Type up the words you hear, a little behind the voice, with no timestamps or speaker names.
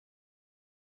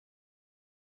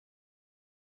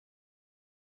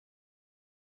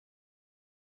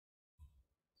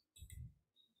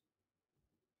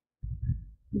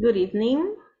Good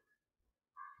evening.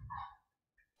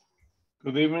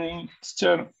 Good evening,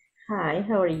 teacher. Hi,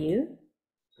 how are you?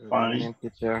 Fine.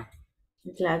 Teacher.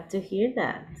 Glad to hear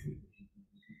that.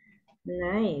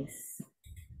 Nice.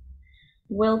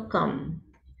 Welcome.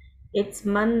 It's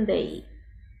Monday.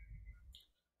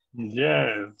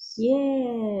 Yes.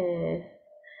 Yeah.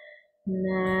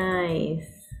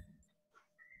 Nice.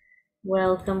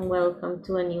 Welcome, welcome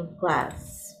to a new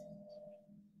class.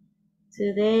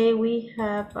 Today we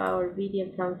have our video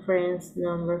conference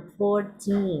number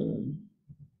 14.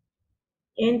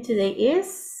 And today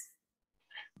is?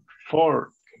 4.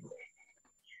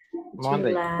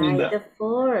 Monday. July the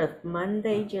 4th.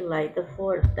 Monday, July the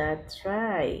 4th. That's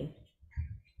right.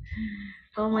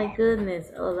 Oh my goodness,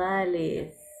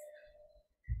 Odalis.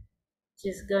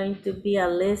 She's going to be a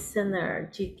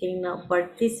listener. She cannot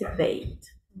participate.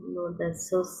 No, that's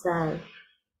so sad.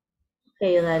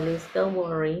 Okay, Odalis, don't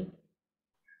worry.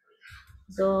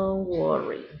 Don't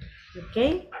worry.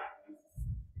 Okay?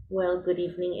 Well, good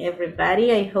evening, everybody.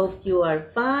 I hope you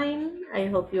are fine. I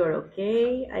hope you are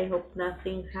okay. I hope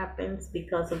nothing happens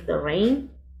because of the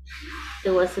rain.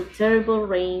 There was a terrible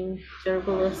rain,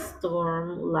 terrible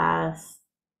storm last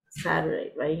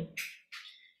Saturday, right?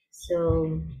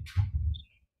 So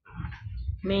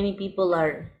many people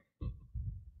are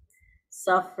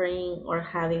suffering or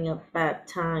having a bad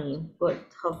time, but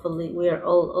hopefully we are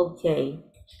all okay.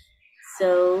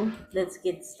 So let's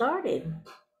get started.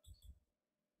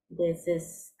 This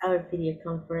is our video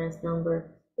conference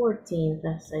number 14,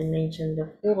 as I mentioned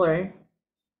before.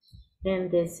 And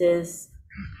this is,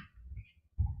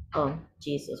 oh,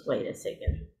 Jesus, wait a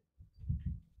second.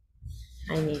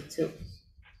 I need to,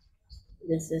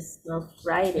 this is not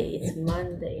Friday, it's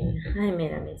Monday. I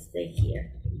made a mistake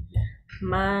here.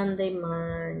 Monday.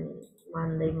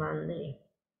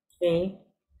 Okay.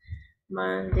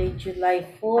 Monday, July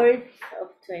 4th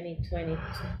of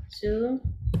 2022.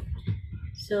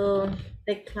 So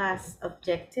the class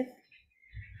objective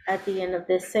at the end of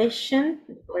this session,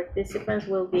 participants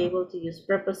will be able to use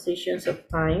prepositions of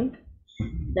time.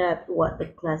 That's what the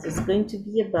class is going to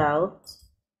be about.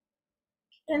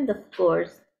 And of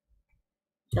course,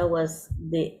 that was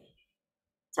the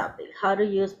topic, how to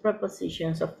use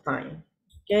prepositions of time.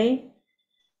 Okay.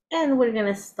 And we're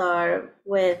gonna start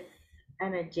with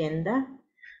an agenda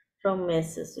from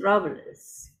Mrs.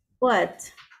 Robles.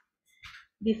 But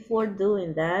before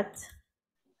doing that,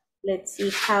 let's see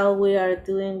how we are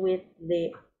doing with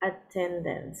the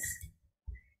attendance.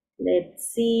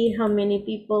 Let's see how many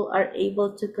people are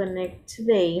able to connect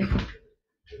today.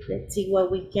 Let's see what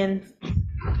we can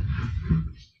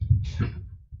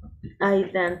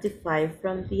identify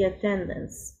from the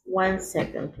attendance. 1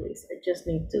 second, please. I just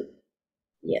need to,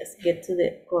 yes, get to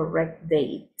the correct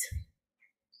date.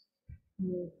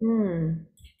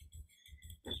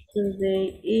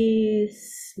 Today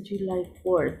is July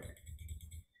 4th.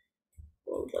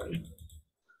 Hold on.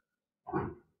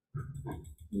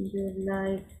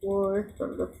 July 4th,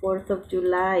 or the 4th of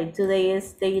July. Today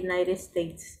is the United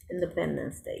States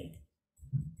Independence Day.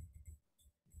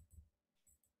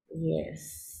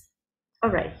 Yes.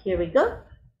 All right, here we go.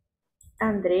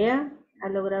 Andrea, ¿ha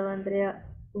logrado Andrea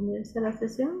unirse a la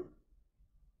sesión?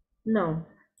 No.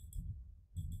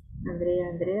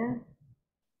 Andrea?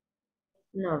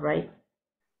 No, right?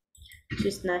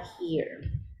 She's not here.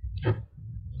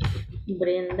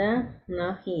 Brenda,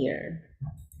 not here.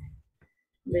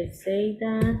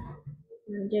 Briseida,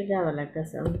 no llegado a la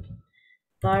casa.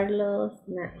 Carlos,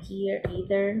 not here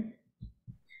either.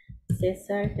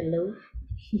 Cesar, hello.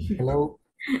 Hello.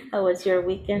 How was your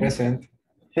weekend? Present.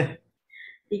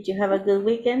 Did you have a good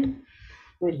weekend?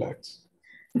 Relax.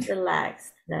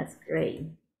 Relaxed, that's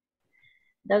great.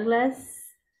 Douglas?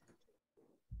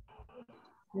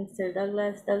 Mr.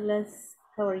 Douglas,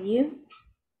 how are you?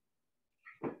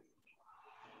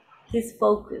 He's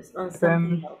focused on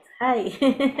something else. Hi.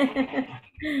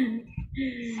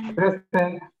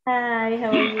 Present. Hi, how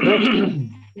are you?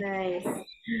 Nice.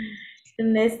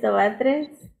 Ernesto Batres?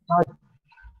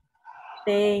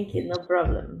 Thank you, no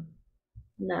problem.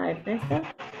 No, Ernesto?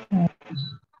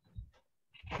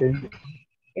 Okay.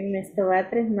 Ernesto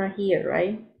Batres not here,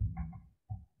 right?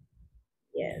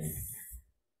 Yes.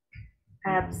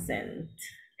 Absent.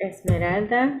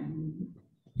 Esmeralda?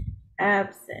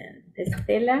 Absent.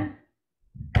 Estela?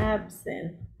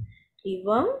 Absent.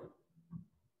 Yvonne?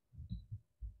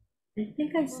 I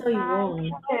think I saw Yvonne.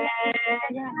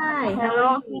 Hi, how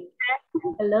are you?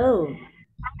 Hello.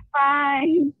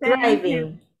 Fine.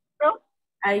 Driving.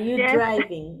 Are you Yes.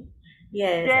 driving?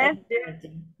 Yes. Yes.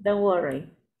 Don't worry.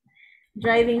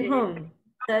 Driving home.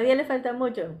 ¿Todavía le falta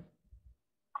mucho?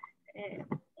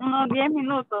 Unos 10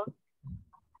 minutos.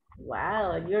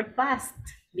 Wow, you're fast.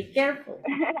 Be careful.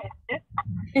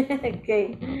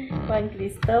 Okay, Juan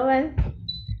Cristóbal.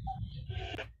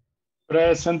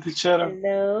 Present, teacher.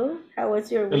 Hello. How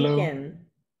was your Hello. weekend?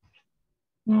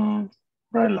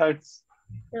 Relax.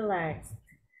 Relaxed.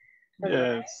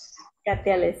 Okay. Yes.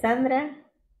 Katia Alessandra.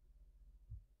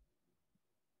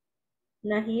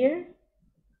 Not here?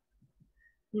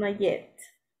 Not yet.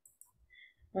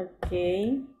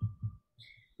 Okay.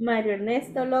 Mario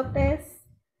Ernesto Lopez.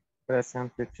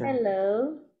 Present, teacher.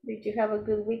 Hello. Did you have a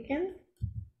good weekend?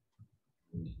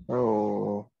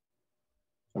 Oh,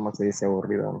 ¿cómo se dice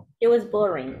aburrido? It was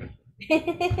boring.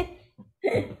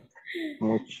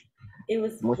 Mucho. It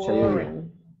was Mucha lluvia.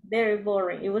 boring. Very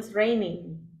boring. It was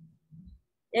raining.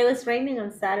 It was raining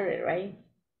on Saturday, right?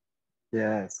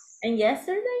 Yes. And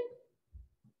yesterday?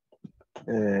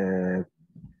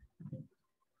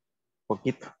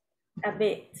 Poquito. A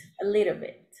bit, a little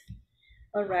bit.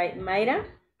 All right, Mayra?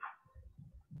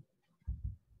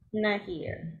 Not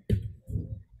here.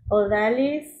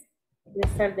 Odalis,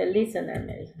 these are the listener,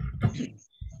 maybe.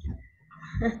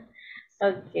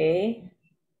 Okay.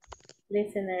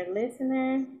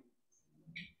 Listener.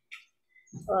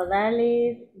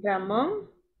 Odalis, Ramon?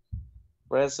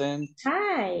 Present.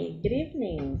 Hi, good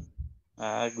evening.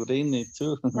 Good evening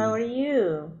too. How are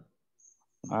you?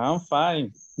 I'm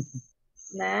fine.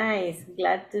 Nice,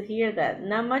 glad to hear that.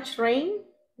 Not much rain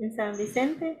in San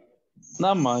Vicente?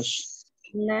 Not much.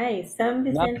 Nice, San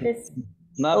Vicente is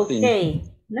Nothing. okay.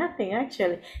 Nothing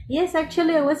actually. Yes,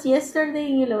 actually I was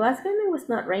yesterday in Ilovaska and it was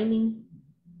not raining.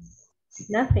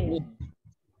 Nothing.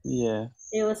 Yeah.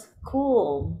 It was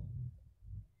cool.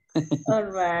 All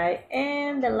right,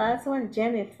 and the last one,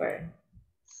 Jennifer.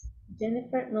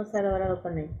 Jennifer no se ha logrado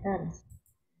conectar.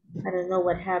 I don't know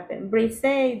what happened.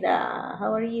 Briseida,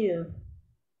 how are you?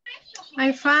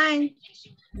 I'm fine.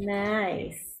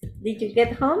 Nice. Did you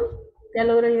get home? ¿Ya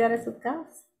logró llegar a su casa?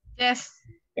 Yes.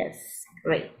 Yes,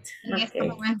 great. En estos Okay,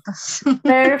 momentos.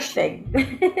 perfect.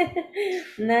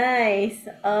 Nice,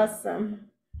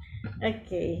 awesome.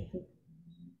 Okay,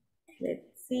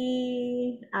 let's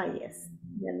see. Ah, yes,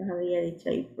 ya nos había dicho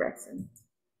ahí present.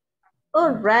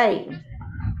 All right.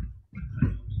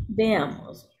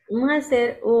 Veamos. Vamos a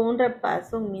hacer un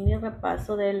repaso, un mini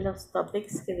repaso de los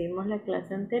topics que vimos la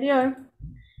clase anterior.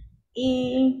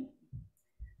 Y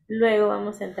luego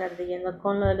vamos a entrar de lleno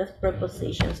con lo de los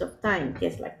prepositions of time, que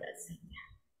es la clase,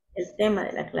 el tema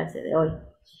de la clase de hoy.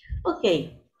 Ok,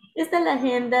 esta es la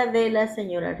agenda de la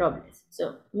señora Robles.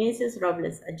 So, Mrs.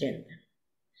 Robles' agenda.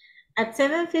 At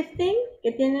 7:15,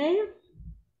 ¿qué tiene ella?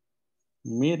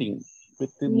 Meeting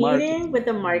with the Meeting marketing. with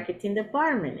the marketing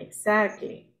department,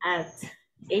 exactly. At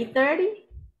 8:30.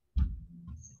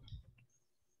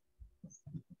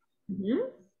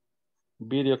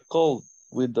 Video call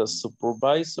with the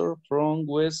supervisor from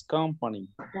West Company.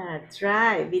 That's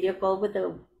right, video call with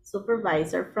the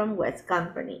supervisor from West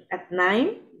Company. At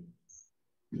 9.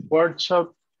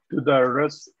 Workshop to the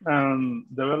Research and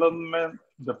Development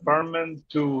Department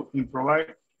to improve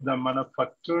the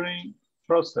manufacturing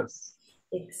process.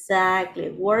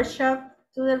 Exactly, workshop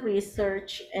to the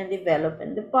Research and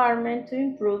Development Department to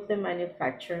improve the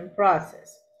manufacturing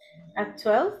process. At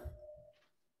 12.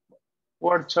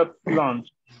 Workshop lunch.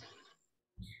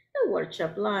 The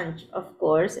workshop lunch, of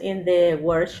course, in the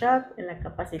workshop, en la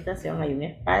capacitación hay un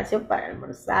espacio para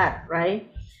almorzar, right?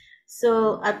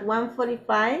 So at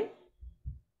 1:45.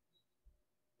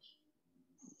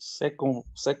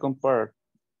 Second part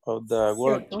of the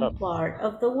workshop. Second part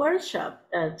of the workshop,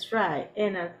 that's right.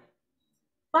 And at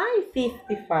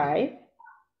 5:55.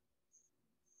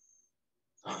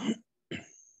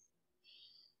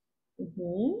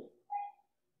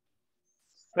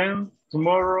 Send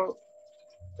tomorrow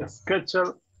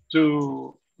schedule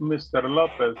to Mr.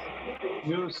 Lopez,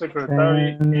 new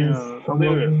secretary in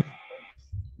Libre.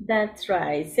 That's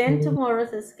right. Send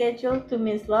tomorrow's schedule to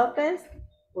Ms. Lopez,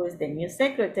 who is the new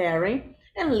secretary,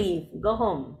 and leave. Go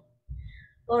home.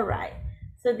 All right.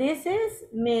 So this is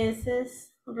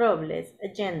Mrs. Robles'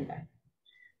 agenda.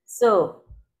 So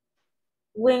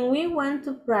when we want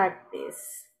to practice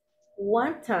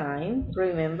what time,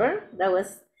 remember, that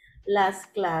was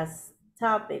last class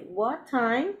topic. What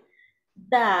time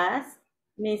does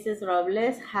Mrs.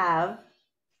 Robles have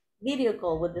video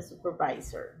call with the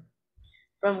supervisor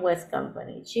from West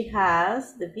Company? She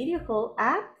has the video call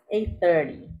at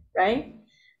 8:30, right?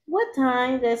 What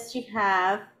time does she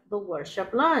have the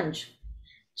workshop lunch?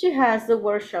 She has the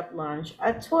workshop lunch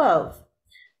at 12.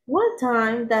 What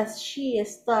time does she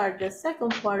start the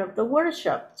second part of the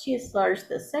workshop? She starts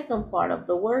the second part of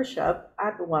the workshop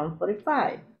at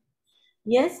 1:45.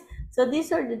 Yes, so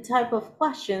these are the type of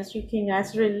questions you can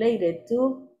ask related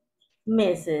to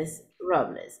Mrs.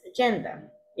 Robles'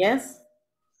 agenda. Yes?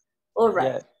 All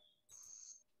right. Yeah.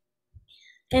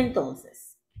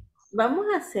 Entonces, vamos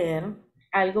a hacer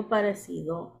algo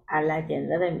parecido a la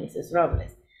agenda de Mrs.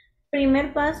 Robles.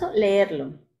 Primer paso,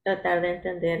 leerlo. Tratar de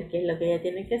entender qué es lo que ella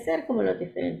tiene que hacer, como las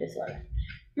diferentes horas.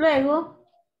 Luego,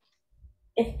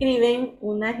 escriben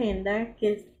una agenda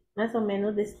que más o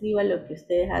menos describa lo que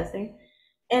ustedes hacen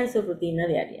en su rutina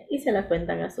diaria y se la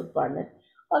cuentan a su partner.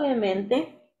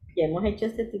 Obviamente, ya hemos hecho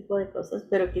este tipo de cosas,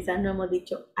 pero quizás no hemos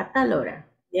dicho a tal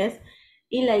hora, ¿yes?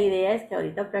 Y la idea es que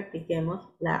ahorita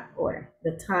practiquemos la hora,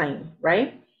 the time,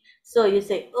 right? So you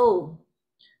say, oh,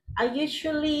 I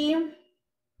usually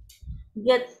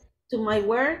get to my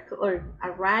work or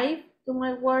arrive to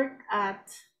my work at,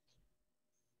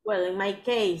 well, in my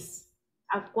case,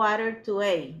 a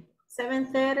 7:15,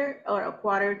 7:30 or a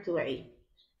 7:45.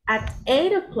 At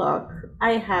 8 o'clock,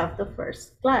 I have the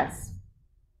first class.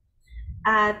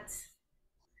 At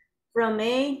from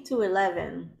 8 to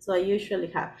 11, so I usually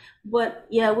have. But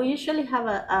yeah, we usually have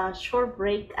a short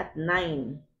break at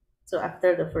 9, so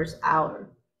after the first hour.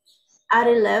 At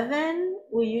 11,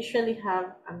 we usually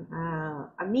have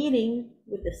a meeting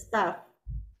with the staff.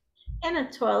 And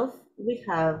at 12, we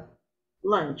have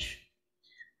lunch.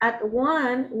 At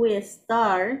 1, we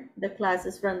start the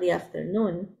classes from the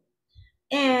afternoon.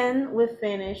 And we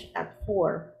finish at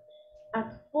 4.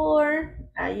 At 4,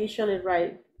 I usually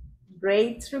write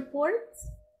grades reports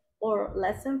or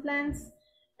lesson plans.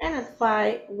 And at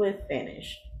 5, we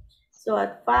finish. So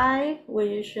at 5, we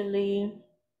usually,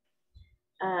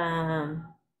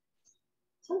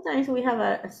 sometimes we have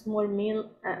a small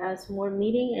meal, a small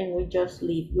meeting, and we just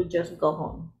leave, we just go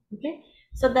home, okay?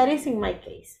 So that is in my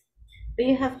case. But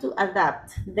you have to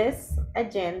adapt this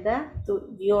agenda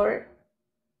to your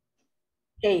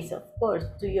case, of course,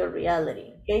 to your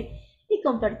reality, okay? Y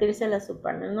compartírsela a su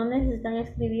partner. No necesitan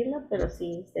escribirla, pero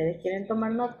si ustedes quieren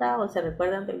tomar nota o se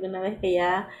recuerdan de una vez que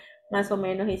ya más o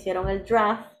menos hicieron el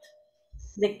draft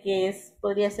de que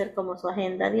podría ser como su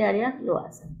agenda diaria, lo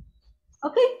hacen.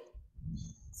 Ok,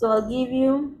 so I'll give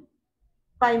you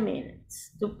 5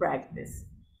 minutes to practice.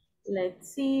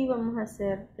 Let's see, vamos a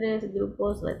hacer 3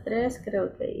 grupos de 3,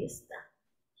 creo que ahí está.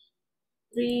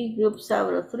 3 groups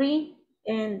out of 3,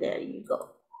 and there you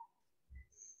go.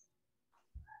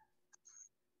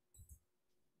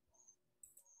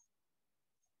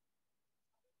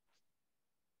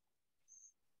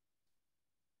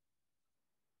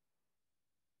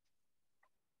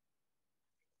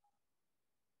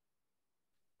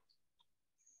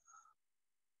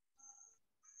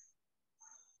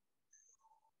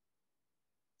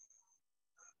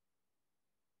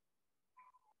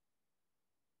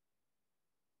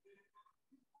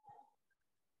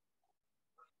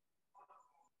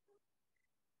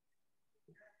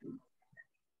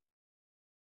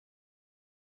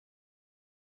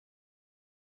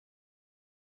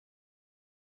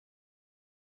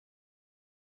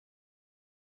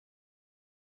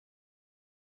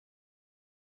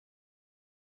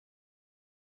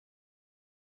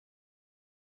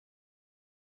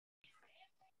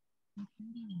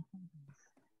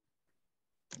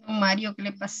 Mario, ¿qué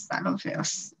le pasa a los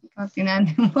feos? Al final.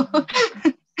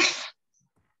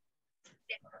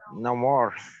 No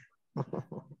more.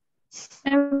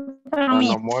 Para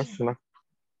mí. No more. No.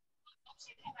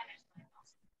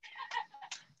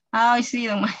 Ay, sí,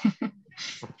 don Mario.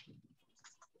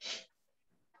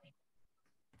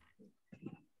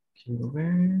 Quiero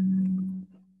ver.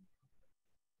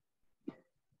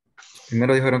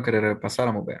 Primero dijeron que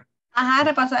repasáramos, vea. Ajá,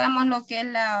 repasáramos lo que es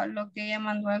lo que ella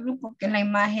mandó al grupo, que es la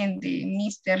imagen de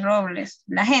Mr. Robles,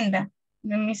 la agenda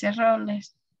de Mr.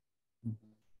 Robles.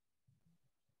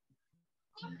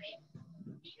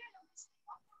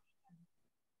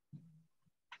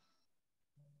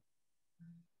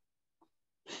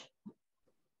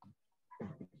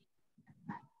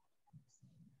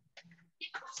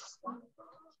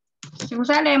 Si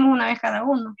gusta, leemos una vez cada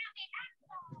uno.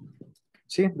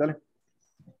 Sí, dale.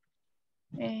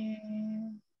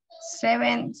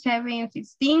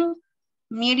 7:15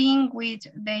 meeting with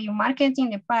the marketing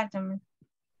department.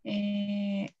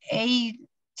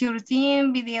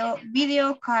 8:13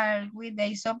 video call with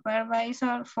the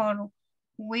supervisor for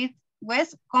with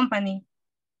West Company.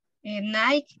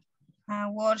 9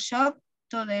 workshop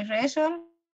to the result.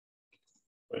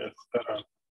 Voy a esperar.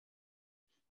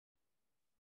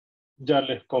 Ya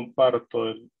les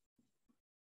comparto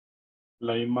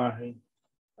la imagen.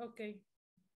 Ok.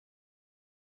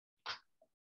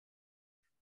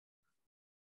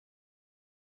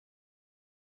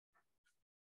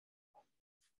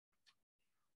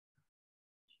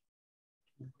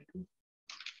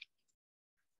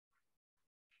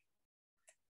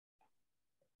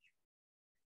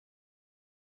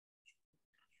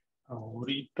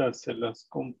 Ahorita se las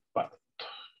comparto.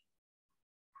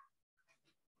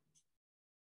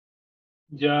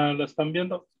 ¿Ya la están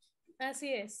viendo?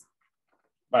 Así es.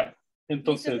 Vale.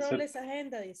 Entonces, Entonces, roles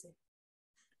agenda, dice.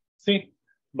 sí,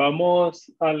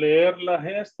 vamos a leerlas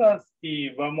estas y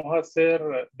vamos a hacer,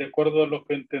 de acuerdo a lo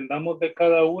que entendamos de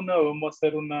cada una, vamos a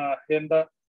hacer una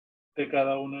agenda de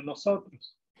cada uno de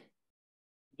nosotros.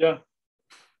 Ya.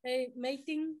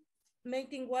 Meeting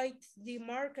with the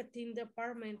marketing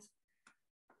department.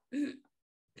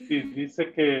 Sí,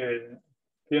 dice que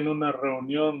tiene una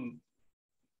reunión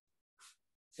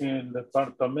en el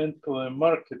departamento de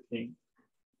marketing.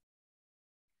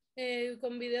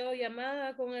 Con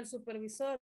videollamada con el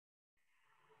supervisor.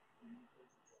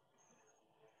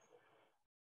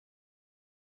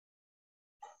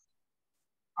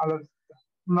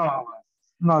 No,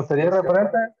 no, sería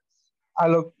referente a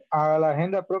la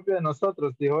agenda propia de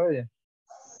nosotros, dijo ella.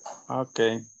 Ok.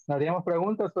 Haríamos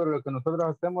preguntas sobre lo que nosotros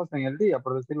hacemos en el día,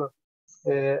 por decirlo.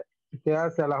 ¿Qué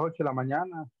hace a las 8 de la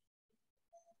mañana?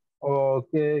 ¿O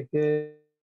qué?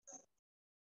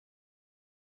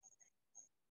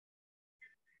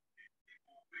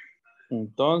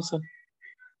 Entonces,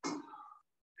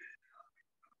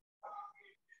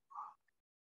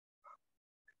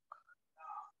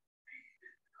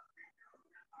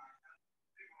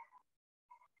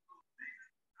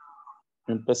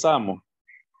 empezamos.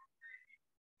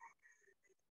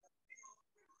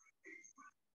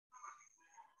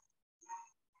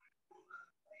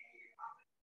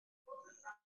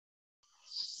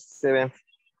 Seven,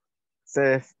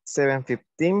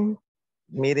 7:15,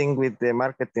 meeting with the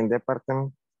marketing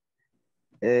department.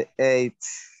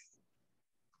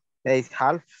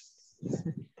 8:30,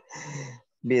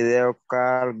 video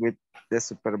call with the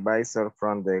supervisor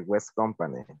from the West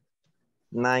Company.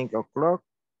 9:00,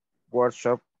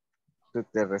 workshop to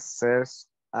the research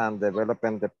and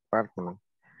development department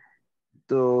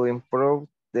to improve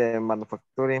the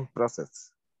manufacturing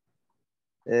process.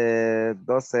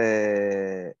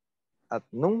 12 at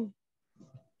noon,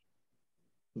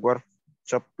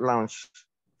 workshop launch.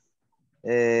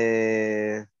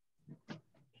 ¿Qué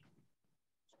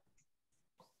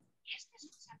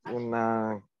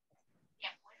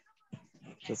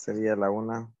sería la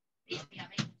una?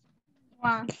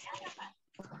 Wow.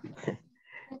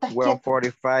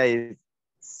 1:45,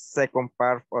 second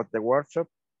part of the workshop.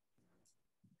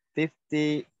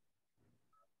 50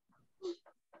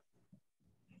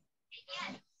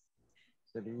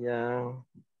 sería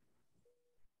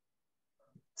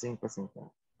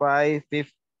 5:5.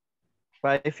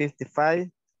 5:55,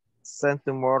 send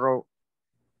tomorrow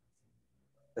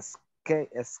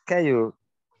schedule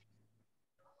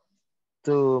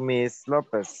to Miss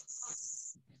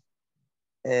Lopez,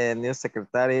 new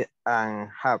secretary and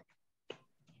hub.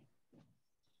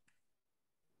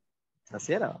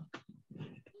 Así era.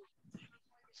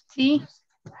 Sí.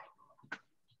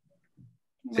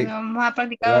 Sí. Bueno, vamos a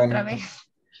practicar otra vez.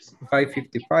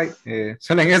 5:55.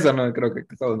 Solo en eso no creo que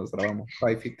todos nos trabamos.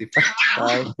 5:55.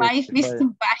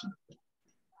 5:55.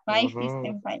 5:55.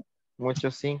 5:55.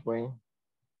 Muchos 5, ¿eh?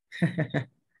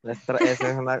 Esa es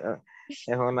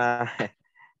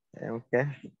 ¿qué?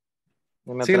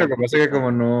 Una Sí, lo que pasa es que trampita.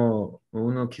 como no,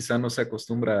 uno quizá no se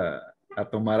acostumbra a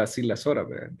tomar así las horas,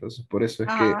 ¿verdad? Entonces por eso es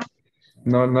que Ajá.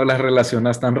 no las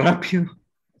relacionas tan rápido.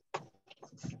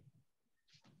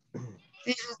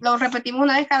 Sí, lo repetimos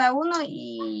una vez cada uno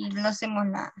y lo hacemos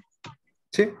la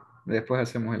Sí, después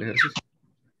hacemos el ejercicio.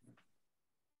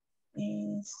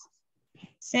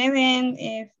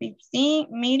 7:15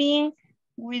 meeting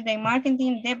with the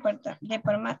marketing department.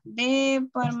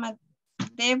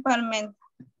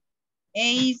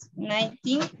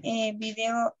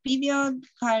 8:19 video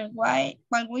call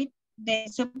with the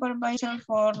supervisor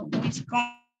for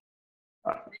Wisconsin.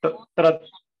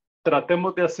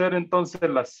 Tratemos de hacer entonces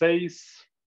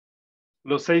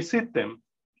los 6 ítems.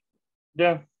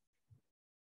 Ya.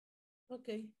 Ok.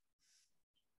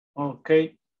 Ok.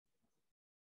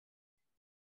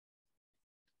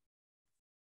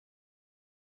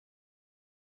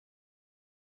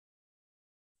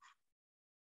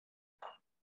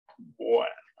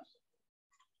 Bueno.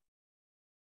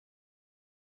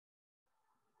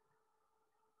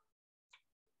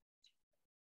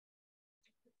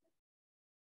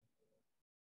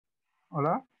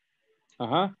 Hola.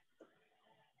 Ajá.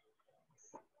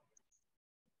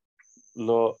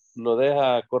 Lo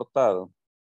deja cortado.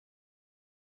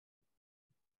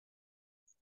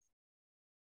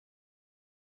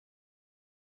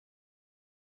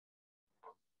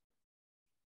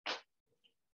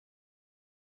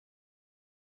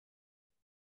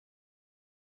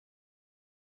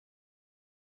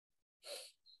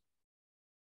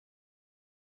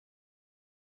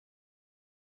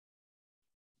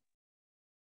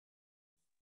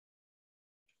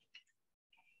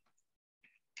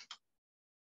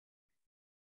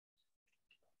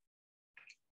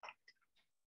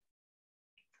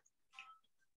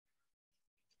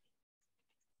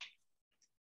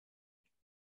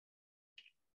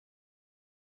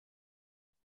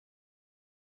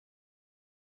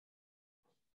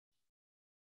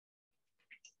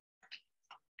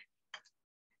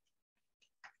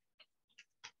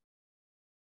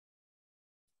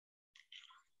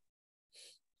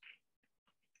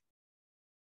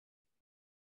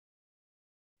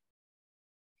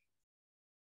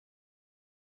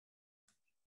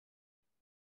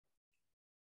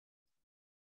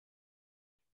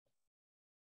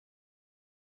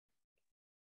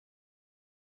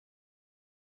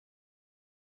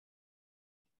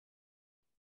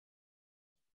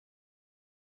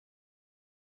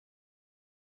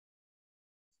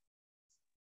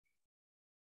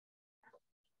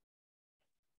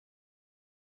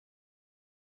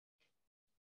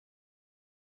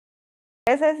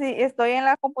 veces si estoy en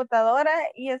la computadora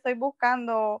y estoy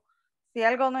buscando, si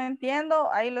algo no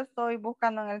entiendo, ahí lo estoy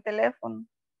buscando en el teléfono.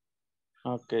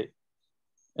 Ok.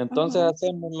 Entonces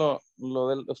hacemos lo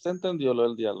del, usted entendió lo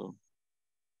del diálogo.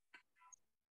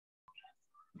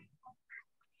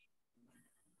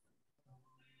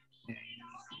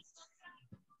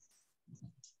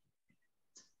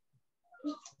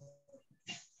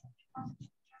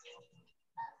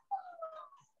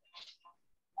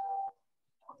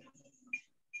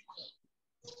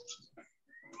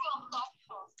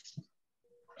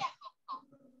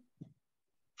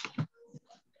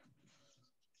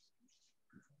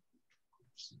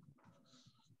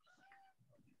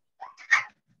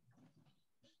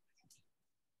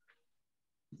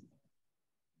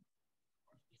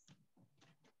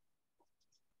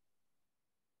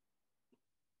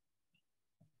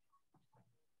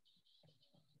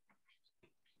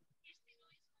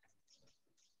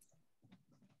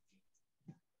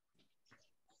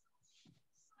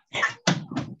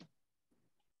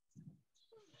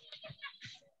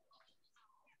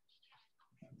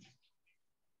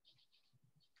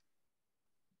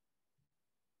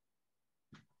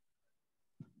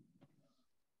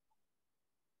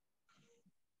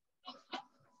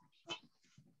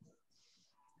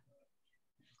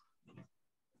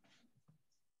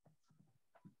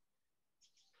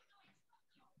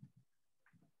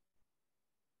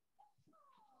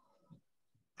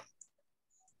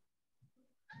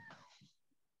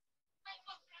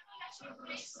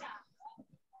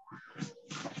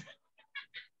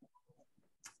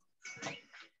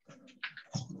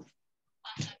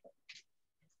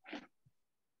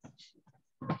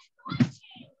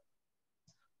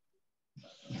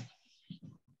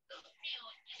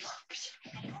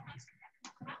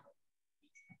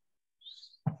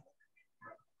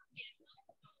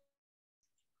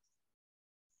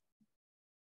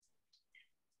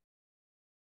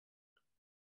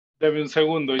 Deme un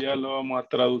segundo, ya lo vamos a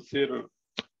traducir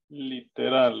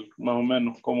literal, más o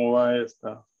menos, cómo va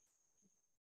esta.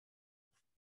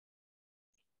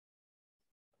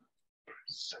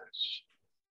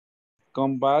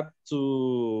 Come back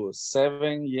to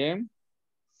 7 a.m.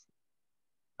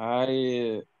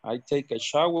 I take a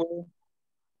shower.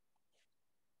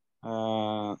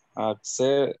 At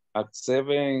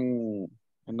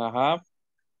 7:30,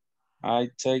 I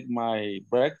take my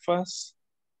breakfast.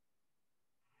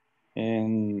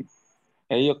 And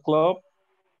 8 o'clock,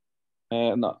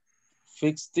 no,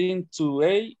 15 to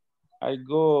 8, I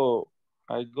go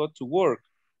to work.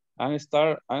 I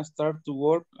start to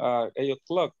work at 8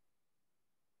 o'clock.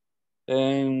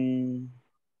 And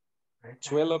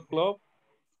 12 o'clock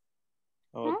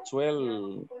or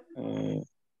 12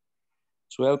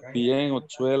 p.m. o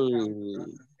 12,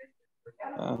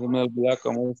 se me olvidó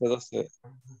como dice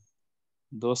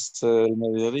 12 del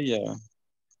mediodía.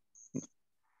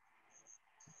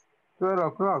 12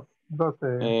 o'clock, 12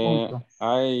 punto.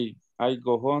 I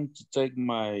go home to take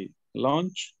my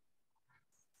lunch.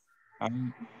 At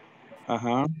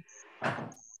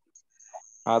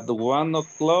 1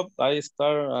 o'clock, I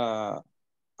start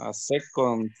a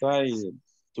second time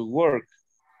to work.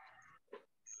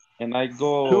 And I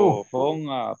go home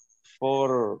at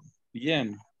 4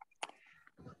 p.m.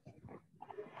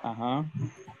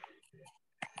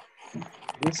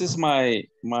 This is my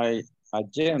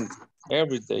agenda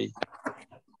every day.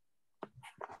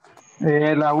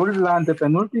 La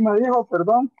antepenúltima dijo,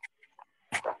 perdón.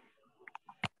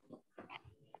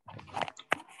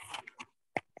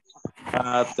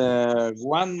 At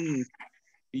 1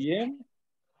 p.m.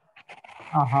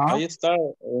 I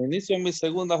inicio mi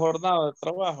segunda jornada de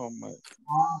trabajo.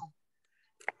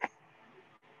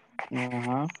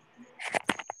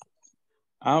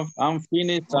 I'm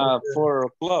finished at 4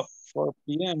 o'clock, 4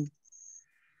 p.m.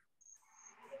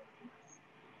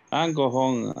 and go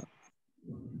home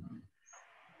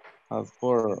at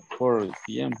 4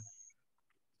 p.m.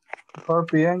 4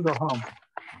 p.m. go home.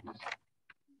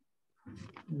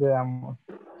 Veamos.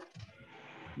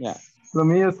 Yeah. Lo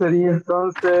mío sería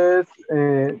entonces,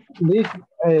 Liz,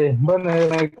 bueno,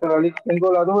 Liz,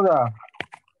 tengo la duda.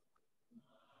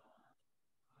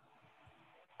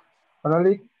 Hola,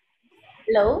 Liz.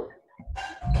 Hello.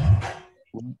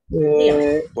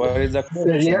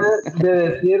 ¿Sería de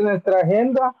decir nuestra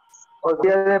agenda o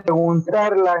sería de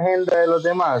preguntar la agenda de los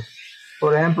demás?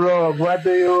 Por ejemplo, what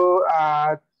do you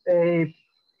at 8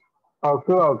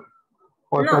 o'clock?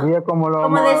 ¿O No, sería como lo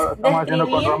estamos haciendo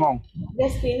con Ramón?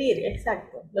 Describir,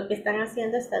 exacto. Lo que están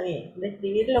haciendo está bien.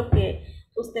 Describir lo que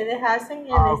ustedes hacen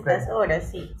en estas horas,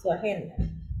 sí, su agenda.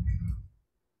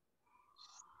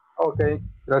 Ok,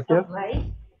 gracias.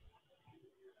 Right.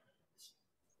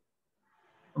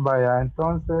 Vaya,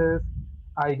 entonces,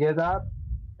 I get up,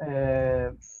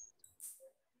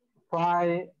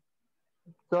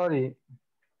 5:30.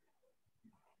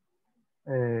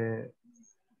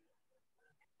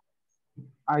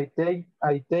 I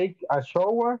take a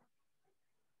shower,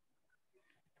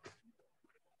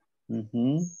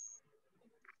 Mhm.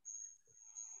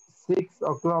 6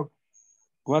 o'clock.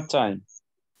 What time?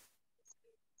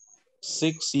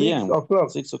 6 6 a.m.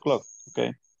 o'clock. 6 o'clock.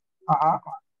 Okay. Uh-huh.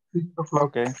 6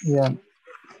 o'clock. Okay. Yeah.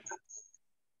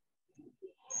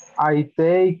 I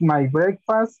take my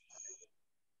breakfast,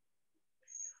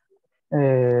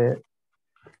 7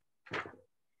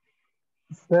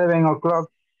 o'clock.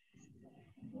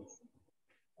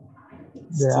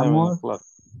 7 Veamos. o'clock.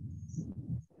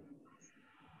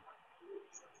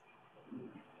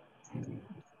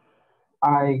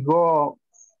 I go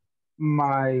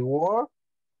my work,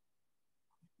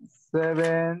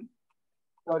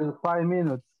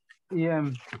 7:35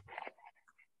 p.m.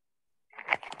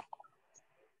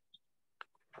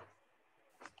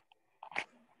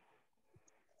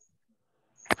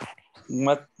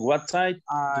 What time do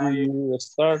I you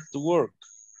start to work?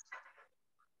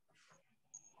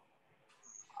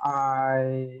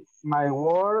 my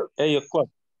work, 8 o'clock.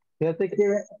 fíjate que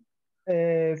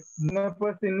no he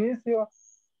puesto inicio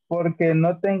porque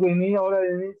no tengo hora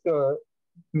de inicio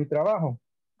mi trabajo.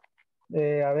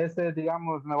 A veces,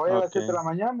 digamos, me voy a las 7 de Okay. la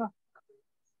mañana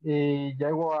y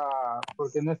llego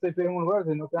porque no estoy fijo en un lugar,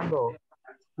 sino que ando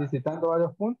visitando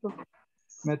varios puntos.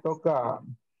 Me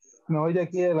voy de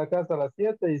aquí de la casa a las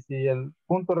 7 y si el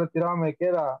punto retirado me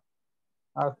queda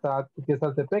hasta que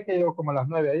Saltepeque, llego como a las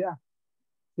 9 allá.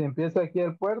 Si empiezo aquí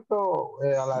el puerto,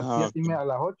 a las 7:30, Okay. a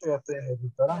las 8 ya estoy en el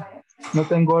restaurante. No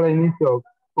tengo hora de inicio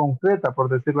concreta, por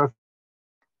decirlo así.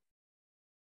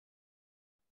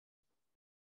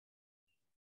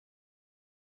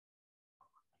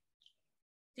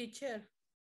 Teacher.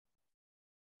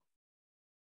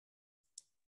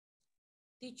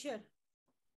 Teacher.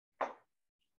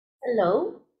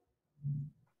 Hello.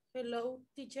 Hello,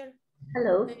 teacher.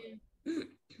 Hello.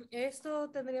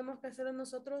 Esto tendríamos que hacer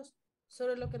nosotros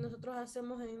sobre lo que nosotros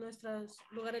hacemos en nuestros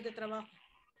lugares de trabajo.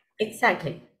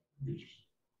 Exactly.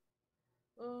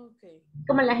 Ok.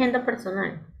 Como la agenda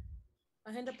personal.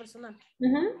 Agenda personal.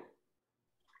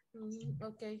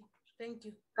 Ok. Thank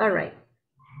you. All right.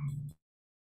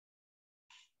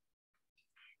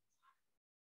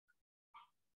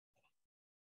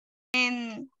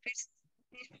 And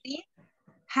 15,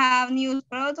 have new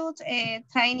products,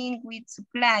 training with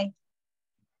supply.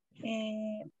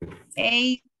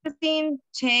 18,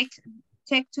 check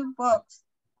to box.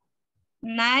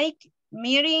 Nike,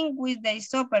 meeting with the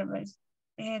supervisor.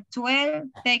 12,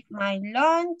 take my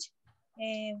lunch.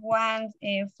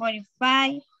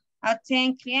 1:45,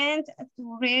 attend client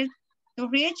to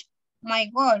reach my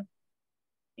goal.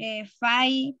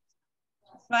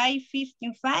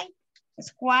 5:55,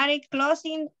 square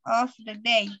closing of the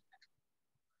day.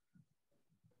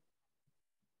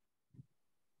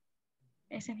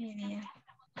 Ese es mi día.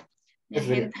 Mi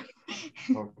agenda.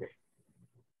 Ok.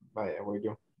 Vaya, voy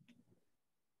yo.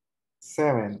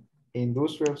 7.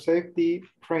 Industrial safety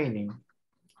training.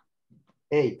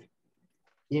 8.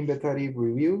 Inventory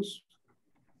reviews.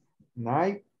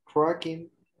 9.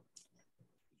 Tracking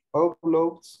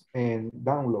uploads and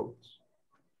downloads.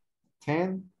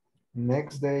 10.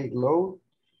 Next day load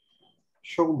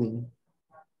showing.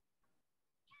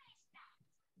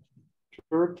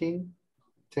 13.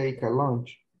 Take a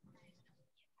lunch.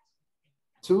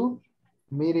 2.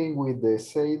 Meeting with the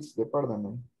sales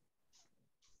department.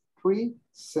 3.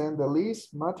 Send the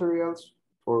list materials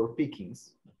for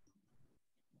pickings.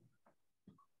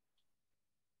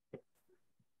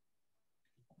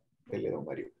 Dele, don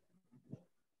Mario.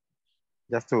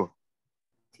 Ya estuvo.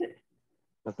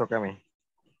 Me toca a mí.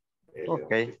 Dele, Ok. don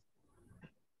Mario.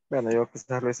 Bueno, yo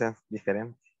quizás lo hice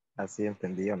diferente. Así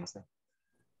entendí, yo no sé.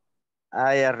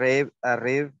 I arrived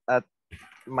at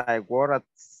my work at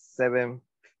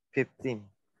 7:15.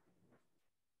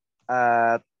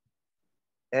 At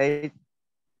 8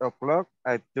 o'clock,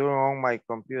 I turn on my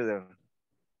computer.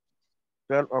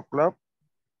 12 o'clock,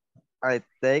 I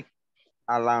take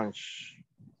a lunch.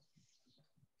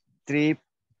 3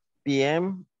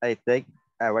 p.m., I take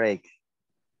a break.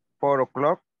 4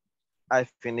 o'clock, I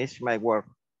finish my work.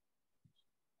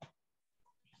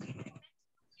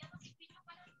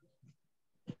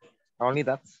 Only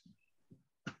that.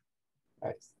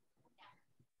 Ahí está.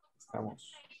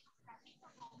 Estamos.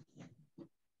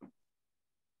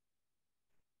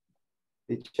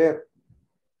 Teacher.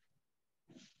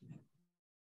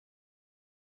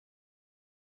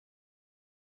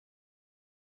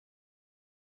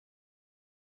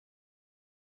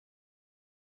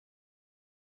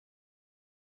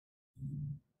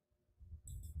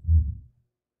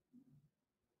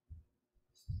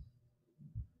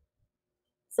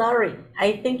 Sorry,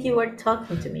 I think you were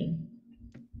talking to me.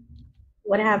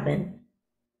 What happened?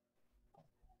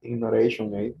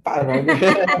 Ignoration, eh.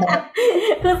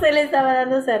 José le estaba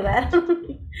dando cerrar.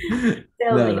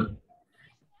 Tell No, me. no.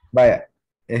 Vaya,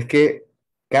 es que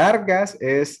cargas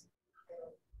es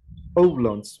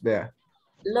uploads, vea.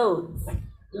 Loads.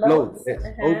 Load Loads. es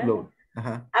Ajá. upload.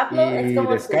 Ajá. Upload es Y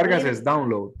como descargas subir. es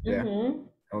download, vea. Ujú.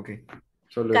 Ok.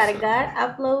 Solo es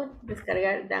Cargar, upload,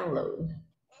 descargar, download.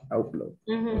 upload.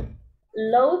 Ujú.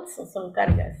 Loads son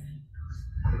cargas.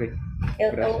 Ok.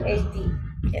 L-O-A-D.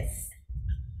 Yes.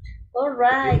 All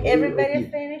right. Everybody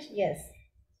L-O-A-D. finished? Yes.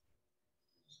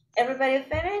 Everybody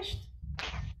finished?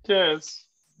 Yes.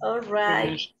 All right.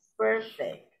 Finished.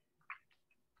 Perfect.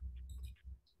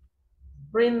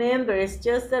 Remember, it's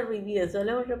just a review.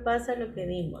 Solo un repaso a lo que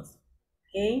vimos.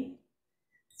 Okay?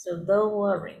 So don't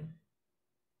worry.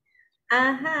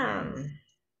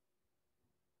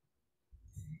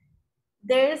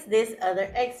 There's this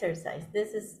other exercise.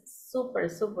 This is super,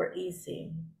 super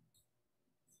easy.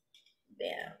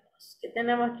 Veamos. ¿Qué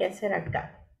tenemos que hacer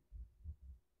acá?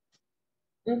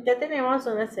 Ya tenemos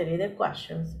una serie de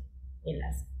questions y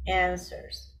las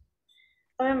answers.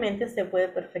 Obviamente se puede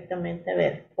perfectamente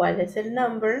ver cuál es el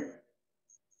number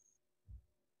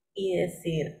y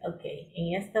decir, ok,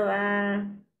 en esta va,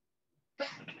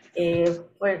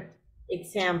 for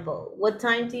example, what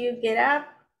time do you get up?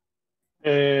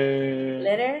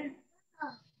 Letter?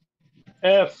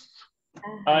 F.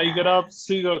 I Ajá. get up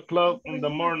 6 o'clock in the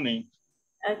morning.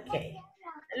 Ok,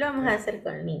 lo vamos a hacer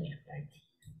con niños.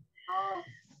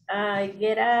 I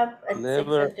get up at 6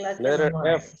 o'clock in the Letter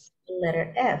morning. F.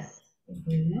 Letter F.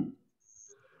 Mhm.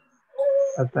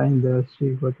 What time does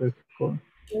she go to school?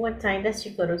 What time does she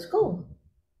go to school?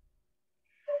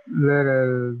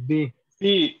 Letter B.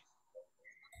 E.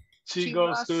 She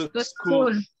goes to school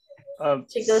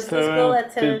at She goes to school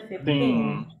at 7:15.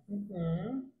 7:15.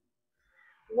 Mhm.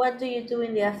 What do you do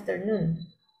in the afternoon?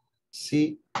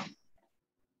 Sí.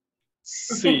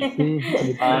 C.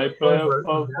 I play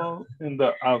football in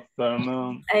the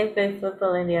afternoon. I play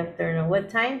football in the afternoon. What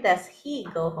time does he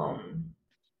go home?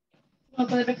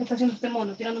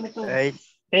 Hey,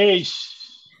 H.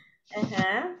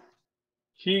 Uh-huh.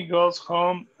 He goes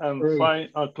home at 5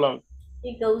 o'clock.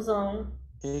 He goes home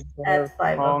He goes at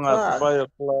 5 home at o'clock. 5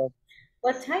 o'clock.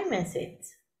 What time is it?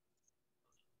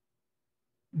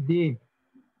 D.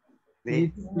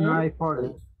 D. It's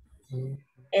 9:40.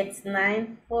 It's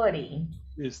 9:40.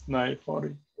 It's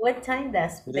 9:40. What time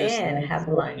does It is Ben have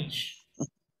 9:40. lunch?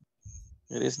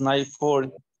 It is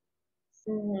 9:40.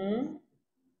 Mm-hmm.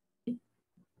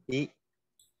 E.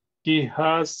 He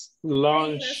has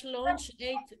lunch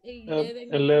at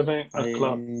 11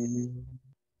 o'clock.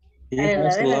 He At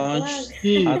has 11 lunch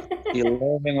o'clock. at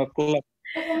 11 o'clock.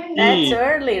 That's E.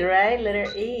 early, right?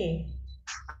 Letter E.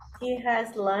 He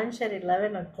has lunch at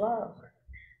 11 o'clock.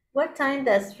 What time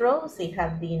does Rosie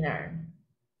have dinner?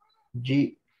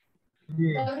 G.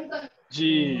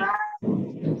 G.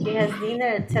 She has dinner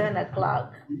at 7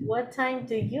 o'clock. What time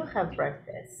do you have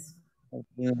breakfast?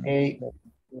 A.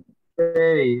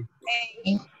 A.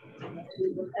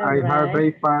 All I have right.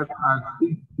 breakfast at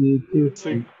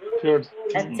 6:30. 6:30.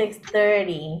 At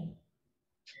 6:30.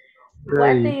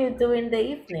 What do Right. you do in the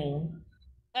evening?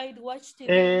 A. I watch TV.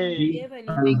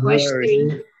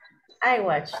 I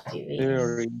watch TV.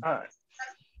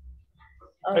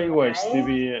 I watch Alright.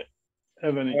 TV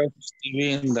evening. Watch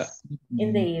TV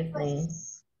In the evening.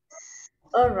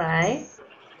 All right.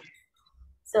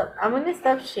 So I'm going to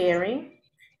stop sharing.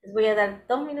 Les voy a dar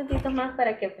 2 minutitos más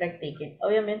para que practiquen.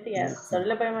 Obviamente ya solo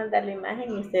le voy a mandar la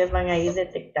imagen y ustedes van a ir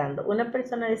detectando. Una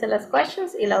persona dice las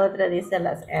questions y la otra dice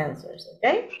las answers, ¿ok?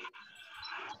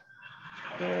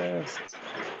 Yes.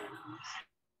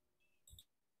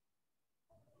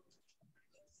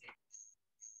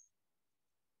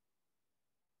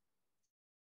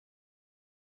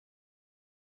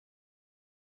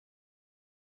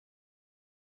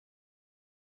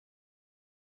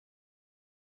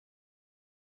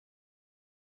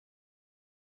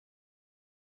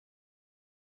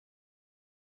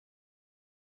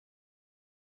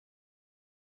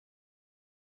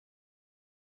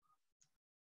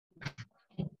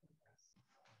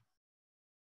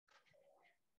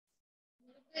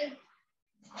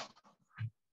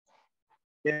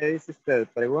 ¿Qué dice usted?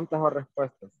 ¿Preguntas o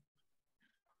respuestas?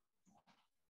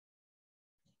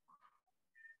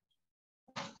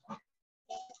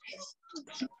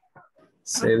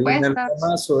 Se viene el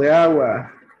tomazo de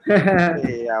agua.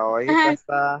 Sí, ahorita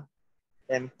está,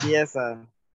 empieza.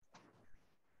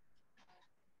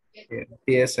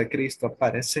 Empieza Cristo a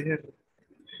aparecer.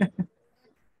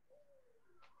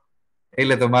 Ahí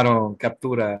le tomaron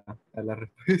captura a la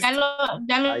respuesta.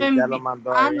 Ya lo Ahí ya envió. lo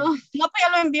mandó Ah, ahí. no, no, pues ya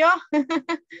lo envió.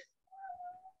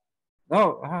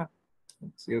 No, ajá.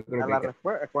 Sí, yo creo A la que...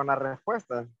 con la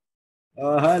respuesta,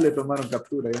 Ajá, le tomaron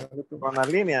captura. Yo no le tomé. con las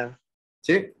líneas.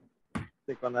 Sí.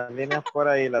 Sí, con las líneas por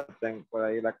ahí la tengo, por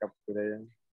ahí la capturé.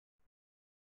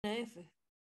 F.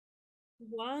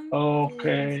 One, Ok.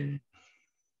 two,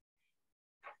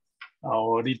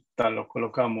 Ahorita lo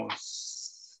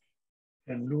colocamos.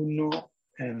 El 1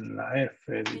 en la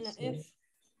F, en la dice. F.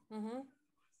 Ajá.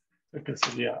 Que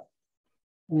sería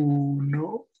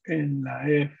 1 en la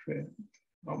F.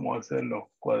 Vamos a hacer los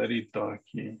cuadritos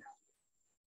aquí.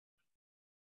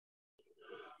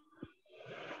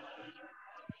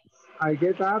 I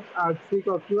get up at 6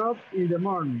 o'clock in the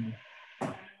morning.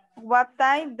 What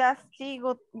time does she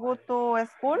go to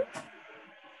school?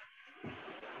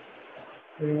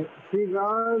 She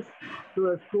goes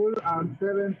to school at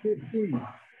 7:15.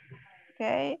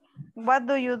 Okay. What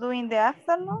do you do in the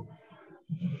afternoon?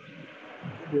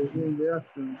 In the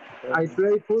afternoon. I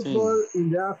play football in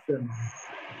the afternoon.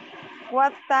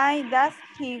 What time does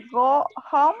he go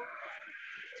home?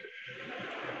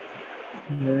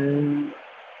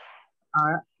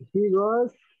 He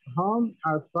goes home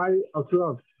at 5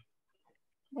 o'clock.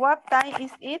 What time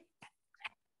is it?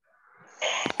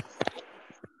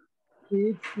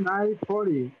 It's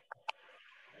 9:40.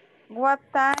 What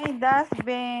time does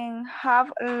Ben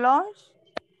have lunch?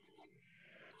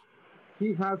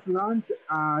 He has lunch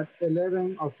at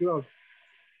 11 o'clock.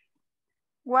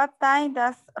 What time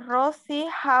does Rosie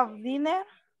have dinner?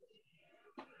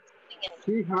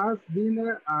 She has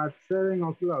dinner at 7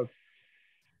 o'clock.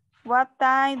 What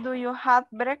time do you have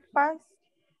breakfast?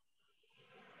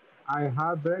 I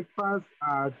have breakfast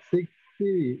at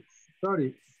 6:30.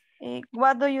 Sorry.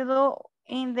 What do you do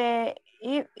in the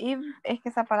es que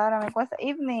esa palabra me cuesta.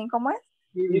 Evening, ¿cómo es?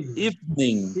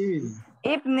 Evening.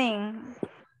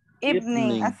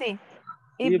 Evening, así.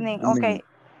 Evening, okay.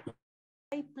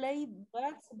 I play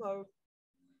basketball,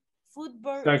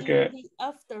 football O sea in que- the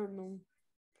afternoon.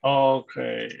 Ok.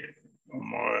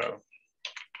 Vamos a ver.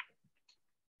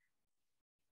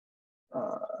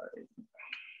 Ay.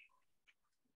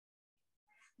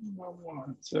 Vamos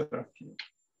a hacer aquí.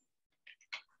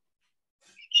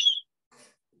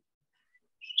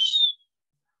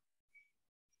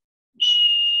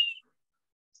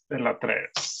 De la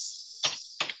 3.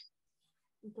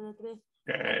 Entre tres.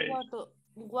 Ok. Cuatro.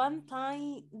 One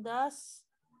time does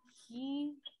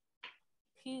he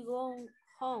go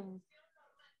home?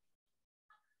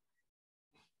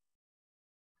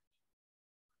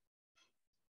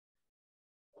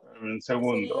 Un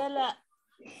segundo. Sería la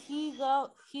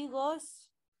he goes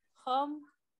home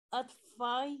at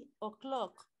 5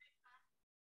 o'clock.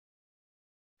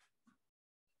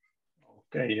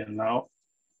 Ok, and now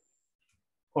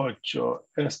 8.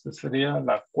 Este sería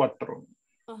la 4.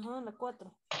 Ajá, la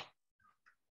 4.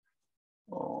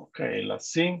 Ok, la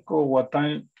 5. What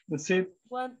time is it?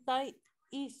 What time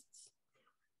is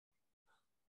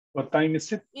What time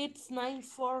is it? It's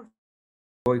 9:04.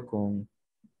 Voy con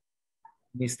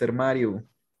Mr. Mario.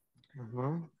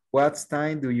 What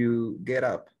time do you get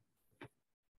up?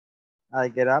 I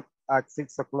get up at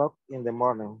 6 o'clock in the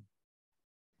morning.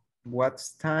 What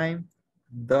time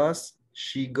does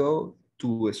she go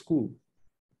to school?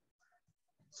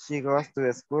 She goes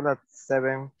to school at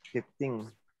 7:15.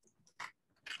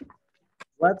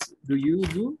 What do you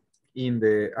do in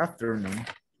the afternoon?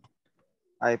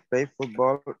 I play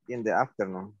football in the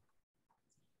afternoon.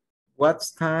 What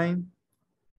time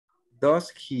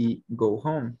does he go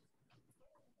home?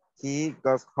 He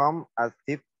goes home at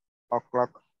 5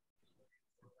 o'clock.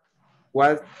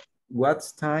 What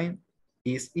time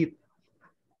is it?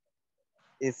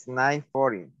 It's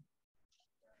 9:40.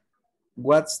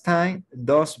 What time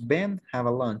does Ben have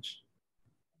a lunch?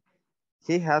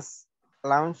 He has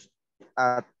lunch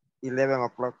at 11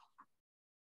 o'clock.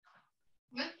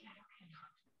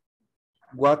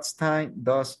 What time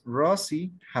does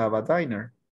Rosie have a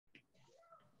dinner?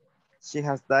 She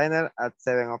has dinner at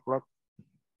 7 o'clock.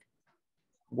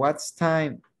 What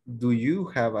time do you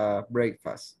have a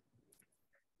breakfast?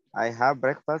 I have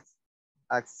breakfast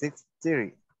at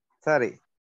 6:30.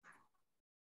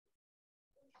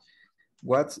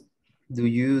 What do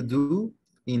you do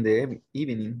in the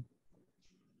evening?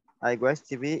 I watch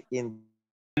TV in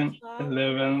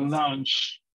 11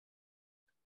 lunch.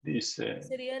 Dice.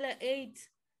 Sería la 8.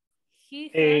 He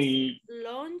has 8.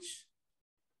 lunch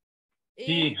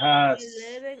He at has.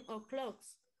 11 o'clock.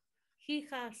 He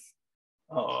has.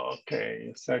 Ok,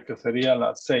 o sea que sería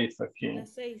la 6 aquí. La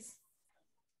 6.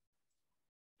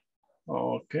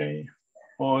 Ok.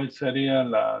 Hoy sería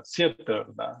la 7,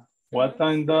 ¿verdad? What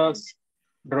time does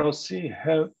Rosie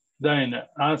have dinner?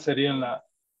 Ah, sería la...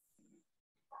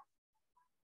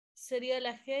 Sería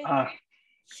la G. Ah,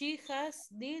 She has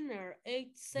dinner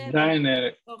 8-7.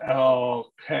 diner. Okay.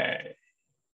 Ok.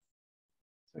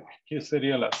 Aquí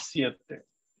sería la 7.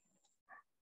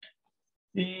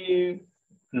 Y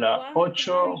la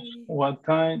 8. What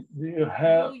time do you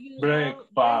have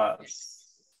breakfast?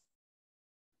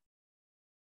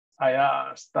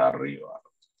 Allá está arriba.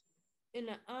 En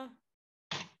la A.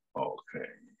 Ok.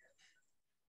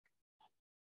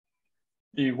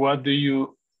 Y what do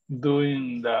you do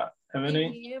in the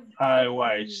evening? I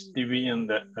watch TV in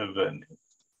the evening.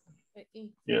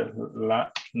 Y es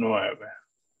la 9.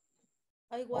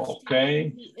 I watch Okay. TV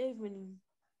in the evening.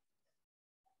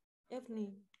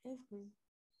 Evening.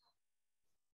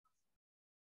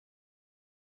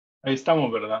 Ahí estamos,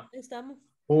 ¿verdad? Estamos.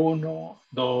 1,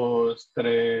 2,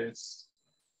 3,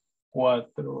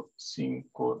 4,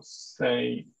 5,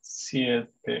 6,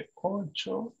 7,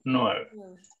 8,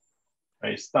 9.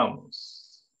 Ahí estamos.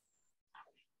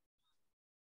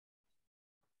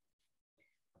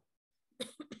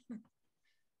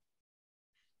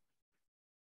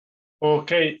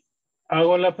 Ok.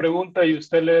 Hago la pregunta y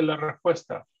usted lee la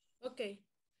respuesta. Ok.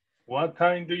 What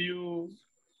time do you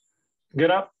get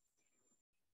up?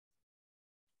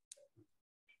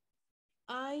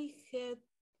 I get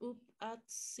up at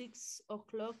 6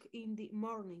 o'clock in the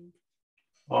morning.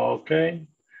 Okay.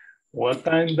 What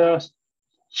time does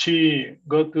she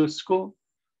go to school?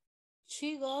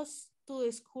 She goes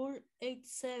to school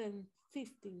 8-7-15.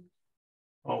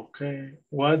 Okay.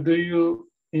 What do you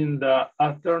in the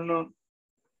afternoon?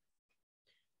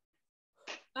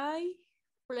 I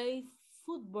play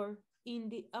football in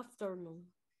the afternoon.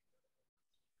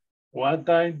 What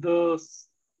time does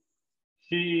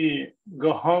he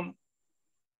go home?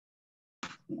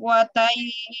 What time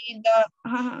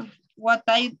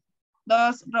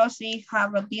does Rosie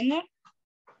have a dinner?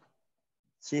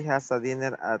 She has a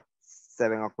dinner at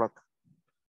 7 o'clock.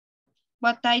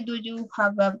 What time do you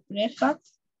have a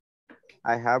breakfast?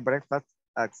 I have breakfast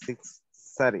at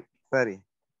 6:30.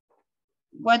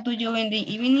 What do you in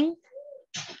the evening?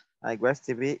 I watch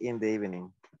TV in the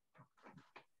evening.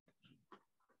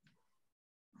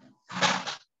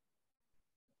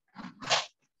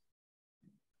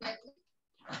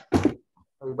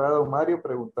 Ahí va don Mario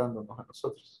preguntándonos a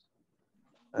nosotros.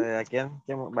 ¿A quién?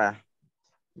 ¿Quién va?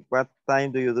 What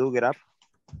time do you do get up?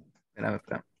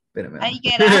 Espérame. I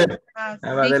get up at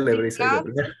Va a darle 6 brisa.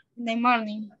 o'clock in the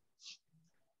morning.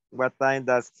 What time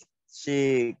does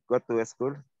she go to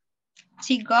school?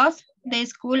 She goes to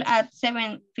school at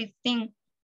 7:15.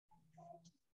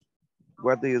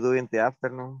 What do you do in the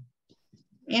afternoon?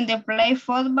 In the play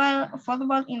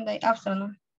football in the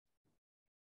afternoon.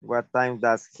 What time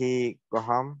does he go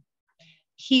home?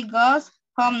 He goes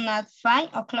home at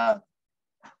 5 o'clock.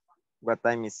 What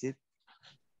time is it?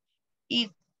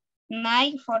 It's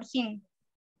 9:14.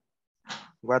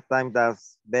 What time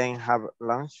does Ben have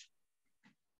lunch?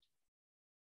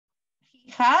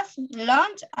 He has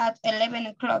lunch at 11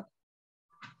 o'clock.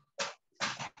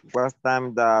 What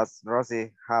time does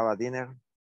Rosie have a dinner?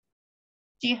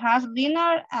 She has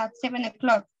dinner at 7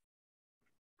 o'clock.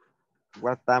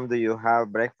 What time do you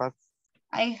have breakfast?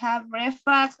 I have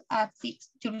breakfast at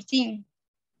 6:13.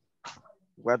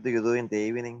 What do you do in the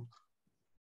evening?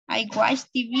 I watch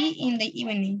TV in the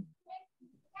evening.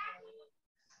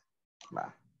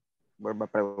 Va. Vuelvo a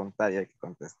preguntar y hay que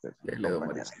contestar.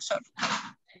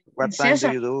 What time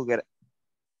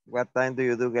do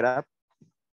you get up?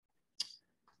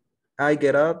 I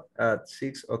get up at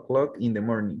 6 o'clock in the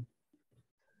morning.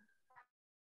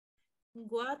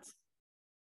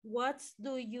 What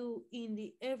do you in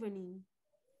the evening?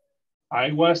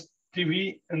 I watch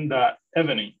TV in the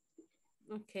evening.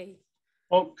 Okay.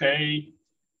 Okay.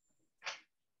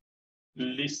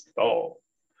 Listo.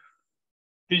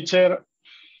 Teacher.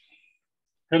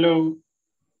 Hello.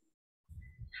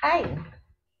 Hi.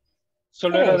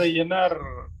 Solo era de llenar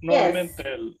nuevamente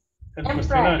el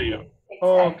cuestionario.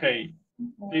 Ok.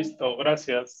 Listo,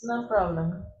 gracias. No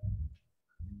problem.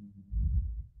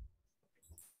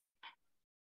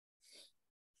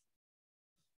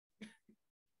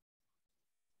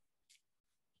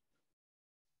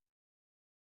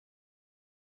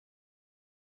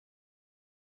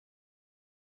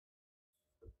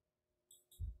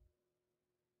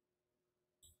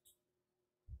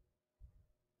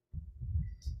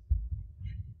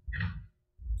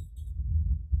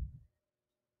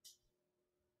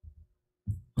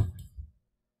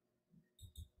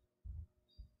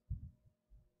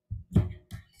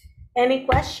 Any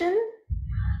question?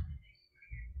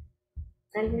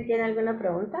 ¿Alguien tiene alguna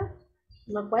pregunta?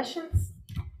 No questions?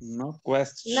 No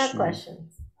question. No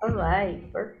questions. All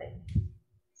right, perfect.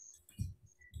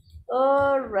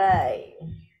 All right.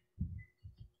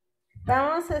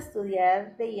 Vamos a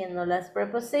estudiar de lleno las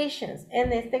prepositions.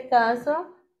 En este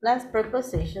caso, las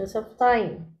prepositions of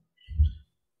time.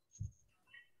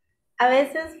 A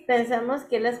veces pensamos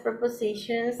que las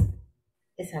prepositions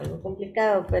es algo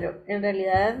complicado, pero en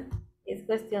realidad es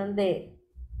cuestión de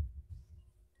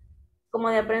como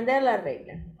de aprender la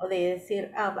regla o de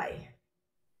decir, vaya.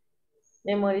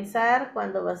 Memorizar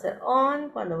cuándo va a ser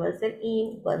on, cuándo va a ser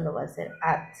in, cuándo va a ser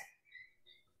at.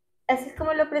 Así es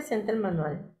como lo presenta el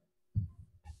manual.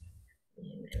 Me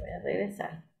voy a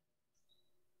regresar.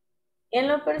 En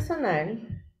lo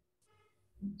personal,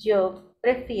 yo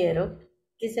prefiero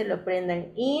que se lo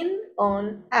aprendan in,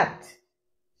 on, at.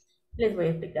 Les voy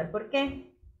a explicar por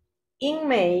qué. In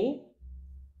May,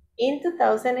 in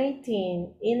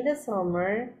 2018, in the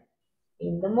summer,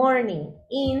 in the morning.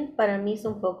 In para mí es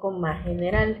un poco más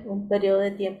general, un periodo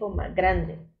de tiempo más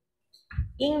grande.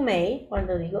 In May,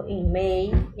 cuando digo in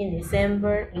May, in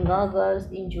December, in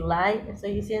August, in July,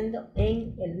 estoy diciendo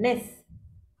en el mes.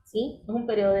 ¿Sí? Es un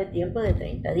periodo de tiempo de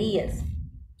 30 días.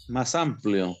 Más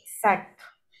amplio. Exacto.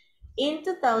 In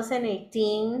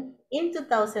 2018, in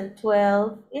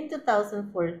 2012, in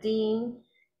 2014,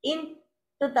 in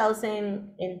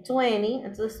 2020,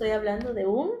 entonces estoy hablando de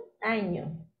un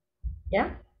año.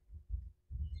 ¿Ya?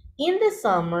 In the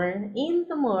summer, in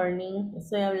the morning,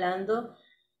 estoy hablando,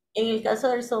 en el caso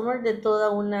del summer, de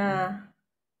toda una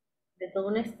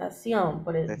estación,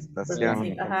 por decir,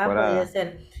 podría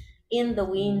ser in the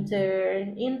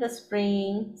winter, in the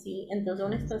spring, ¿sí? Entonces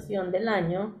una estación del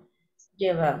año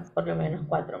lleva por lo menos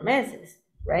 4 meses,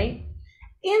 right?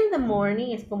 In the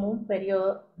morning es como un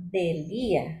periodo del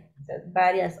día, o sea,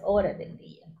 varias horas del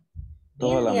día.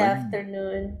 In the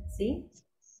afternoon, ¿sí?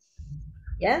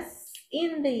 Yes,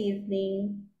 in the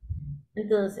evening.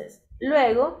 Entonces,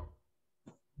 luego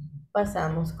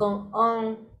pasamos con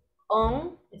on.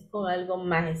 On es con algo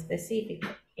más específico,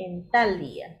 en tal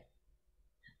día.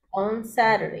 On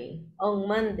Saturday, on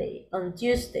Monday, on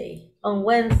Tuesday, on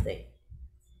Wednesday.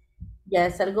 Ya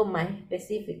es algo más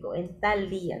específico, en tal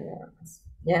día nada más.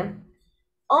 ¿Ya?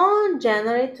 On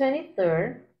January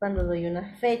 23rd, cuando doy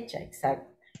una fecha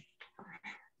exacta.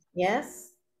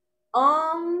 Yes.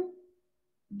 On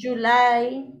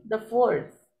July the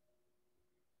 4th.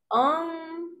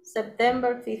 On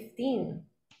September 15th.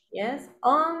 Yes.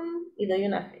 On, y doy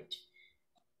una fecha.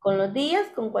 Con los días,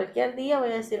 con cualquier día voy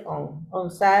a decir on. On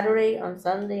Saturday, on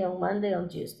Sunday, on Monday, on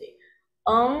Tuesday.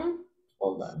 On,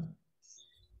 hold on.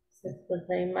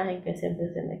 Esta imagen que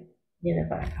siempre se me viene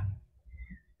para acá.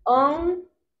 On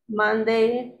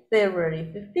Monday,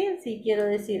 February 15th, si quiero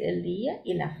decir el día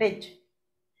y la fecha.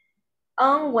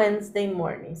 On Wednesday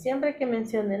morning. Siempre que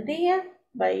mencione el día,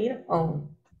 va a ir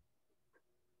on.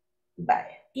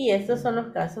 Vale. Y estos son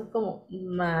los casos como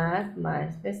más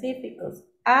específicos.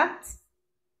 At.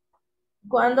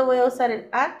 ¿Cuándo voy a usar el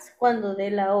at? Cuando dé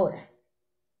la hora.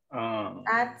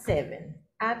 At 7.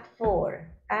 At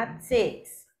 4. At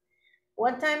 6.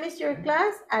 What time is your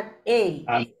class? At 8.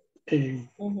 At 8.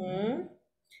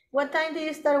 What time do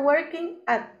you start working?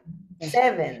 At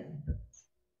 7.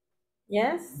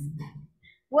 Yes?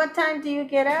 What time do you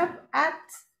get up? At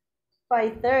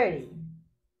 5:30.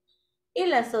 Y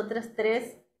las otras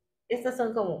tres, estas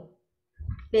son como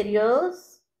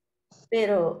periodos,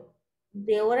 pero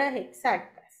de horas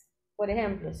exactas. Por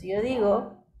ejemplo, si yo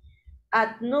digo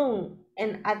at noon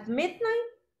and at midnight,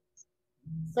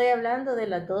 estoy hablando de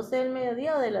las 12 del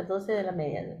mediodía o de las 12 de la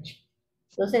medianoche.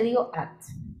 Entonces digo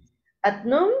at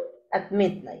noon, at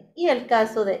midnight. Y el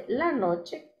caso de la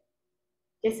noche,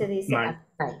 que se dice at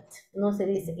night. No se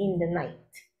dice in the night.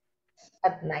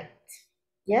 At night.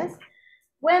 Yes?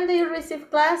 When do you receive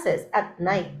classes? At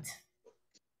night.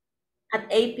 At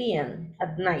 8 p.m.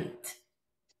 At night.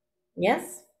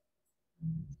 Yes?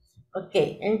 Ok,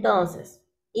 entonces,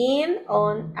 in,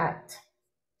 on, at.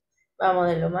 Vamos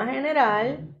de lo más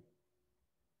general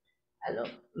a lo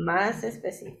más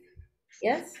específico.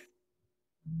 Yes?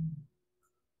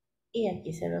 Y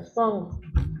aquí se los pongo.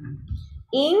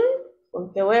 In,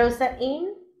 ¿con qué voy a usar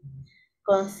in?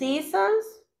 Con seasons,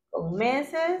 con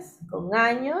meses, con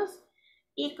años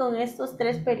y con estos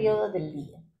 3 periodos del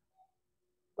día.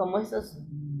 Como estos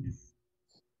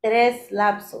 3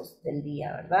 lapsos del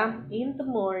día, ¿verdad? In the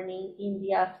morning, in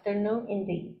the afternoon, in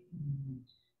the evening.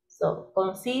 So,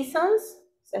 con seasons,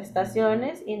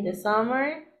 estaciones, in the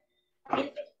summer,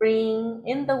 in the spring,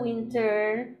 in the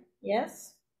winter,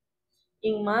 yes?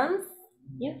 In months,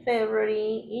 in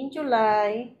February, in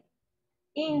July,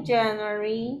 in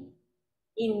January,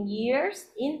 in years,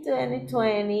 in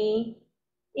 2020,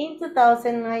 In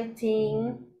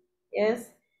 2019, yes.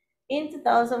 In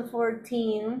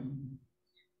 2014,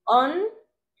 on,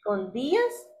 con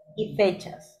días y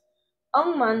fechas.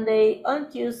 On Monday, on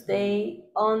Tuesday,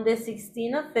 on the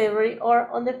 16th of February, or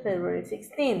on the February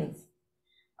 16th.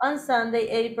 On Sunday,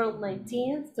 April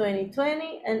 19th,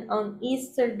 2020, and on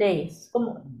Easter days,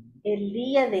 como el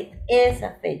día de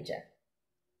esa fecha.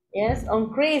 Yes,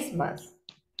 on Christmas,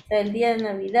 o sea, el día de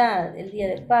Navidad, el día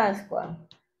de Pascua,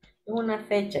 una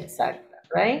fecha exacta,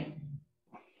 right?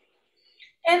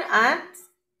 And at,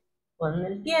 con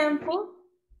el tiempo,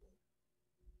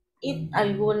 y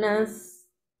algunos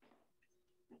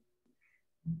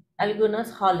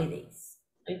holidays,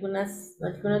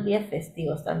 algunos días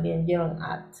festivos también llevan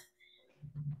at.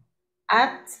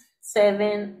 At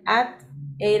 7, at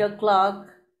 8 o'clock,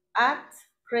 at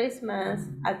Christmas,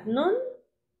 at noon,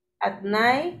 at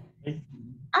night,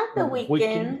 at the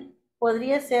weekend,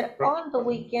 podría ser on the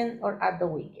weekend or at the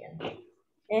weekend.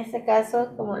 En este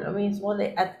caso, como lo mismo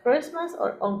de at Christmas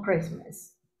or on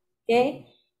Christmas. ¿Ok?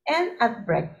 And at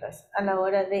breakfast, a la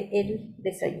hora de el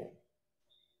desayuno.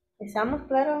 ¿Estamos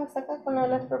claros hasta acá con lo de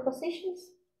las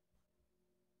prepositions?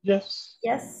 Yes.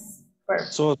 Yes.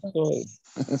 Perfect. So,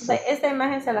 Esta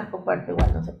imagen se las comparto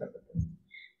igual, no se preocupen.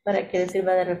 Para que les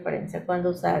sirva de referencia cuando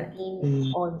usar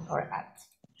in, on or at.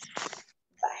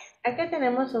 Vale. Acá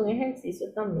tenemos un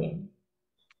ejercicio también.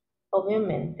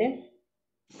 Obviamente.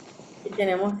 Y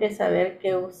tenemos que saber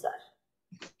qué usar.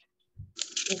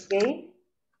 ¿Ok?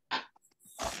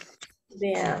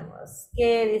 Veamos.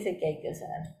 ¿Qué dice que hay que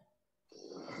usar?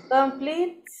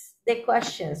 Complete the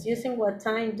questions using what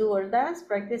time, do or does.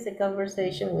 Practice the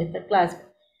conversation with the class.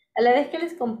 A la vez que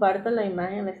les comparto la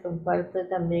imagen, les comparto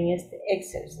también este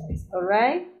exercise.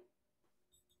 Alright?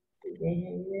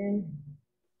 Déjenme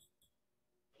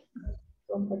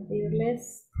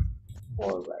compartirles.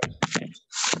 Alright.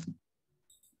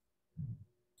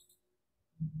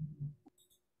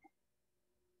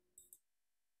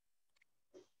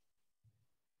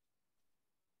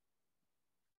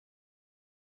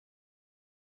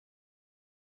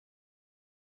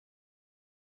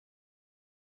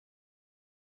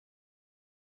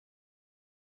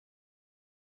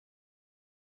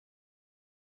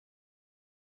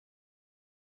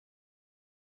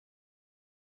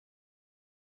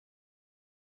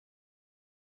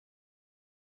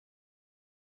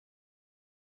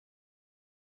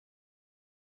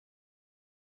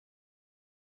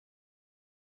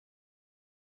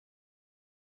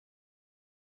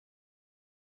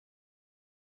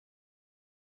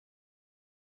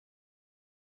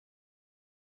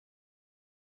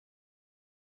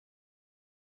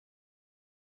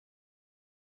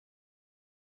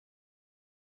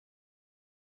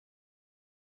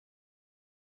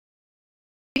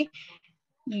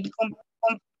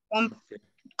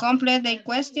 Complete the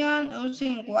question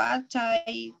using what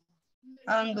type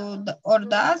and do or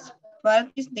does.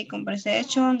 Practice the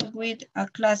conversation with a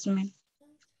classmate.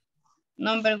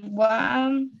 Number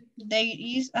 1, there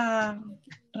is a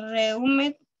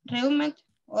reunion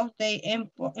of the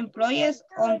employees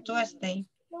on Tuesday.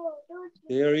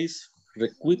 there is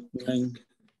recruitment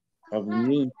of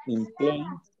new employees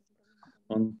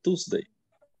on Tuesday.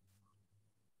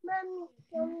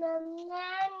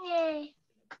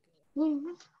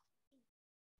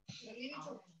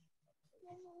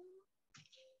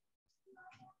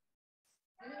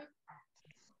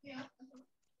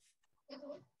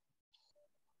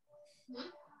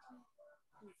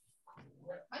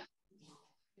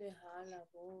 Deja la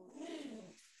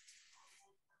voz.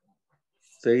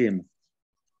 Seguimos.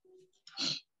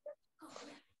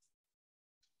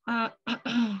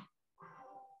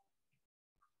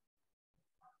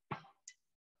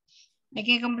 Hay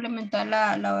que complementar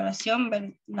la oración,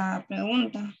 la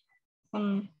pregunta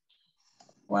con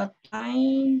what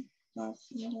time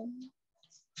does it-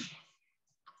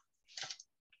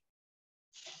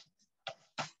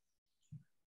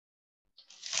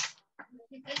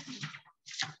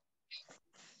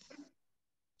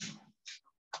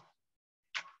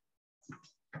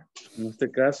 En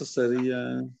este caso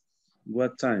sería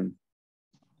what time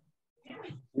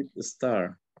it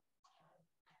start.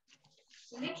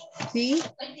 Sí,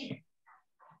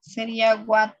 sería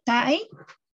what time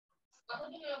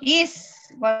is,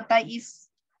 what time is,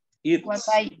 It what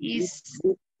time is,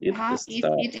 start.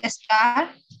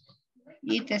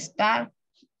 it start,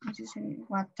 así sería,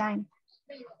 what time.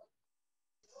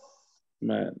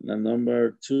 The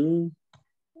number 2.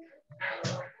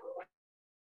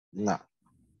 No.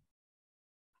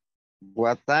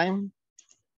 What time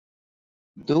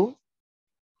do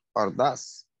or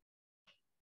does?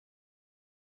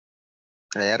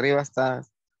 Ahí arriba está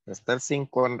el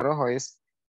 5 en rojo, es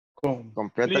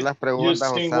Complete las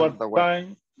preguntas using usando what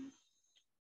time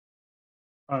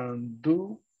and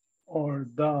do or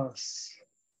does.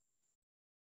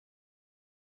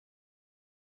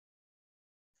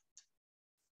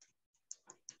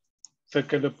 O sea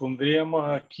que le pondríamos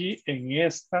aquí en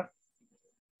esta,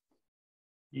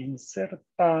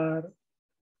 insertar.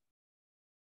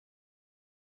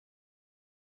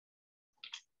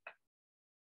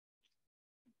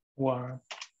 What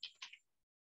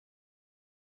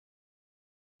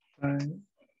time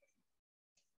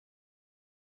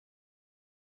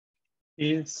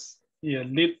is, y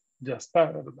el lead ya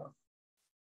está, ¿verdad?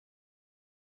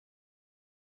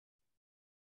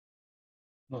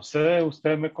 No sé,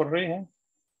 usted me corrige.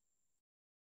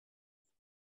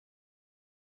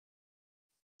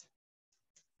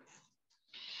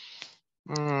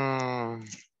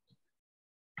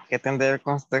 ¿Qué tendría el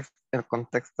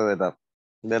contexto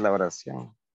de la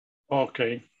oración? Ok.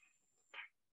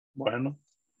 Bueno.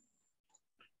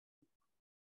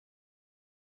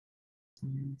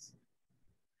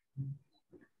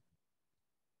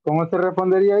 ¿Cómo se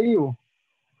respondería, Ivo?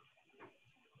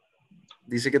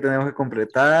 Dice que tenemos que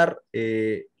completar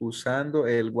usando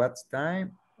el what's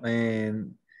time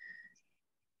en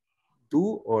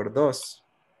do or does.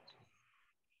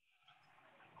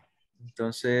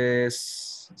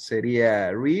 Entonces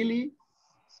sería really,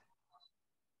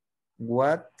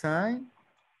 what time.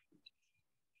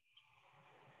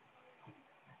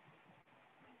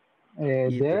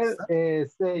 There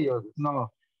es ellos,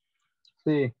 no.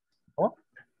 Sí. ¿Oh?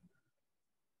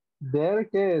 There,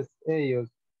 ¿qué es ellos?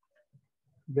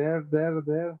 There.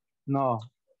 No.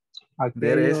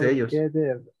 There es Aquellos, ellos. ¿qué es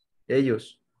there?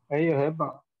 Ellos. Ellos,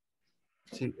 epa.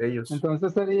 Sí, ellos.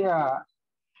 Entonces sería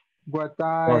what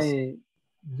Does. I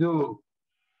do.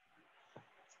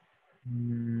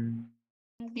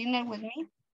 Dinner with me.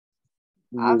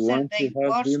 You After want to the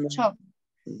have dinner workshop.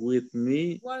 with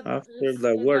me What after is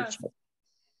the the workshop.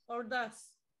 Or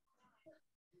does.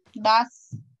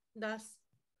 Does. Does.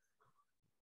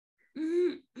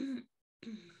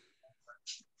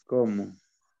 ¿Cómo?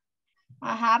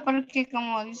 Ajá, porque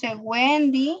como dice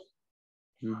Wendy,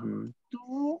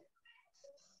 tú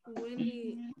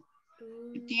Wendy,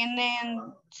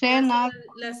 tienen cena.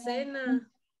 La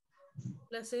cena.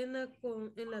 La cena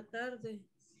en la tarde.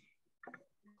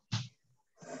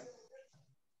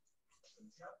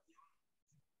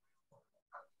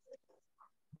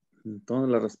 Entonces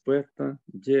la respuesta,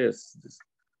 yes.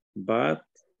 But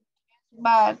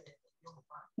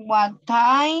What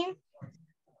time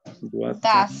what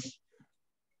does?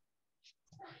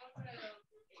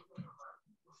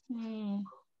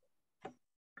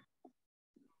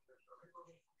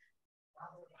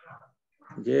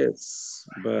 Yes,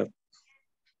 but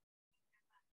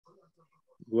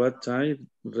what time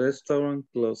restaurant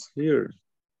close here?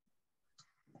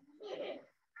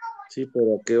 Sí,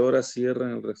 pero ¿a qué hora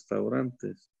cierran el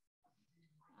restaurante?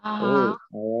 Ajá.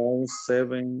 Oh,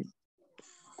 around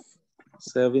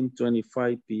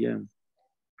 7:25 p.m.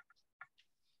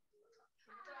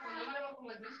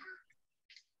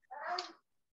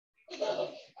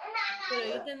 Pero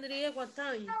ahí tendría what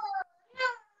time.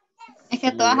 Es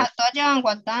que todas llevan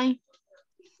what time.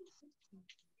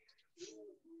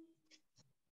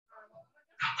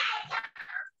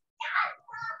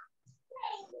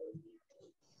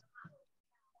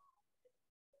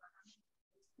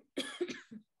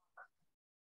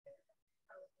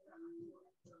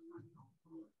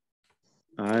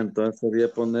 Entonces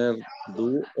sería poner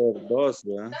do or does,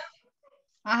 ¿verdad?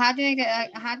 Ajá,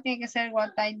 tiene que ser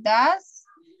what I does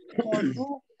o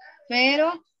do.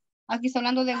 Pero aquí está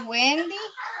hablando de Wendy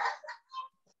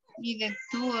y de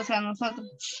tú, o sea,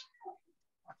 nosotros.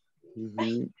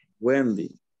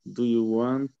 Wendy, do you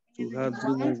want to have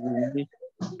dinner with me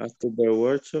after the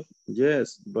workshop?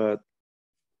 Yes, but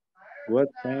what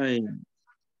time?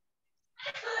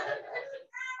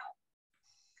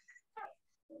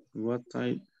 What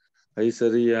time? Ahí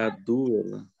sería do,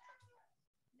 ¿verdad?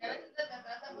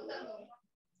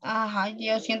 Ajá,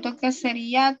 yo siento que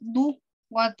sería do,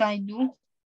 what I do.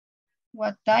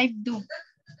 What I do.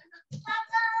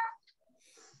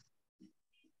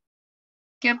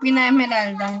 ¿Qué opina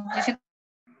Esmeralda?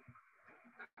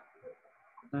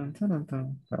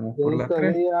 Vamos por la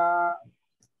 3.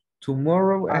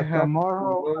 Tomorrow I have to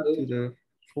go to the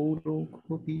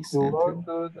photocopy center.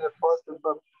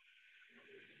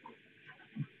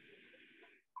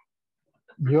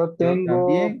 Yo tengo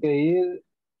que ir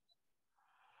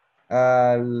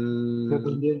al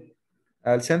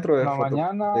centro de foto.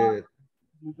 mañana.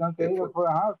 Tengo que ir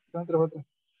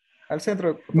al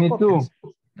centro de Me too.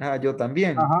 fotocopias. Yo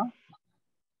también. Ajá.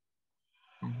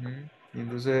 Y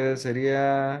entonces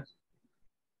sería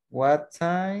what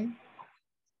time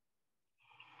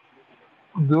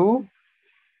Do.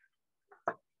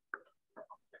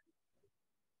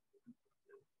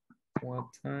 what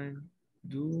time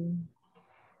do.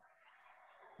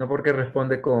 No, porque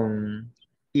responde con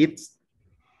it's.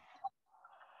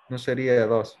 No sería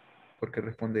dos, porque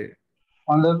responde.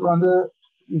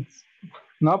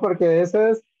 No, porque ese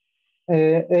es,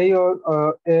 ellos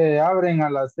abren a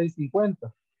las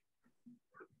 6:50.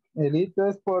 El IT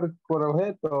es por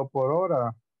objeto, por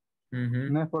hora,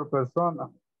 no es por persona.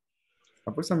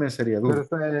 Ah, pues también sería Pero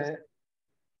do.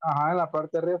 ajá, en la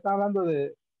parte de arriba está hablando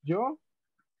de yo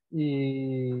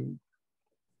y,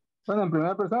 bueno, en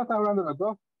primera persona está hablando de los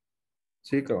dos.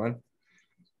 Sí, cabal.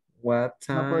 What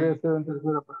No podría time? ser en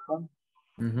tercera persona.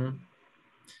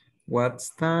 What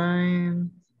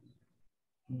time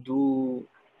do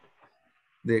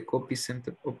the copy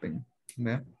center open?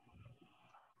 ¿Ve?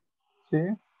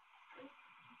 Sí.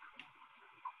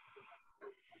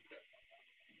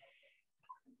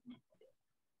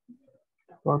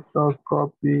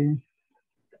 Photocopy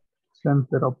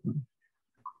center open.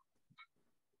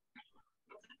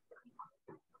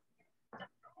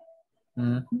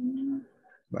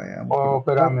 Vayamos. Oh,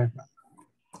 espérame.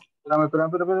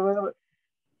 Espérame.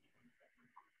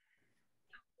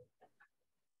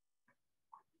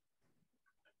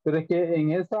 Pero es que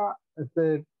en esa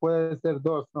puede ser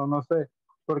dos, no sé,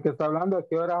 porque está hablando a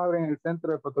qué horas abren el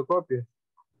centro de fotocopias.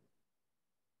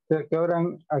 O sea,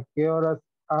 a qué horas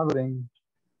abren.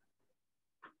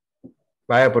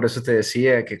 Vaya, por eso te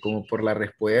decía que como por la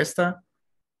respuesta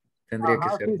tendría que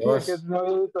Ajá, ser sí, es que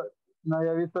dos. no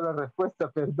había visto la respuesta,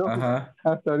 perdón. Ajá,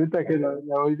 Hasta ahorita que la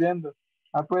voy viendo.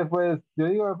 Ah, pues, yo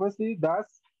digo, pues sí,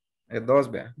 das. es dos,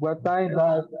 vea. What time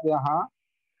does, ajá.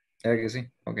 ¿Era que sí?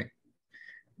 Ok.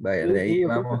 Vaya, de Sí, ahí yo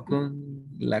creo que vamos sí. con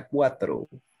la 4.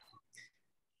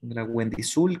 La Wendy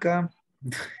Zulka.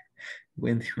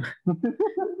 Wendy,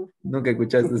 nunca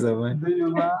escuchaste esa, man. Do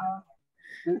you want?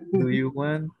 Do you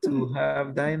want to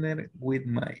have dinner with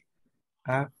my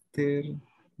after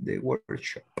the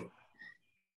workshop?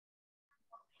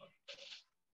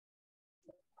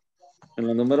 En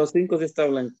la número 5 sí está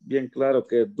bien claro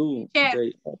que do, Yeah.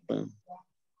 they open.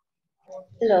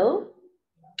 Hello?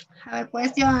 Have a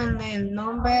question, el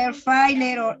number, file,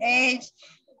 letter, age.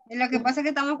 Lo que pasa es que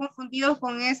estamos confundidos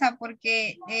con esa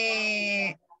porque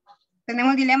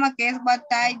tenemos dilema que es what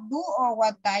I do o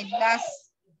what I does.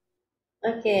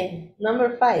 Okay,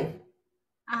 number 5.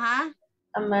 Ajá.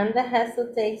 Amanda has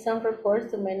to take some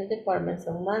reports to many departments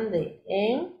on Monday.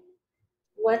 And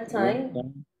what time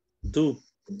Do.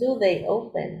 do they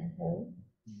open?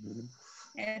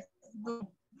 Es do.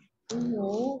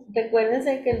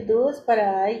 Recuérdense que el do es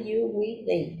para I, you, we,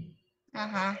 they.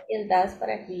 Ajá. Y el das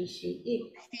para he, she,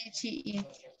 it. She, it.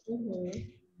 Ujú.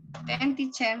 Then,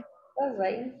 teacher. All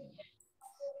right.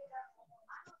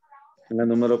 En la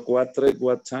número 4 es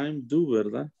what time do,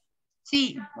 ¿verdad?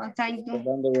 Sí, what I do.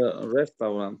 Hablando de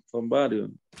restaurant, son varios.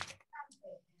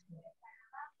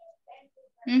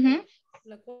 Ujú.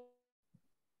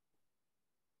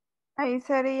 Ahí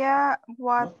sería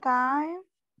what time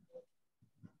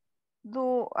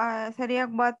do, sería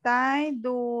what time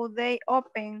do they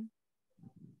open.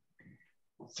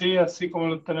 Sí, así como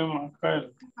lo tenemos acá.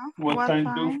 What time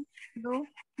do. do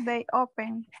they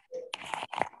open.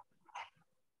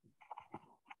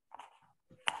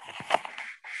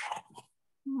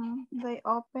 They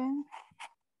open.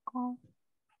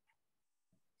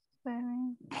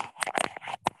 Seven.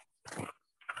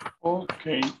 Ok.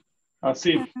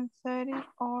 Así. 7:30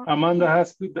 or Amanda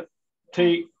has to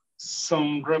take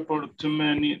some report to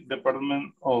many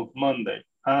departments of Monday.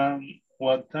 And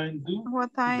what time do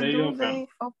what time they do open? they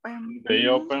open? They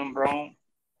open wrong.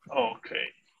 Okay.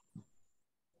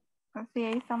 Así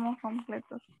ahí estamos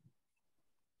completos.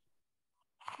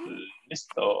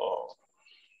 Listo.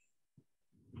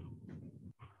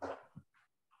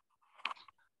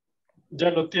 ¿Ya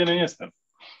lo tienen este?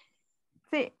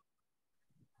 Sí,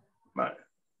 Vale.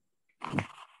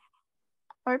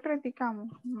 hoy practicamos,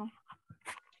 ¿no?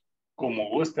 Como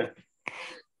guste.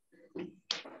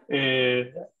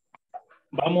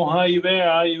 ¿Vamos A y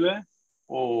B,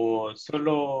 o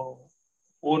solo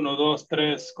 1, 2,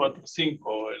 3, 4,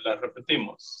 5? ¿La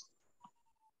repetimos?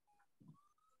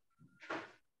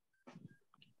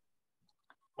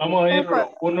 Vamos a ir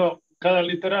uno, cada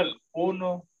literal.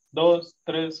 1, 2,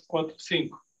 3, 4,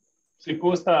 5. Si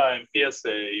gusta,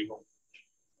 empiece, Ivo.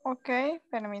 Ok,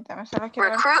 permítame, solo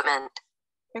quiero ver.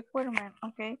 Requirement,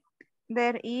 ok.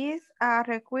 There is a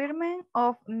requirement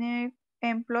of new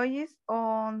employees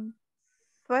on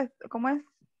 ¿cómo es?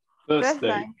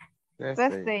 Thursday.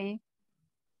 Thursday.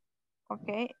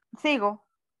 Okay. Sigo.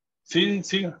 Sí,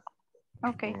 sí.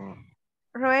 Okay. Mm,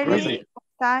 Really,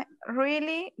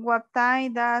 really, what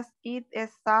time does it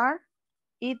start?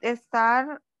 It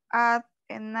start at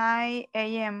 9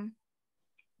 a.m.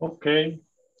 Ok.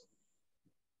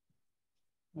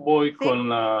 Voy Sí. con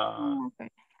la Okay.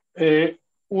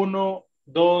 1,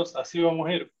 2, así vamos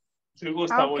a ir. Si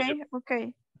gusta, voy yo.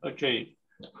 Okay, okay. Ok.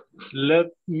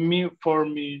 Let me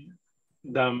form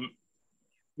the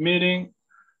meeting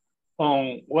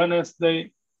on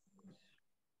Wednesday.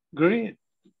 Great.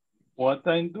 What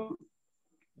time do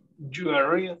you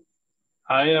arrive?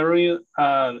 I arrive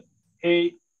at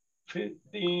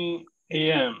 8:15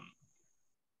 a.m.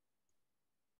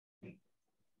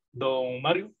 Don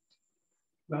Mario,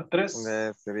 la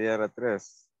 3. sería la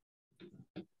 3.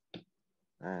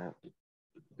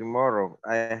 Tomorrow,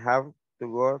 I have to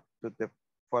go to the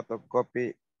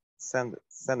photocopy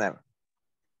center.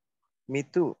 Me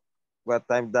too. What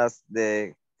time does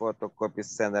the photocopy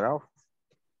center off?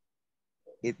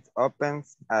 It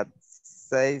opens at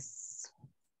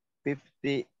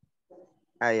 6:50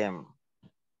 a.m.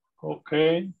 Ok.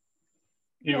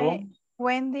 Ivonne.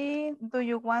 Wendy, do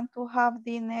you want to have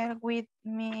dinner with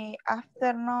me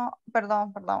after? No,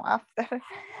 perdón, after.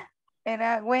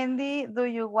 Era, Wendy, do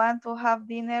you want to have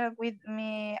dinner with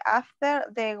me after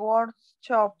the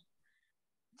workshop?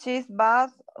 She's bad.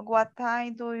 What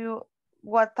time do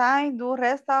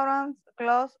restaurants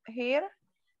close here?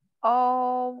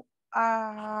 Oh,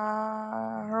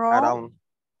 Around.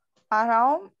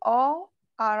 around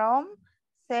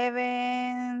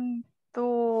 7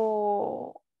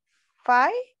 to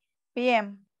 5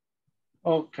 p.m.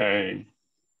 Okay.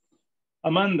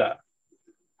 Amanda,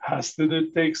 has to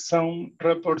take some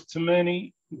report to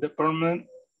many department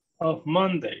of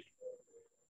Monday.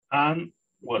 And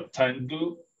what time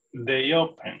do they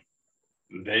open?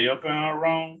 They open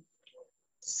around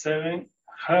 7,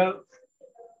 half,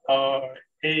 or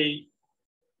 8,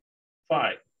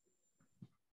 5.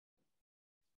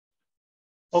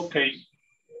 Ok.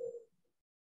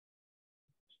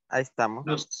 Ahí estamos.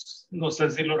 No sé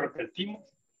si lo repetimos.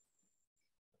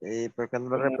 ¿Y por qué no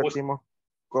lo repetimos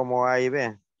como A y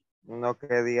B? Uno que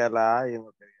diga la A y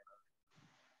uno que diga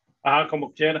Ah,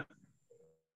 como quiera.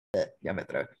 Ya me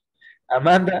traje.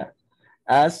 Amanda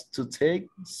asked to take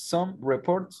some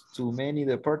reports to many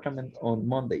departments on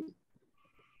Monday.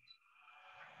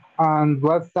 And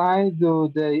what time do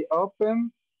they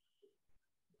open?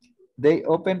 They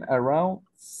open around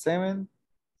 7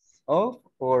 of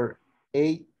or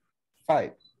 8,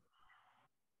 5.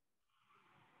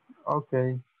 Ok.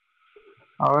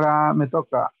 Ahora me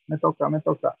toca.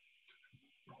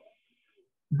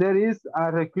 There is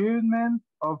a recruitment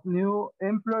of new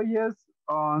employees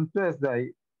on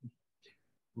Tuesday.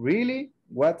 Really?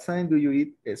 What time do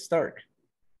you start?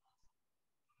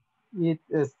 It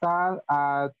starts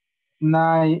at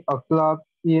 9 o'clock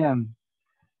a.m.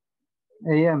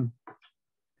 Yeah.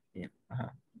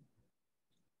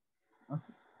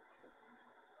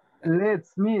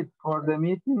 Let's meet for the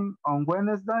meeting on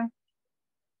Wednesday.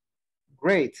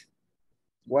 Great.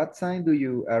 What time do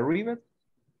you arrive at?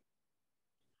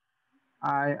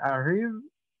 I arrive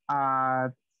at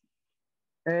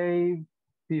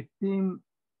 8:15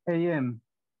 a.m.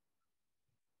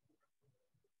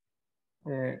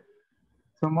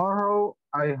 Tomorrow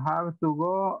I have to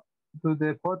go to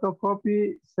the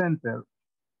photocopy center.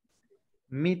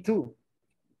 Me too.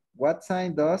 What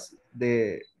time does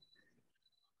the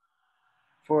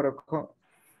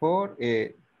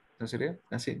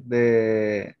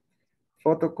the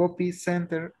photocopy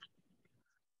center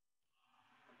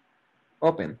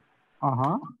open?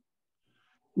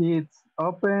 It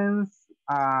opens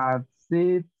at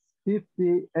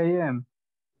 6:50 a.m.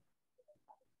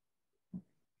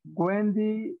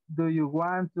 Wendy, do you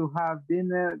want to have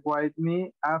dinner with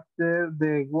me after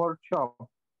the workshop?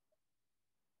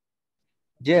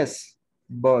 Yes,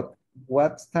 but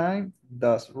what time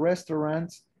does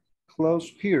restaurants close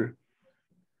here?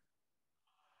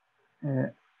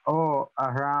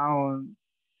 Around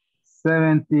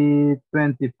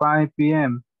 7:25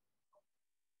 p.m.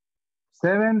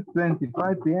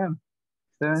 7:25 p.m.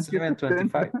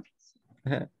 7:25.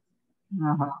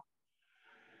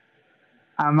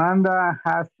 Amanda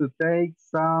has to take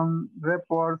some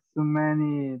reports to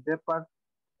many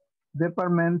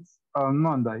departments on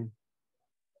Monday.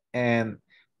 And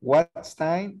what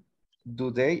time do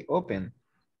they open?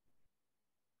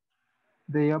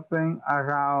 They open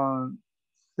around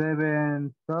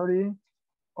 7:30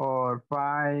 or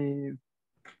 5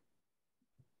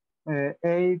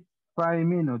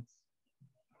 minutes.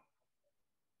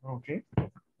 Okay.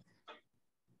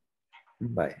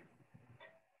 Bye.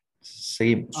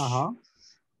 Seguimos. Ajá.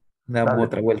 Damos Dale.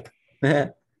 otra vuelta.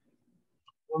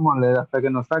 Démosle hasta que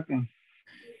nos saquen.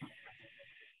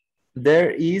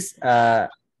 There is a...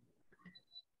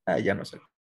 ya no sé.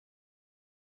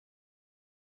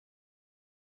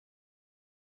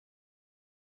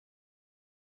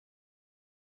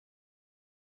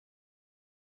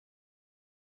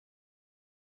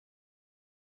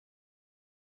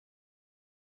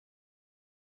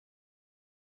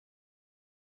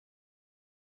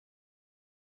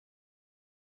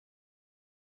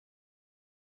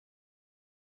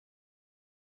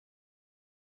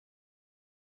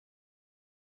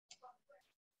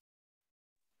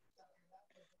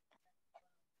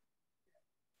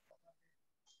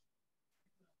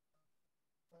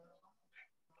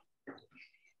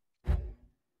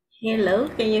 Hello,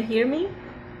 can you hear me?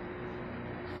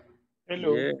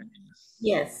 Hello. Yeah.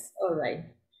 Yes, all right.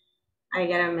 I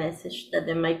got a message that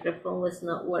the microphone was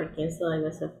not working, so I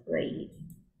was afraid.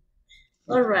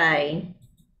 All right.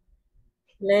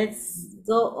 Let's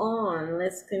go on.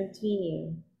 Let's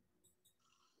continue.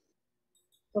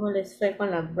 ¿Cómo les fue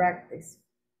con la practice?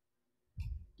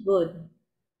 Good.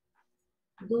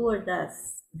 Do or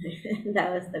does?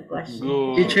 That was the question.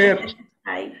 Good. Teacher,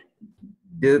 Hi.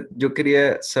 yo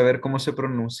quería saber cómo se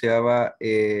pronunciaba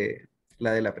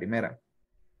la de la primera.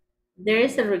 There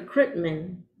is a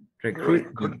recruitment.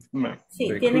 Recruitment.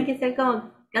 Sí, tiene que ser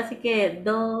como casi que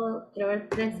dos, quiero ver,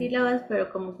 tres sílabas,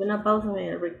 pero como que una pausa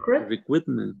medio. Recruit.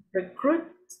 Recruitment. Recruit.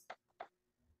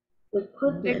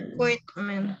 Recruitment.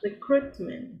 Recruitment.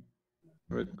 Recruitment.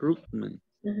 Recruitment.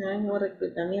 Ajá, como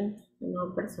reclutamiento,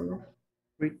 no personal.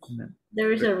 Recruitment.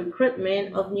 There is a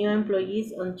recruitment of new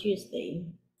employees on Tuesday.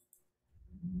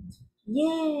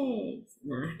 Yes.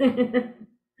 No.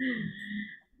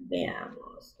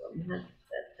 Veamos. Vamos a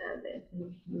tratar de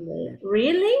ver.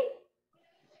 Really?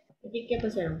 ¿Aquí qué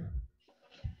pusieron?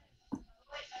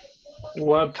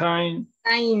 What time?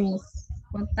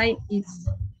 What time is?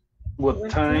 What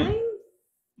time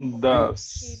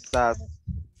does?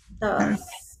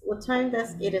 What time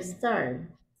does it start?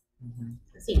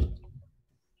 Sí.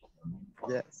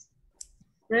 Yes.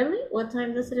 Really? What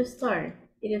time does it start?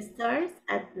 It starts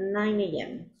at 9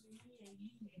 a.m.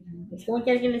 Es como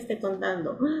que alguien le esté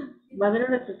contando. ¡Ah! Va a haber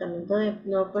un reclutamiento de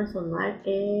nuevo personal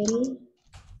el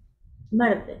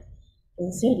martes.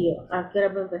 ¿En serio? ¿A qué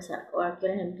hora va a empezar? ¿O a qué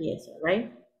hora empieza?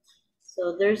 Right?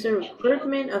 So there's a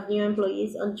recruitment of new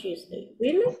employees on Tuesday.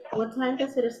 Really? What time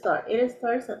does it start? It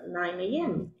starts at 9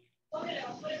 a.m.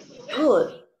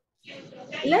 Good.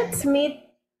 Let's meet.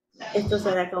 Esto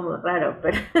suena como raro,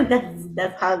 pero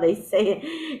that's how they say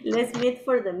it. Let's meet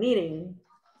for the meeting.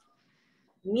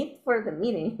 Meet for the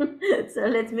meeting. So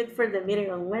let's meet for the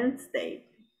meeting on Wednesday.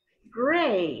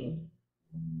 Great.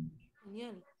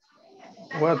 Genial.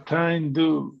 What time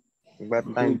do? What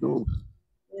time do?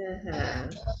 Uh-huh.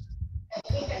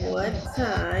 What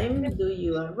time do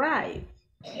you arrive?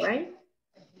 Right?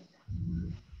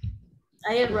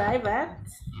 I arrive at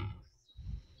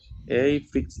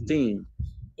 8:15.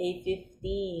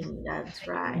 8:15. That's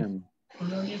right.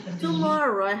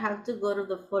 Tomorrow I have to go to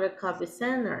the photocopy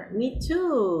center. Me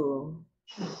too.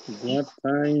 What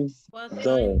time What does?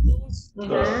 time does?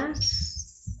 Uh-huh.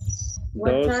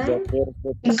 What Does the time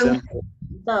photocopy center?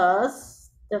 does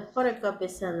the photocopy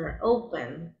center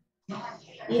open?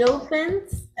 It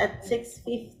opens at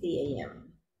 6:50 a.m.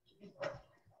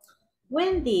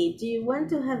 Wendy, do you want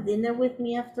to have dinner with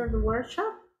me after the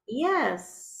workshop?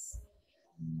 Yes.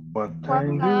 What What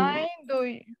time time do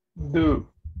you do?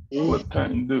 What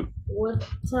time do? What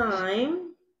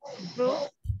time do?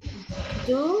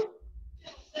 do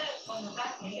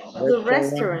the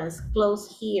restaurants close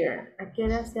here? ¿A qué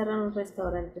hora cierran los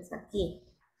restaurantes aquí?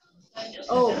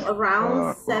 Oh,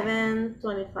 around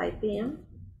 7:25 p.m.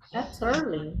 That's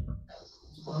early.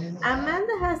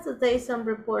 Amanda has to take some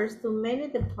reports to many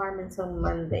departments on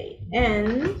Monday.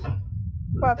 And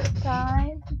What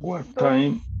time? What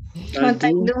time What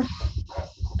time do?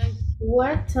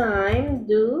 what time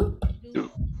do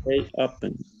They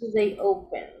open. they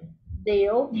open? They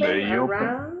open they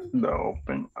around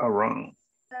open around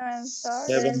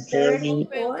 7:30.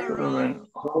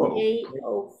 7:30 or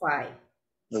 8:05.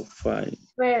 5.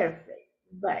 Perfect.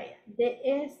 Vaya, de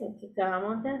eso que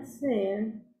acabamos de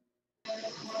hacer,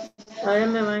 ahora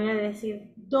me van a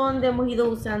decir dónde hemos ido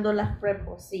usando las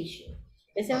prepositions.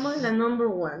 Empecemos en la number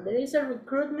 1. There is a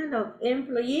recruitment of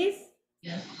employees.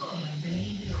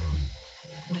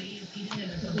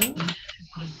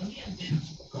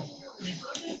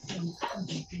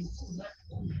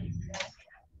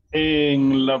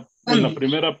 En la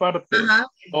primera parte. Ajá.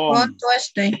 On On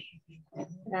Tuesday.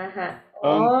 Ajá.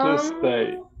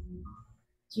 Tuesday.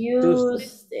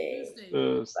 Tuesday.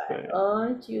 Tuesday.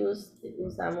 On Tuesday.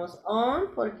 Usamos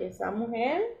on porque usamos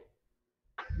el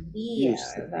día,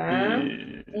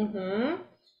 Tuesday. ¿verdad?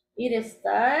 Y It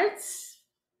starts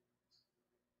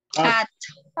at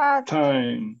At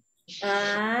time.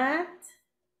 at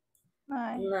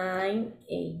 9. 9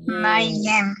 9 a.m.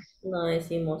 a.m. No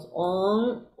decimos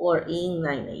on or in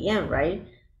 9 a.m., right?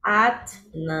 At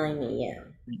 9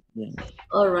 a.m.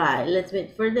 All right, let's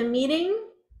wait for the meeting.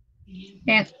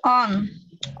 And on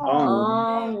On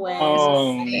On Wednesday.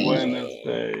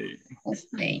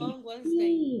 Wednesday. On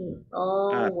Wednesday.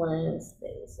 On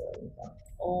Wednesday. So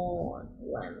on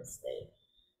Wednesday.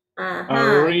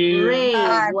 Arrive Ray,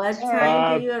 what time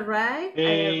at do you arrive? I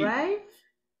eight. arrive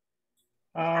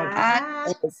At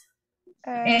at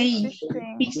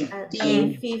 8:15.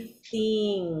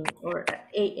 8:15 or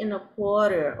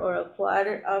 8:15 or a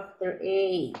quarter after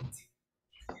 8.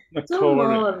 the quarter.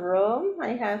 Tomorrow I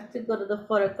have to go to the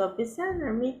photocopy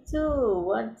center. Me too.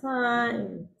 What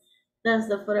time does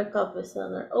the photocopy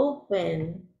center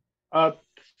open? At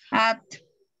At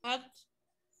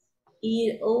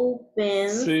It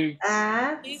opens 6.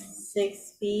 at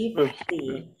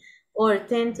 6:50 or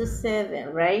 10 to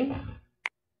 7, right?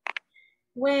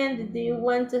 When do you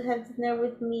want to have dinner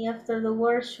with me after the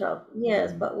workshop?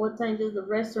 Yes, but what time do the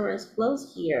restaurants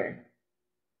close here?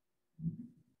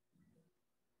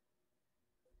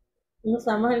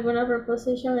 ¿Usamos alguna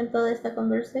preposición en toda esta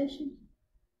conversation?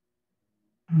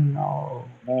 No.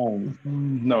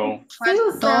 No. Sí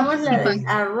usamos la de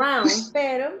around,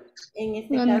 pero en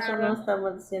este No, caso nada. no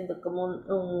estamos diciendo como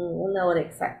una hora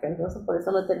exacta, entonces por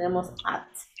eso lo tenemos at,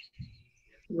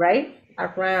 right?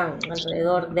 Around,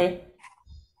 alrededor de.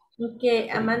 Okay,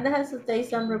 Amanda has to take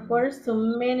some reports to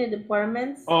many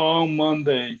departments On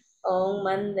Monday. on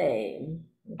Monday.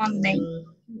 Monday.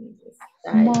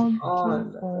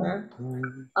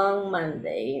 On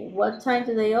Monday. What time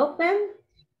do they open?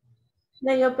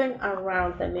 They open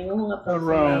around, también es un aproximado,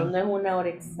 Around. no es una hora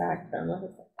exacta, no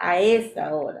es a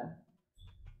esa hora.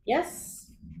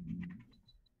 Yes?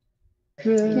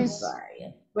 Yes.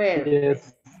 Right. Perfect.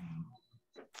 Yes.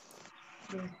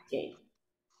 Okay.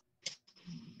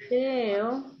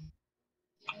 Creo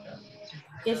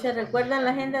que se recuerdan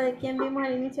la agenda de quién vimos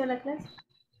al inicio de la clase.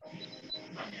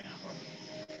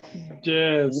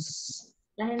 Yes.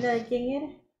 ¿La agenda de quién era?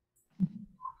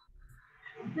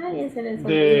 Ay, se les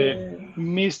De olvidó.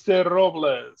 Mr.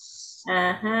 Robles.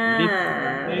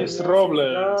 Ajá. Miss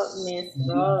Robles. Miss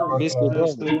Robles.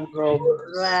 Mr. Robles.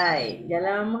 Right. Ya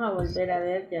la vamos a volver a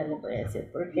ver, ya les voy a decir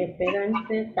por qué, pero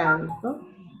entre tanto,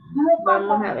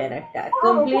 vamos a ver acá.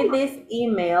 Complete this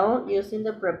email using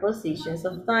the prepositions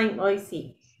of time. Hoy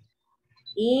sí.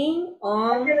 In,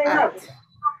 on, at.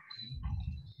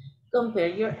 Compare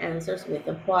your answers with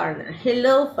a partner.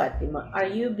 Hello, Fatima. Are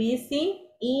you busy?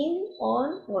 In,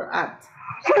 on, or at?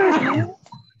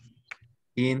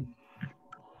 In.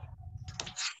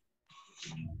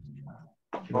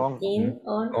 In,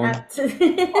 on, On. at.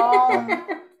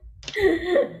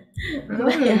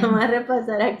 Vamos a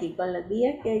repasar aquí con los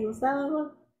días que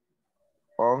usábamos.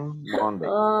 On Monday.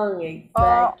 On,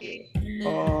 exactly.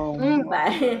 On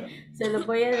Vale, se lo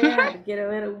voy a dejar. Quiero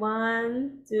ver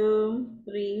 1, 2,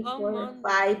 3, 4,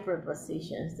 5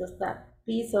 prepositions. Esto está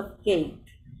piece of cake.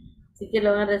 Así que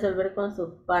lo van a resolver con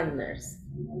sus partners.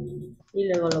 Y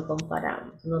luego lo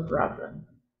comparamos. No problem.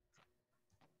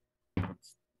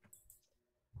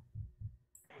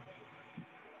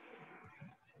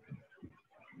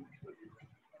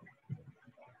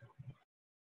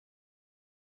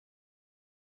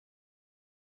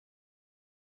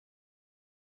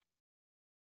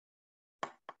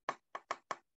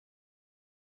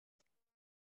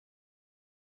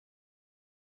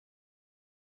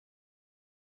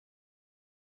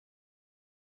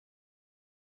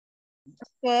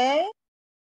 Okay.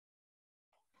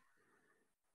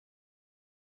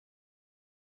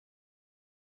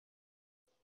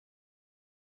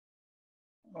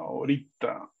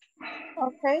 ahorita.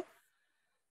 Okay.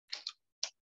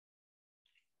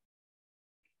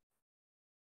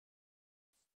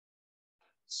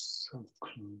 So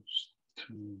close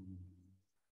to...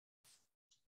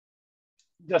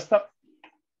 Ya está.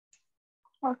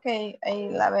 Okay, ahí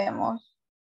la vemos.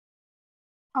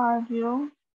 Are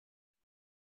you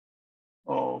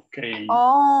Ok.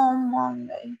 on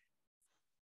Monday?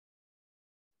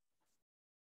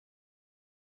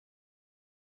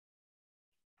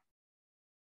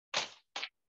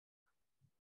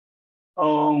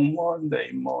 On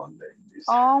Monday. Dice.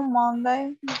 On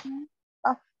Monday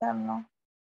afternoon.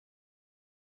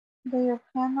 Do you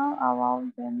know about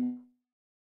the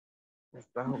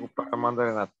Estás ocupada,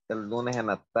 Amanda, el lunes en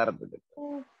la tarde.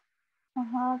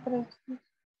 Ajá, 3.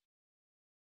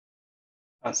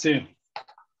 Así.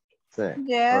 Sí.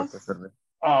 Yes. Porque se re-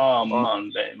 Ah, on,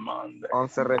 Monday. on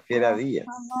se refiere a días.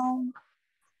 Afternoon.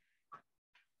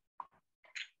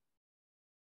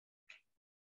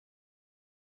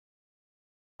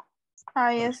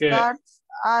 I ¿Por qué? start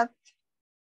at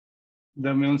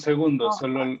Dame un segundo,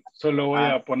 no, solo voy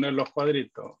at a poner los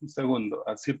cuadritos. Un segundo,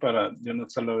 así para yo no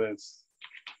solo ves.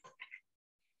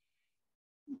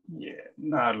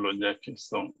 Llenarlo ya que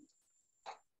son.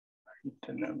 Ahí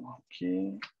tenemos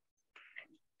aquí.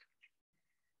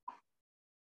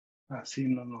 Así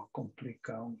no nos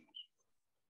complicamos.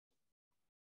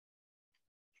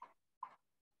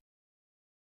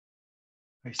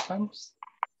 Ahí estamos.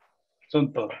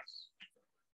 Son todas.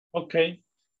 Ok.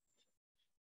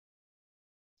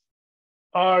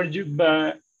 Are you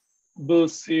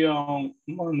busy on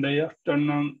Monday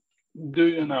afternoon? Do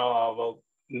you know about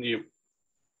new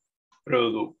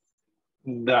product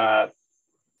that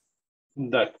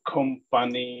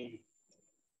company?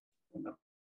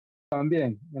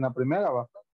 También, en la primera va.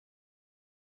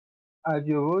 Are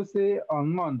you busy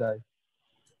on Monday?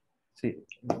 Sí.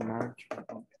 March.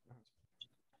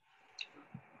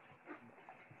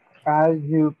 Are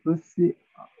you busy?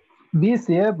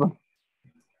 Busy, Eva.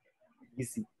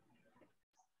 Easy.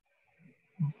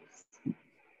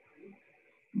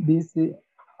 Busy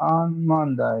on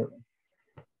Monday.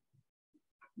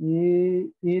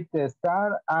 It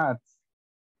start at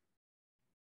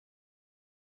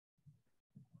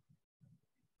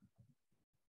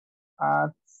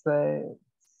 6.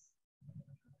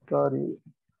 Sorry.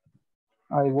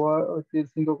 I work till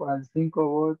 5:45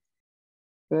 voy,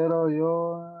 pero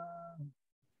yo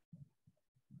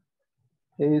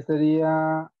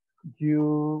sería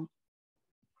you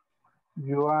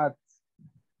at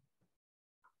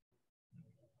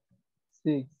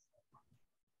 6.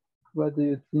 What do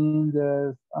you think?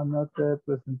 There's another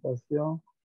presentation,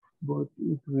 but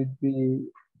it will be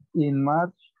in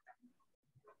March.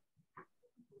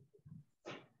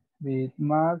 With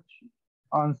March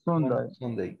on Sunday. On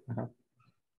Sunday. Ajá.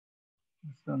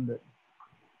 Sunday.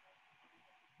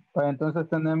 Pues entonces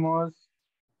tenemos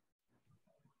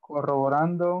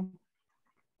corroborando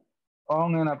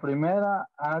on en la primera,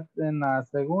 at en la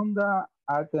segunda,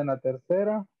 at en la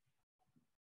tercera,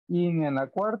 in en la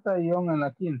cuarta y on en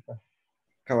la quinta.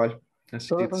 Cabal. Así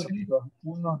Todos que son sí. 5.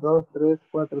 1, 2, 3,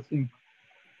 4, 5. Así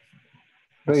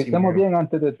Revisemos mero. bien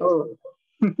antes de todo.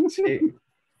 Sí.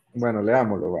 Bueno,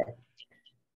 leámoslo. Va. Va.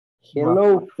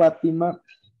 Hello, Fatima.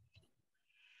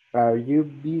 Are you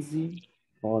busy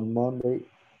on Monday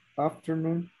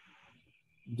afternoon?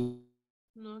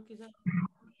 No, quizás.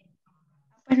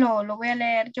 Pues lo voy a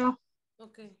leer yo.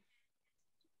 Ok.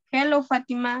 Hello,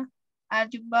 Fatima. Are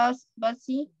you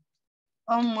busy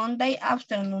on Monday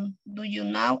afternoon? Do you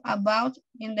know about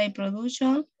in the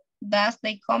production that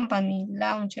the company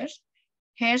launches?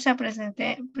 Here's a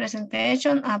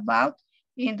presentation about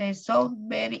in the show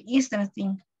very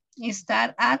interesting. It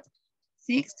start at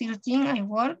 6:13. I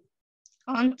work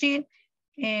until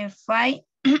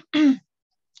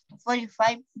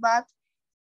 5:45, but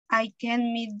I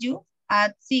can meet you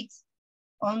at 6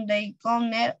 on the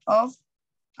corner of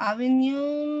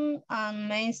Avenue and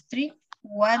Main Street.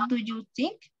 What do you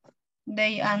think?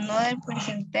 They another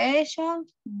presentation,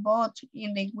 but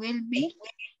it will be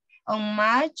on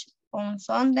March on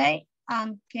Sunday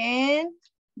and can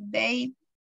they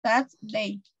that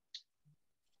day.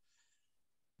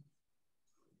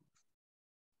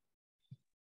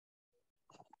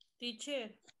 Teacher,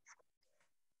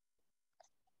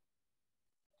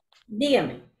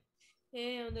 Dígame.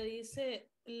 donde dice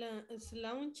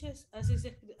launches, así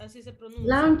se pronuncia.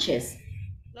 Launches.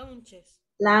 Launches.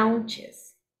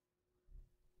 Launches.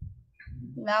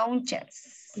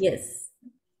 Launches. Yes.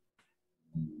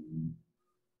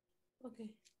 Ok.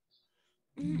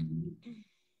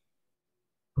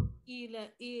 y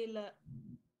la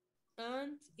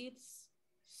and it's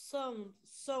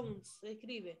sounds, se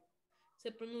escribe,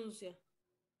 se pronuncia.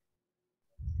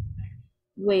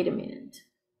 Wait a minute.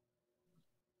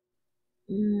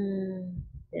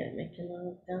 Espérame que no lo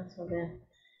alcanzo a ver.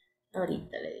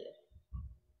 Ahorita le digo.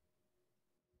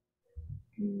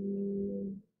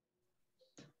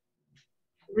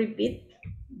 Repeat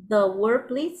the word,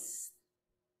 please.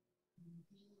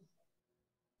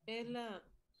 Es la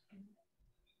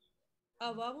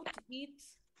about it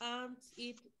and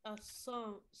it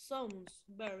sounds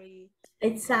very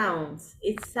It sounds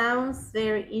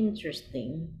very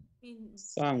interesting.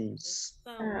 Sounds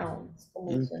Sounds,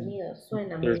 como el sonido,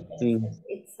 suena muy interesting. interesante.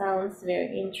 It sounds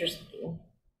very interesting.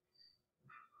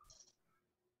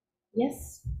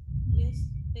 Yes. yes,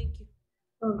 thank you.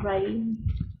 All right.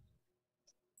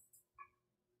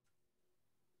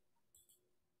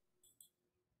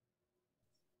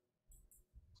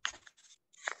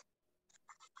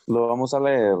 Lo vamos a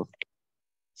leer.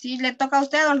 Sí, le toca a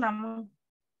usted, don Ramón.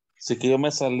 Sí que yo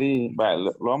me salí.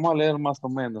 Vale, lo vamos a leer más o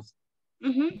menos.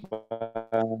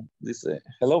 Ujú. Dice,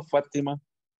 hello Fátima.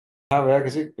 Ah, vea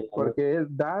que sí. Porque es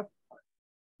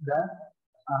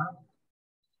ajá,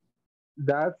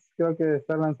 creo que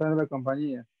está lanzando la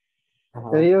compañía. Ajá.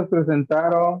 Ellos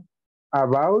presentaron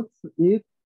About It,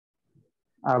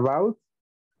 About,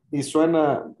 Y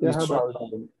suena ¿qué es About?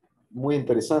 muy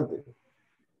interesante.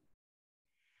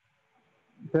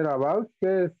 Pero About,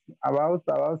 ¿qué es? About,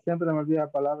 siempre me olvida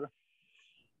la palabra.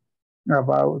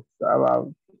 About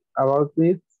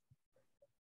It.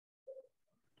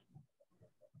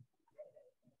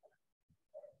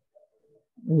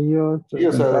 Ellos Sí,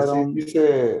 o sea, sí, presentaron,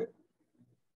 dice,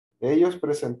 ellos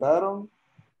presentaron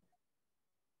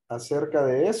acerca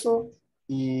de eso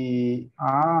y,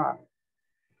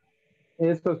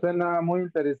 esto suena muy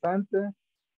interesante.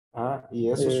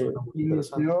 y eso suena muy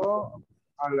interesante. Inició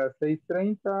a las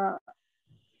 6:30.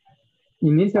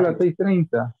 Inicia a Ah, las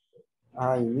 6:30.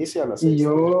 inicia a las Y 6.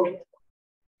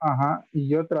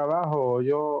 yo trabajo,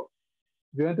 yo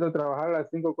entro a trabajar a las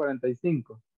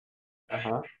 5:45.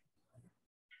 Ajá.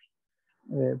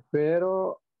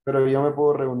 Pero, Pero yo me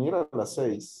puedo reunir a las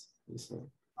 6. Dice.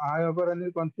 ¿yo puedo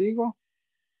venir contigo?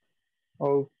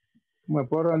 ¿O me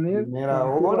puedo reunir Primera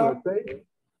contigo a las hora 6?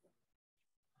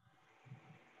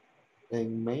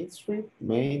 en Main Street.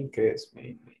 Main, ¿qué es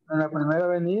Main? En la primera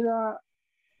avenida,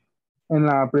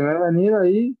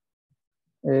 ahí,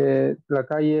 la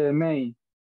calle Main.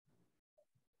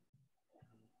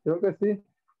 Creo que sí.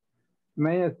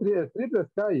 Main Street, Street es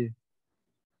calle.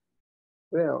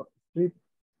 Creo, Street.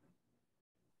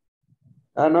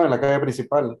 No, en la calle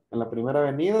principal. En la primera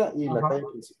avenida y la Ajá. calle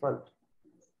principal.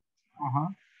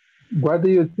 Ajá. What do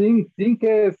you think? Think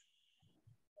es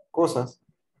Cosas.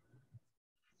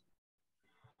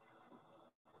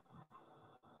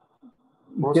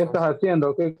 ¿qué estás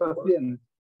haciendo? ¿Qué estás haciendo?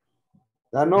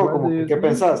 No, What do como que, you ¿qué think?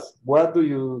 pensás? What do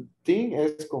you think?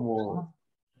 Es como,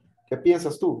 ¿qué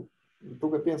piensas tú?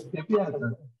 ¿Tú qué piensas? ¿Qué piensas?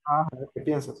 ¿Qué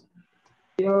piensas?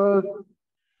 Ellos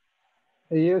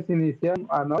iniciaron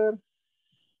Ellos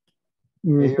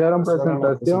iniciaron empezaron la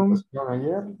presentación. presentación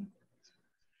ayer.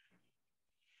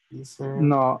 Dice,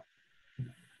 No,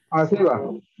 así va.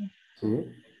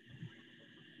 sí.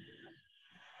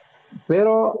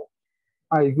 Pero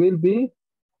I will be,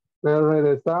 pero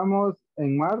regresamos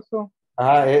en marzo.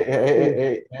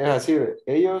 Es así.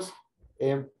 Ellos,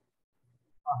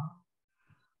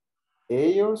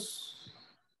 ellos,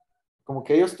 como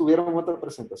que ellos tuvieron otra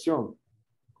presentación.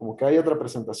 Como que hay otra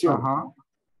presentación. Ajá.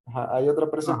 Ajá, hay otra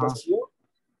presentación.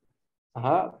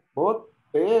 Ajá,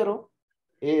 pero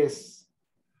es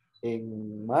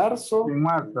en marzo. En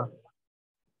marzo.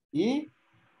 Y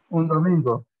un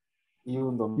domingo. Y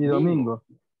un domingo. Y domingo.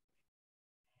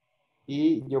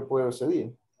 Y yo puedo ese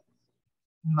día.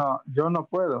 No, yo no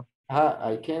puedo.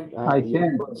 I can't. I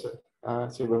can't.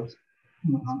 Sí, bueno.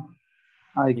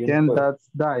 I Yo no can't, puedo. that's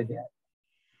die.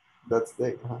 That's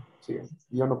the, sí.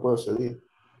 Yo no puedo ese día.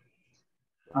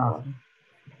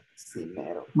 Sí,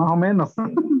 mero. Más o menos.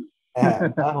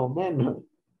 Más o menos.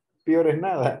 Peor es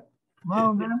nada. Más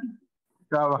o menos.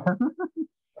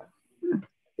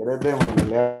 ¿Querés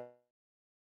démosle?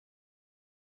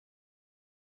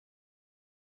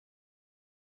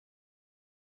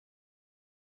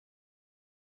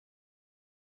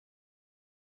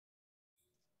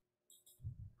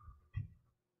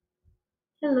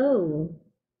 Hello.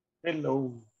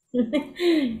 Hello.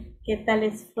 ¿Qué tal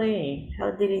les fue?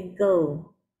 How did it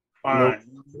go? Fine.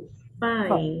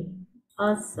 Fine.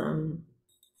 Awesome.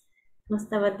 No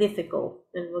estaba difficult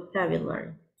el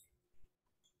vocabulary.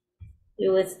 It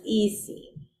was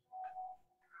easy.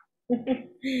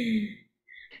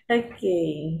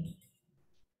 Okay.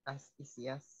 As easy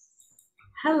as.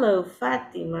 Hello,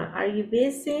 Fatima. Are you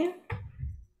busy?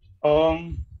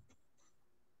 Um,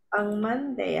 On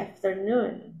Monday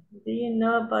afternoon, do you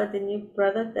know about the new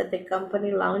product that the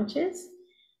company launches?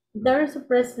 There's a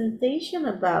presentation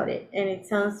about it, and it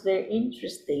sounds very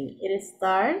interesting. It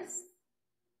starts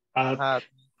at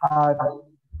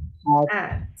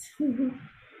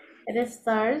it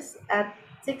starts at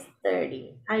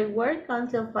 6:30. I work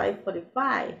until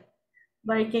 5:45,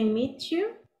 but I can meet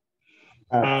you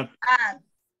at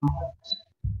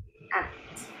at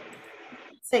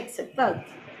 6 o'clock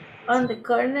on the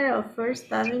corner of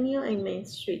First Avenue and Main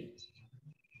Street.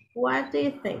 What do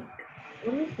you think?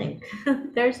 What do you think?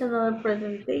 There's another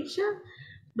presentation,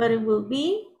 but it will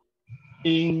be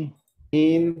in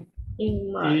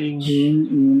March.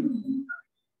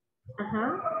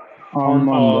 On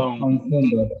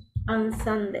Monday. On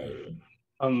Sunday.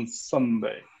 On Sunday. on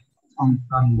Sunday. On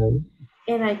Sunday.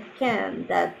 and I can't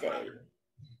that day.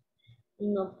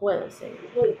 No puedo seguir.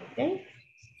 Okay.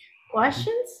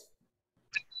 Questions?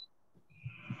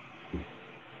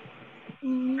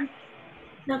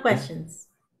 No questions.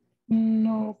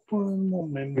 No, por el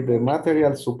momento. The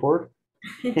material support.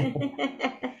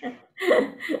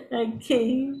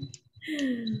 Okay.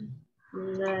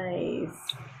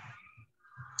 Nice.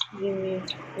 Give me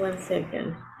 1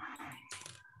 second.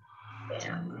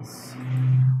 Veamos.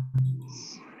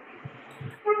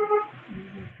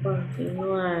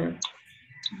 Continuar.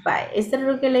 Bye. Esto es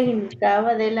lo que les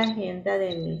indicaba de la agenda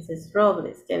de Mrs.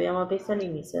 Robles, que habíamos visto al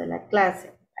inicio de la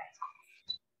clase.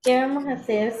 ¿Qué vamos a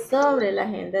hacer sobre la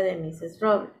agenda de Mrs.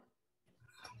 Robles?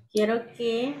 Quiero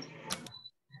que,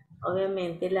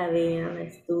 obviamente, la vean, la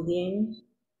estudien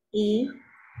y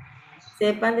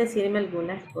sepan decirme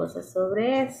algunas cosas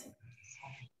sobre eso.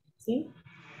 ¿Sí?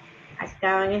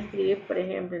 Acá van a escribir, por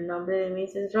ejemplo, el nombre de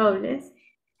Mrs. Robles,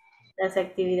 las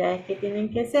actividades que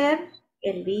tienen que hacer,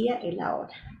 el día y la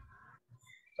hora.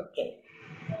 Ok.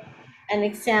 An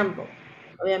example.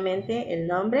 Obviamente, el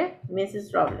nombre,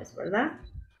 Mrs. Robles, ¿verdad?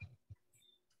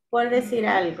 Por decir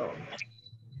algo.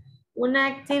 Una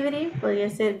activity podría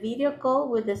ser video call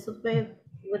with the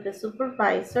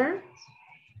supervisor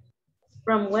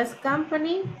from West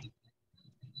Company.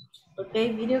 Ok,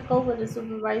 video call with the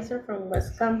supervisor from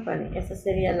West Company. Esa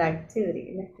sería la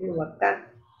activity. La escribo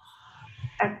acá.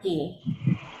 Aquí.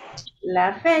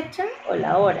 La fecha o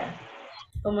la hora.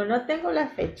 Como no tengo la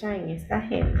fecha en esta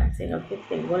agenda, sino que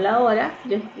tengo la hora,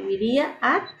 yo escribiría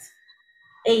at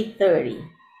 8:30.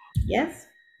 Yes.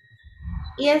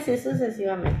 Y así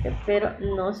sucesivamente, pero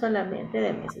no solamente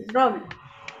de Mrs. Robles.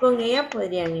 Con ella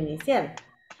podrían iniciar,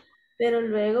 pero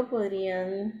luego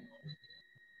podrían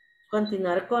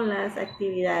continuar con las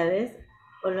actividades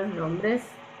o los nombres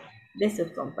de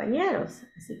sus compañeros.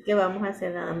 Así que vamos a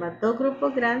hacer nada más 2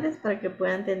 grupos grandes para que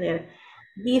puedan tener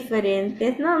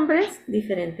diferentes nombres,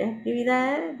 diferentes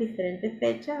actividades, diferentes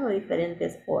fechas o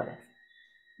diferentes horas.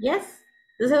 ¿Yes?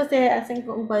 Entonces ustedes hacen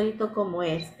un cuadrito como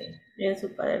este. En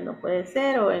su cuaderno puede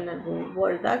ser o en algún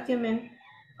Word document,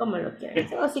 como lo quieran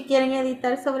hacer. O si quieren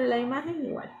editar sobre la imagen,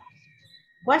 igual.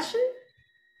 Question?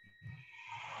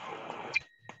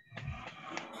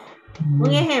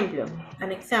 Un ejemplo,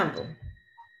 an example.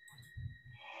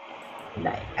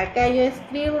 Acá yo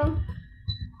escribo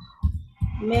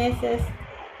Mrs.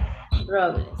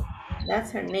 Robles.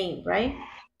 That's her name, right?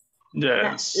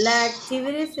 Yes. La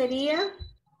actividad sería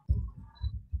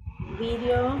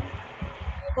video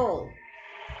call.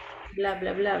 Bla,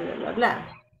 bla, bla, bla, bla,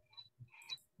 bla.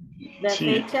 La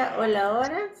fecha o la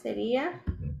hora sería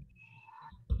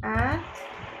 ¿a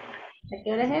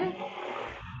qué hora era?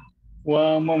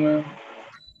 One moment.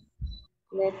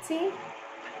 Let's see.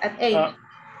 At 8.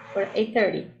 Or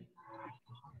 8:30.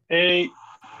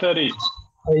 8:30.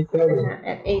 8:30.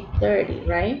 At 8:30,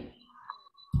 right?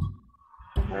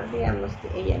 Digamos que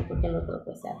ella, porque no creo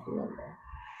que sea tu nombre.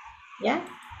 ¿Ya?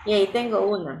 Y ahí tengo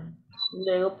una.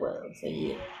 Luego puedo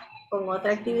seguir con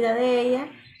otra actividad de ella.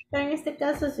 Pero en este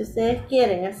caso, si ustedes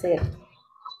quieren hacer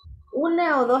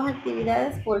 1 o 2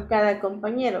 actividades por cada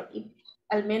compañero y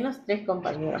al menos 3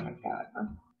 compañeros acá,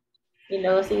 ¿no? Y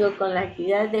luego sigo con la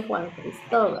actividad de Juan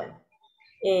Cristóbal.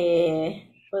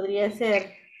 Podría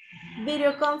ser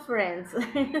video conference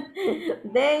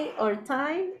day or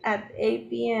time at 8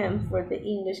 p.m. for the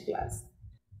English class.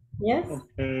 Yes?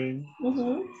 Okay.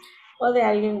 O de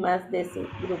alguien más de su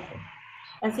grupo.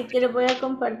 Así que les voy a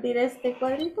compartir este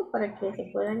cuadrito para que se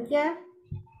puedan guiar.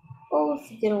 O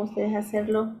si quieren ustedes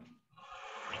hacerlo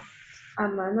a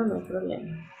mano, no hay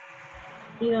problema.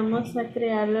 Y vamos a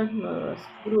crear los nuevos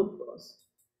grupos.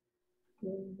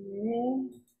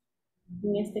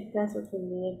 En este caso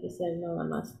tendría que ser nada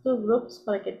más 2 groups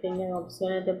para que tengan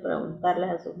opciones de preguntarles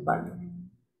a sus partners.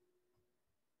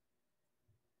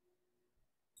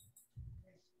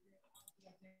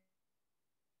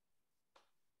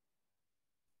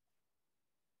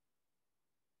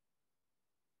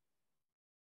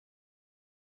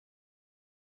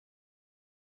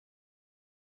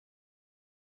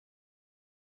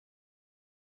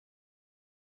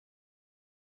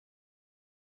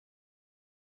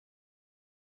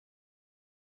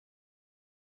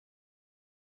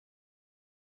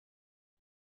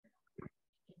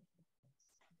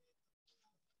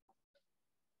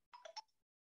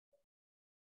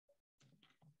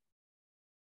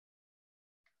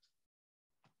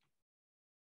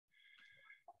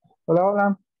 Hola,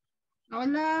 hola.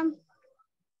 Hola.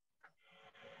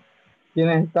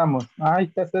 ¿Quiénes estamos? Ahí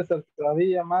está César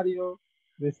todavía, Mario,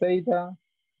 Briseida.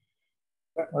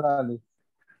 Hola, Alex.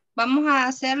 Vamos a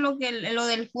hacer lo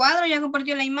del cuadro, ya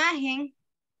compartió la imagen.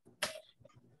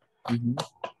 Ujú.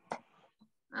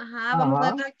 Ajá, vamos a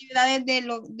dar las actividades de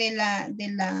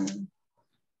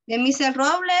Mr.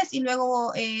 Robles y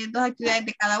luego 2 actividades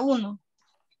de cada uno.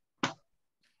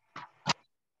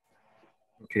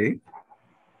 Ok.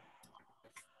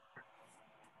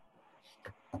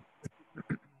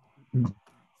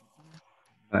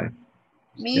 Vale.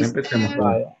 Si quieren, empecemos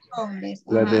Mr. con Robles.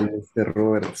 las de Ajá. Mr.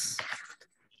 Roberts.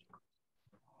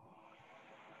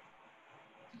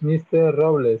 Mr.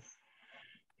 Robles.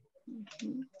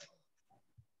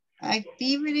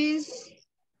 Activities.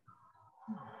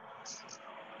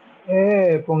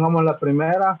 Pongamos la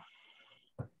primera.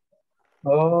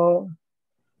 Oh.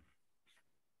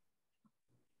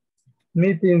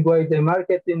 Meeting with the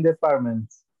marketing department.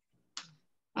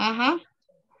 Ajá.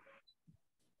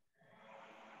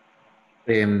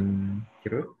 Quiero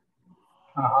ver.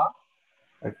 Ajá.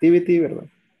 Activity, ¿verdad?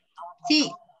 Sí.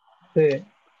 Sí.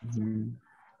 Ujú.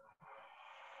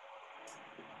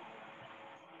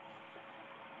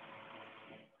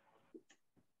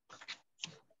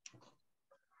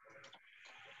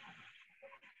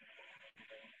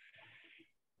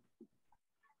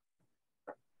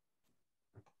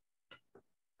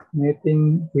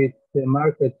 Meeting with the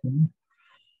marketing.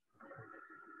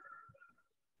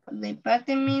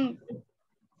 Department.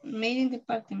 Meeting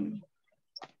department.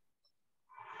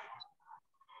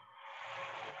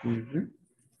 Ujú.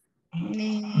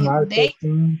 Date.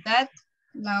 Marketing. That.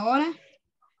 La hora.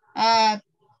 At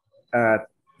At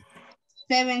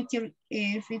 7:15.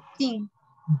 7:15.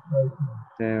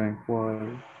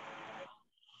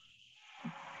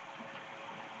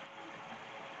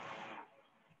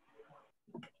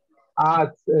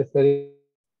 Sería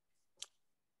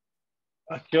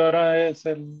 ¿A qué hora es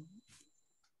el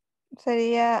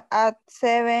Sería at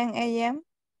 7 a.m.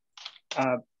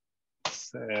 at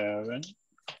 7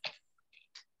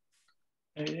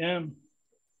 a.m.?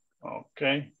 Ok.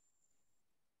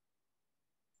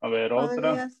 A ver,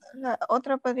 otra. La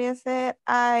otra podría ser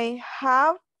I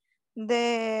have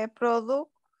the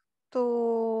product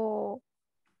to,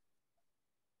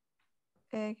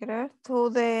 creo,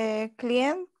 to the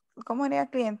client. ¿Cómo haría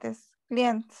clientes?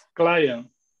 Clients. Client.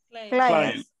 Client. Client.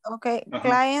 Clients. Ok. Ajá.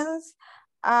 Clients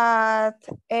at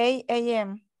 8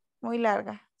 a.m. Muy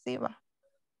larga. Sí, va.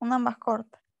 Una más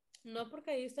corta. No,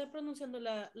 porque ahí está pronunciando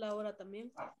la hora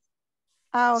también.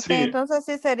 Ah, ok. Sí. Entonces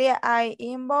sí sería I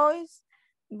invoice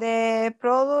the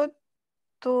product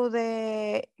to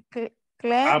the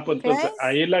Ah, pues entonces clients.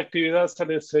 ahí la actividad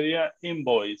sería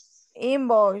invoice.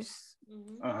 Invoice.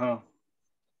 Ujú. Ajá.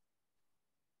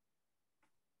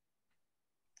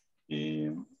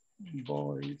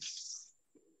 Invoice.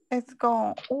 Es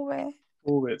con V,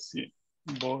 V, sí.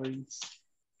 Invoice.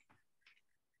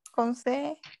 con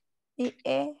C y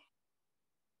E.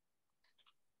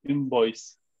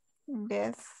 Invoice.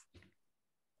 Yes.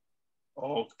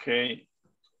 Ok.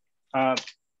 Ah,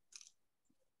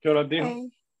 ¿qué hora dijo?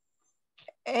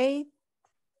 8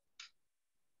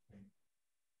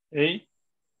 8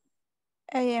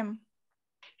 a.m.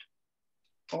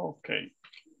 Ok.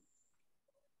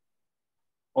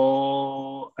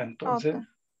 O entonces,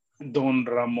 Otra. don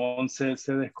Ramón se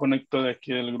desconectó de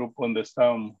aquí del grupo donde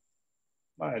estábamos.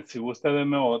 Vale, si gusta,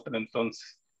 deme otra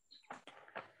entonces.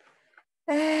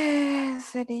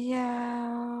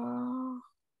 Sería,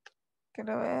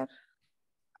 quiero ver.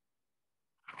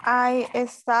 I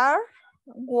start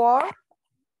work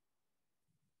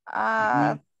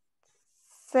at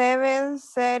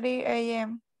 7:30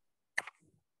 a.m.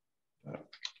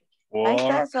 Ahí está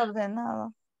Work.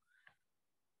 desordenado.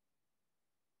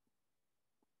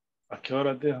 ¿A qué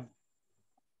hora dijo?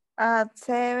 At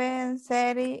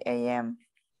 7:30 a.m.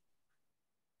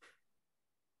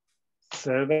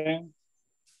 7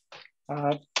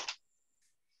 at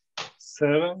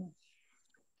 7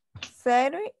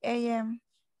 30 a.m.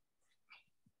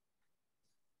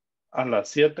 a las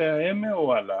 7 a.m.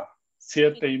 o a las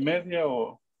 7:30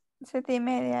 o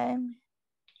 7:30 a.m.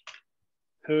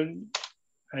 10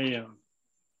 a.m.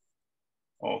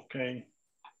 Ok.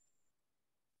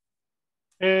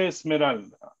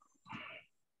 Esmeralda.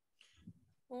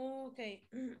 Ok.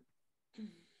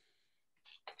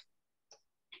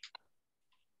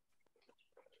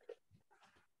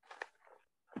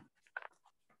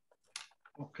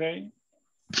 Ok.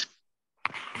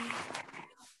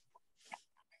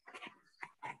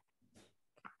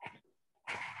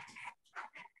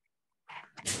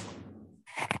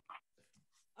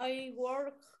 I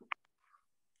work.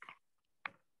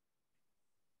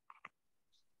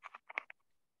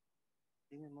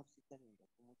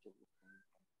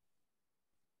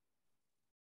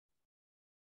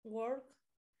 Work.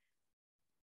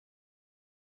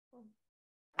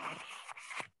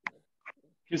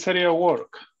 ¿Qué sería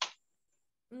work?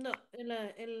 No, en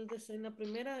la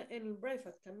primera, el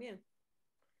breakfast también.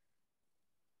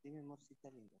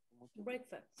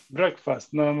 Breakfast.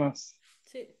 Breakfast, nada más.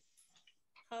 Sí.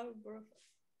 Have breakfast.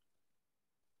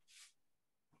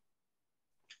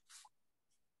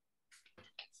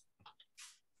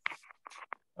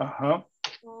 Ajá.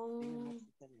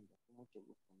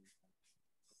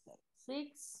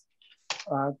 6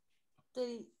 Ah,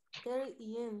 30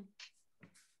 a.m.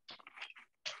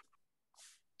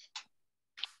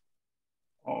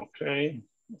 ok.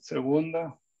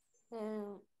 Segunda.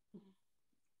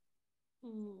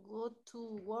 Go to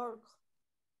work.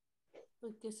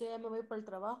 Porque sea, me voy para el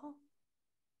trabajo.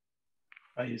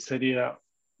 Ahí sería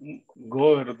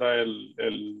go, ¿verdad?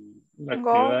 La Go,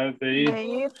 actividad de ir. de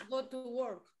ir. Go to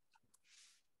work.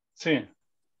 Sí.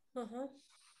 Ajá.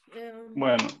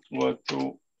 Bueno, go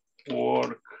to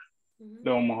work.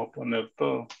 Le vamos a poner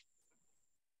todo.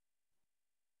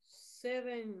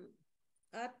 7.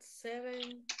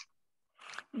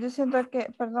 Yo siento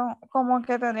que, perdón, como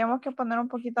que tendríamos que poner un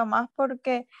poquito más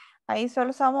porque ahí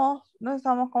solo no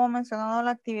estamos como mencionando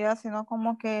la actividad, sino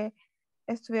como que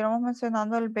estuviéramos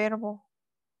mencionando el verbo.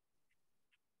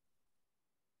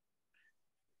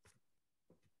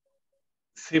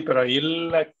 Sí, pero ahí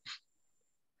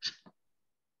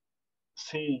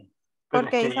sí, pero Porque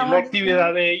es que ahí ahí la estamos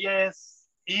actividad diciendo, de ella es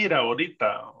ir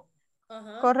ahorita.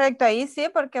 Ajá. correcto, ahí sí,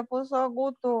 porque puso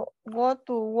go to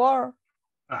work.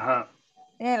 Ajá.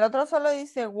 En el otro solo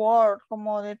dice work,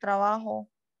 como de trabajo.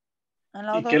 En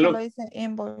la ¿Y otra solo dice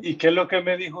invoice. qué es lo que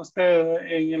me dijo usted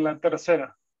en la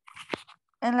tercera?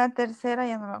 En la tercera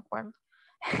ya no me acuerdo.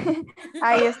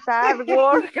 Ahí está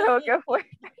work, creo que fue.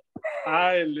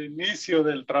 Ah, el inicio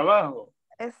del trabajo.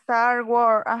 Star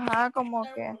Wars, ajá, como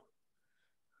que.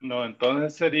 No,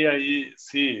 entonces sería ahí,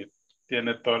 sí,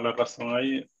 tiene toda la razón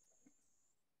ahí.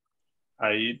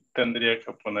 Ahí tendría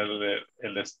que ponerle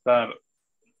el estar.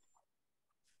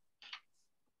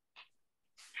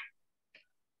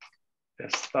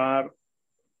 Start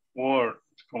work,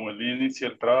 como el inicio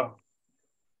del trabajo.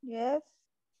 Yes.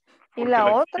 Y Porque la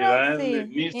la otra, actividad es el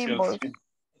sí, inicio, invoice. sí.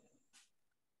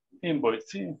 Invoice,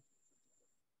 sí.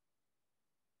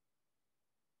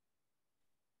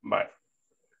 Vale.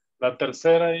 La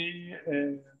tercera ahí.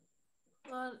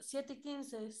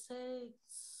 7:15. 6,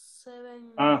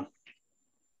 7. Ah,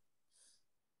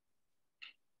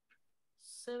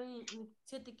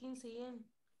 7:15 a.m.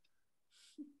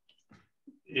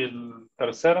 y el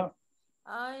tercero.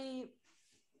 I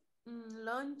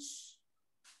lunch.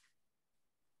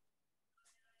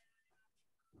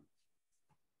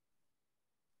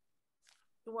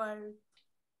 Well,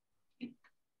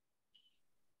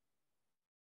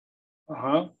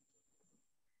 Ajá.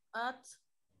 at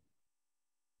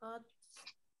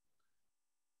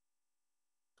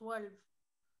 12.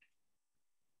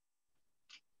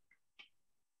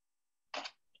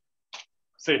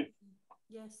 Sí.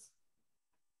 Yes.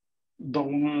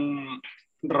 Don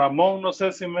Ramón, no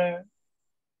sé si me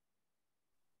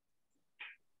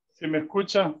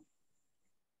escucha.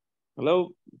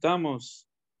 Hello, estamos.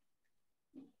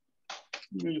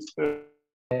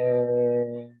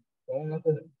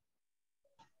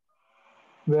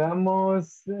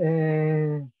 Veamos.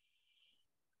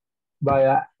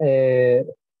 Vaya.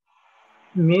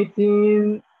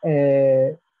 Meeting.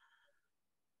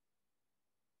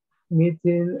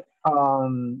 Meeting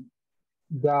on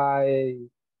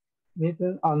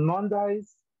meeting on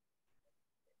Mondays.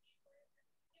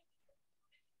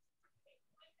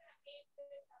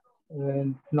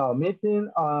 No,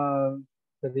 meeting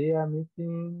sería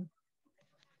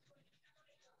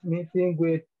meeting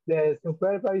with the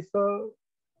supervisor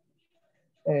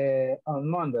on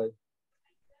Monday.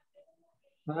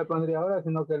 No le pondría ahora,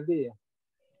 sino que el día.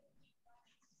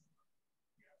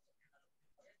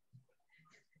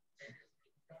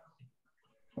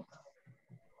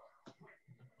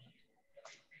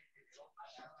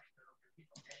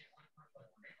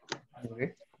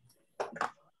 Okay.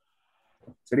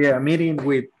 Sería meeting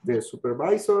with the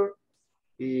supervisor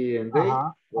y en day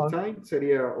Ajá. o time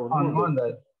sería on On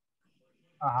Monday. Monday.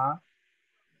 Ajá.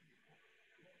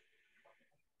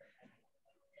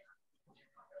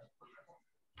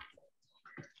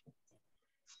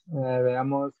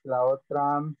 Veamos la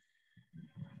otra.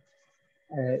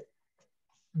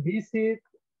 Visit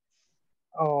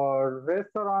or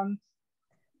restaurant.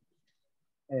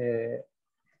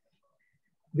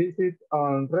 Visit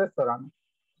on restaurant.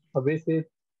 O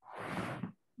visit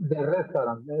the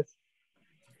restaurant. Yes.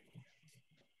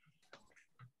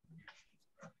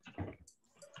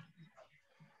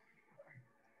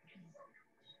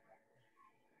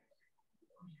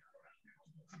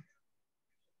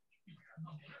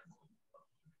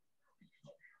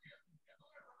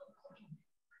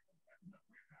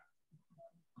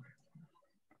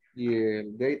 y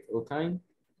el date o time.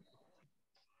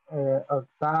 Of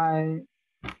time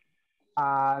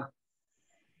at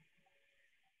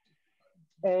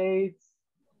 8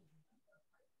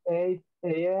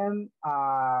 a.m.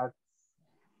 at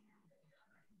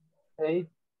 8,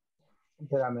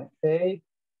 espérame, 8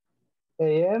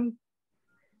 a.m.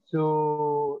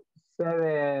 to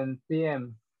 7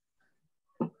 p.m.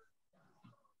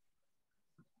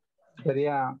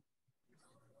 Sería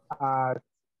at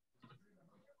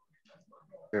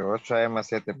De 8 a.m. a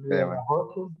 7 p.m.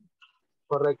 8,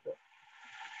 correcto.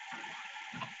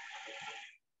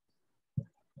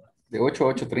 De 8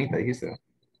 a 8:30 dijiste.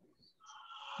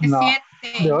 No,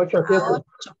 De de 8 a 7.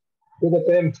 7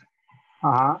 p.m.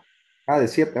 Ajá, Ah, de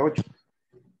 7 a 8.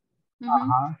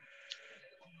 ajá.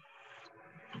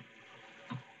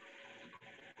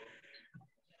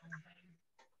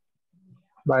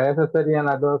 Vaya, esas serían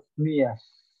las dos mías.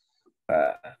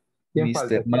 ¿Quién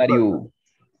falta? Mr. ¿Quién Mario.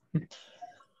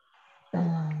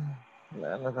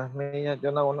 Bueno, las mías,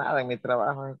 yo no hago nada en mi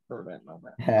trabajo, es el problema.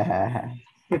 Bueno.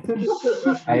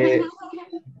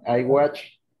 I watch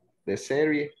the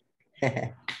serie.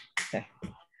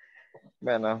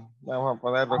 Bueno, vamos a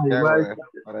poner lo que hago Igual,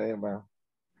 para ir, bueno.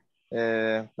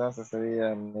 Entonces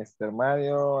sería Mr.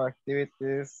 Mario,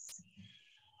 activities,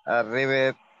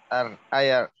 arribe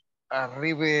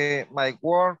my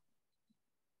work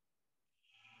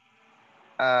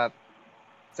at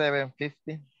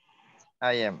 7:50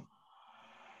 a.m.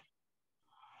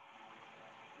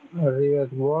 arriba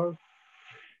at work,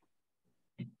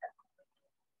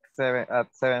 At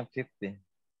 7:50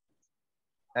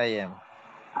 a.m.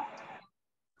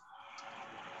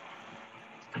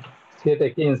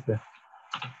 7:15.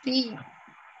 Sí.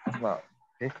 No,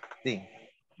 15.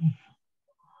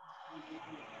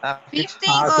 Ah, 15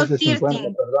 Ah, o 7:50,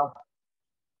 13. perdón.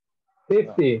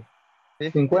 50,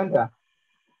 50.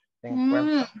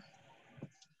 50.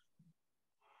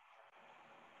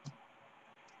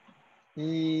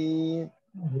 Y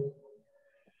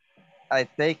I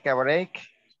take a break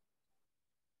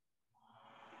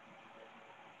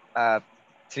at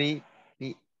 3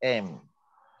 p.m.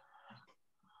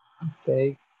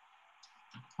 Take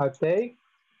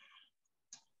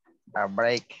A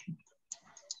break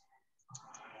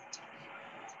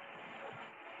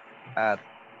at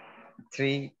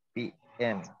 3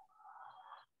 p.m.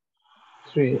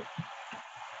 3.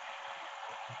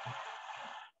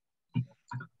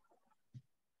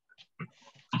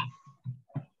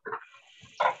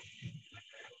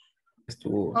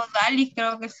 Estuvo. Odalis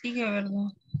creo que sigue,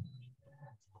 ¿verdad?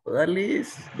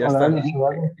 Odalis, ya está. Odalis,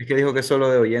 Odalis. Es que dijo que solo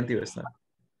de oyente iba a estar.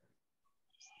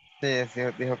 Sí,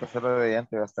 dijo que solo de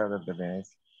antes va a estar desde el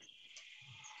inicio.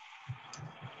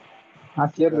 Ah,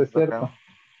 cierto, es cierto.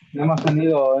 Hemos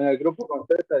tenido en el grupo con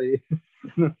César y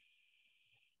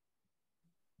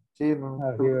Sí, no,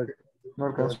 arriba. no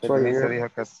alcanzó Desde a el inicio llegar.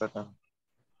 dijo que está.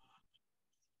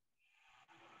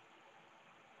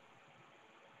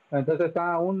 Entonces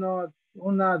está 1,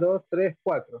 2, 3,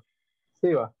 4.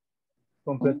 Sí, va.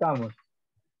 Completamos.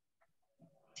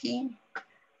 Sí.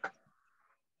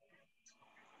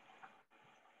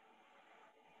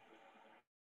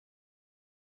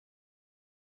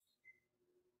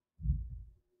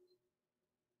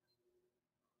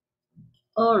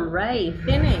 All right,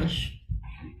 finish.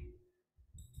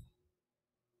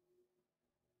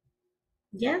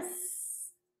 Yes.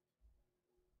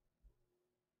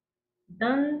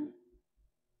 Done.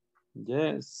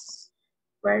 Yes.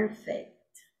 Perfect.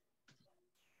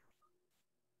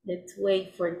 Let's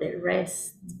wait for the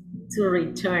rest to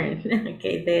return.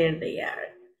 Okay, there they are.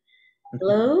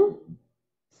 Hello?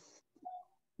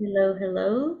 Hello,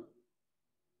 hello?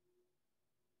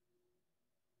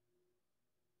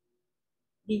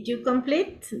 Did you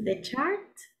complete the chart?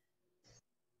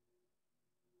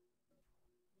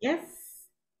 Yes?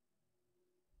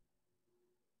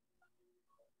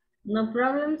 No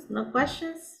problems? No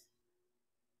questions?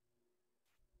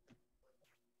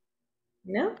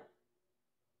 No?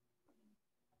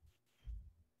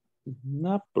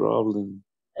 No problem.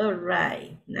 All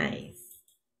right, nice.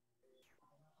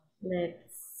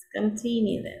 Let's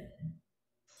continue then.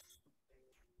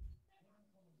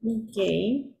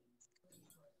 Okay.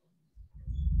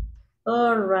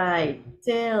 All right,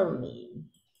 tell me.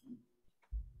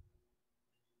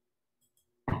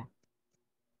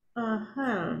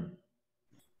 Uh-huh.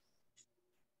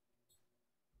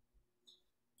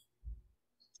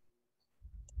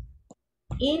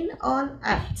 In, on,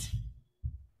 at.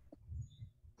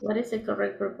 What is the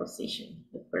correct preposition?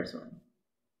 The first one.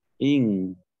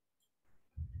 In.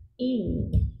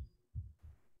 In.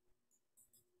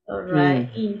 All right,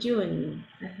 in June.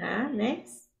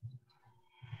 Next.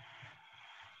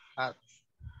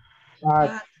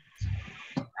 At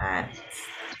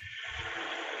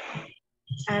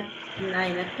At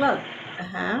 9 o'clock.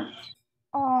 Uh-huh.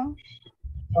 On.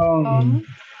 on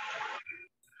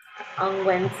On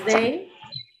Wednesday.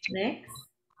 Next.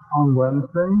 on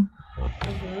Wednesday.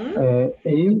 Mhm.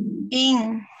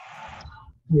 In.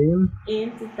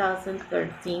 In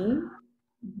 2013.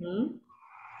 Mhm.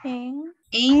 In.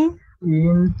 In.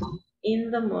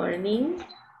 In the morning.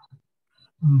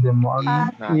 In the morning.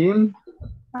 At. In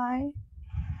Night.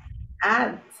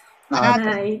 At At.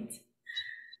 night.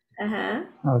 Uh-huh.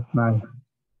 at night.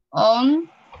 On.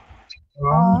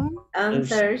 On. On Yes.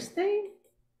 Thursday.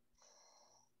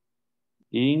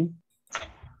 In.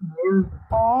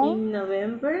 On. In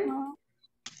November.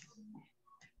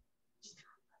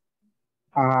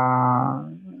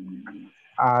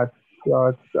 At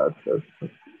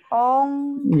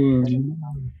On.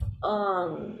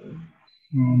 On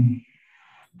in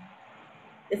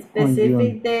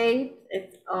specific date.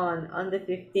 It's on the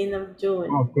 15th of June.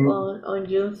 Okay. On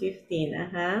June 15.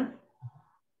 Uh-huh.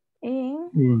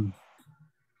 In.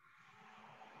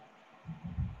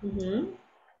 Mhm.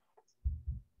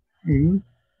 In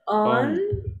On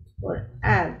or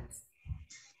at.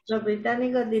 Los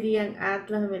británicos dirían at,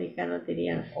 los americanos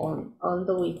dirían on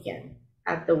the weekend,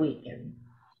 at the weekend.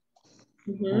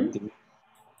 Mhm.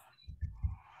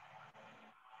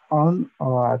 on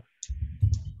or at.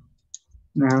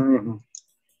 In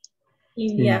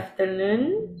the In.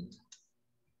 afternoon.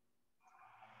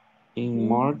 In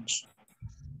March.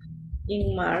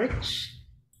 In March.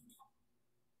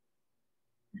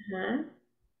 Uh-huh.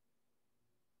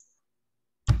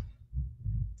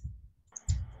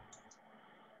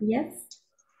 Yes.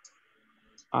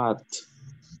 At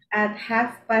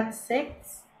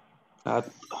 6:30. At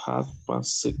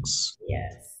 6:30.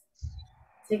 Yes.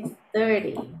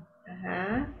 6:30.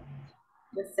 Uh-huh.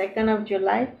 The 2nd of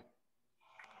July.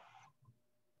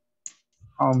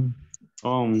 On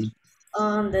On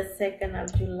the 2nd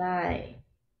of July.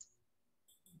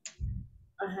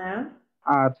 Uh-huh.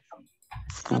 At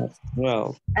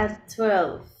 12. At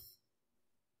 12.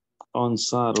 On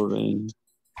Saturday.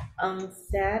 On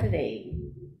Saturday.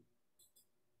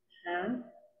 Uh-huh.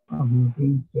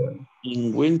 winter.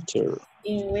 In winter.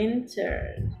 In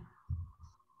winter.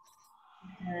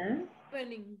 Uh-huh.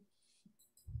 Evening.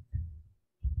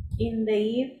 In the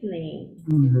evening.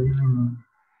 In the evening.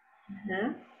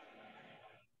 Uh-huh.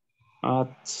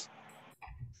 At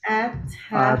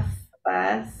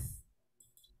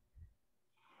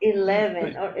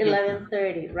 11 or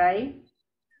 11:30, right?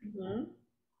 Mhm.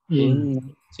 in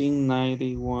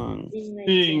 1991. In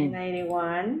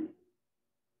 1991.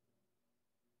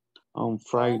 On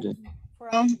Friday.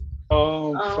 On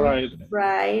On Friday.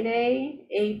 Friday,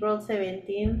 April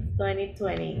 17th,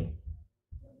 2020.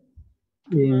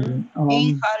 In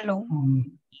In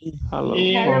Halloween. In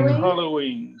Halloween. In Halloween?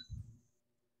 Halloween.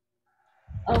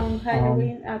 On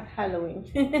Halloween, at Halloween.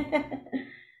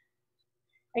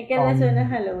 ¿A qué le suena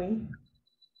Halloween?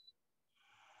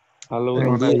 Halloween.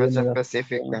 Una día fecha de la-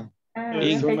 específica. Ah,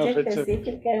 Es una una fecha fecha-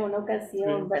 específica en una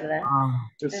ocasión, Sí. ¿verdad?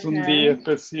 Es un Ajá. día Un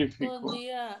específico.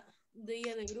 día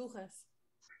de brujas.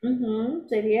 Ujú,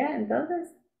 ¿sería entonces?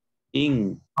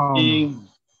 In. In.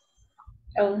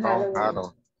 On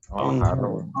Halloween. On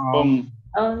Halloween.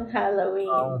 On Halloween.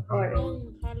 Or,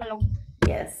 On Halloween.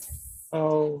 yes.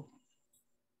 Oh.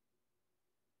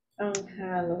 On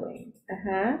Halloween.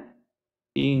 Ajá.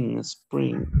 In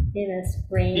spring. In a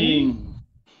spring. In.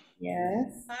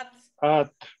 Yes.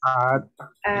 At.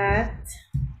 At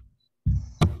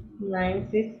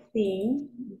 9:15.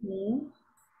 Ujú.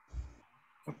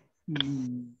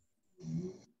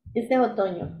 Este es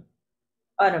otoño.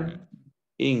 Autumn.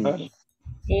 In.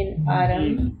 In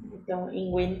autumn.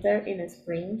 In winter. In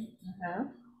spring.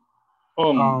 Ajá.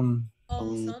 On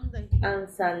Sunday. Sunday. On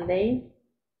Sunday.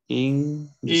 In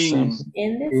December.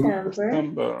 In December.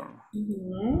 December.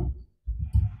 Mhm.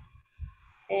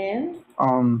 And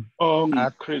On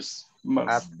At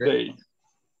Christmas Day.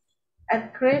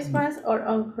 at Christmas or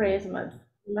on Christmas?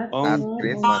 On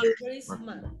Christmas.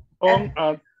 Christmas. On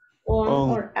at.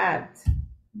 Or at.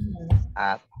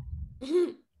 At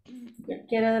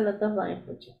Cualquiera de los dos van a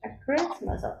escuchar. At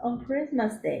Christmas or on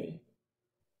Christmas Day.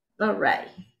 All right,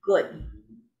 good.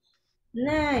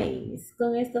 Nice.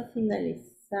 Con esto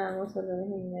finalizamos. Solo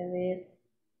déjenme ver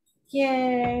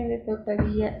quién le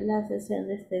tocaría la sesión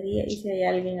de este día y si hay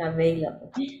alguien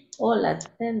available. Hola,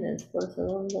 attendance por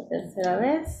segunda o tercera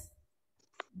vez.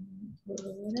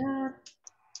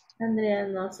 Andrea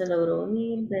no se logró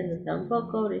unir, Brenda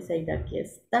tampoco, Briseida aquí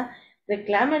está.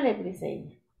 Reclámale,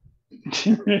 Briseida.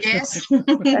 Yes.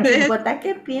 Las botas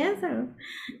que piensan.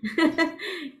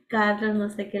 Carlos, no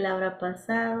sé qué le habrá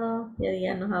pasado.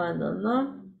 Ya nos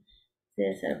abandonó.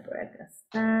 César por acá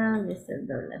está. Mr.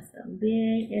 Douglas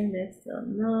también. Ernesto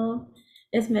no.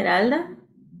 Esmeralda.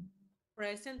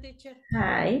 Present, teacher.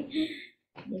 Hi.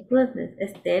 My goodness.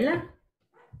 Estela.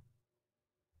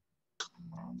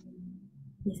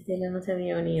 Estela no se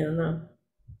había unido, no.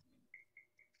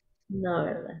 No,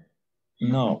 ¿verdad?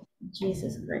 No.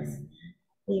 Jesus Christ.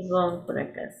 Ivonne por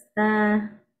acá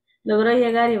está. ¿Logró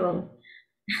llegar, Ivonne?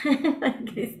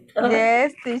 Cristóbal.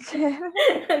 Yes, teacher.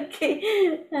 Ok.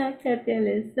 Ah, Katia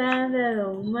Alessandra,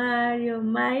 Don Mario,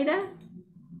 Mayra.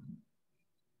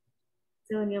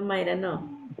 Se unió Mayra,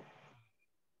 no.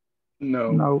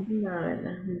 No. No. No,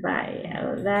 ¿verdad?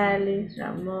 Vaya, Odalis,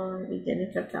 Ramón y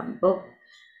Jennifer tampoco.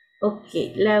 Ok,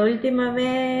 la última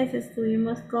vez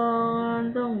estuvimos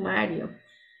con Don Mario.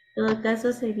 En todo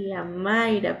caso sería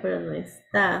Mayra, pero no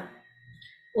está.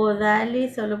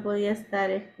 Odalis solo podía estar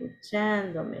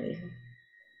escuchando, me dijo.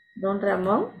 Don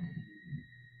Ramón.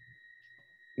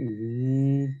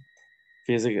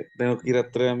 Fíjese que tengo que ir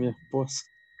a traer a mi esposa.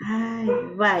 Ay,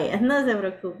 vaya, no se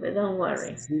preocupe, don't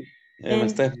worry. Sí, me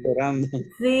está esperando.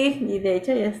 Sí, y de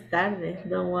hecho ya es tarde.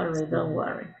 Don't worry, don't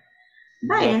worry. Ya,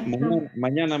 Vaya.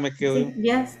 mañana me quedo. Sí,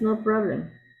 yes, no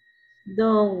problem.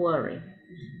 Don't worry.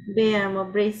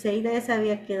 Veamos, Briseida ya se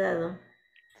había quedado.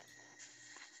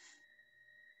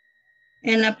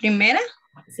 ¿En la primera?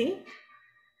 ¿Sí?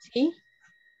 Sí.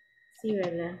 Sí,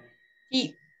 ¿verdad?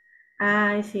 Sí.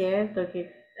 Ah, es cierto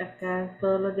que acá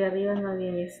todos los de arriba no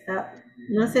habían estado.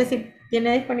 No sé si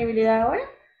tiene disponibilidad ahora.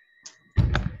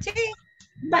 Sí.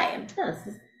 Vaya,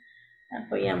 entonces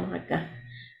apoyamos acá.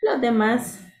 Los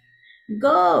demás,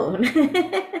 go.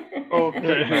 Okay.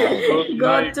 Good Go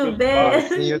night. to Goodbye. bed.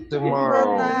 See you Good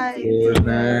tomorrow. night. See you Good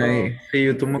tomorrow. night. See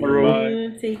you See tomorrow. Bye.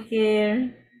 you. Take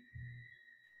care.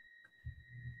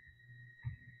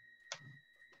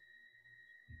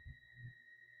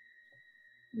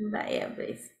 Vaya,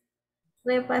 pues.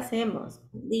 Repasemos.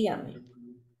 Dígame.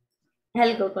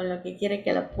 Algo con lo que quiere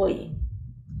que la apoye.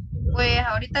 Pues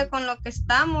ahorita con lo que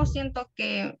estamos, siento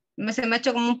que se me ha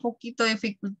hecho como un poquito de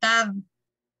dificultad.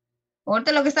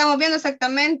 Ahorita lo que estamos viendo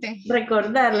exactamente.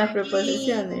 Recordar las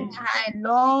preposiciones. Ajá, el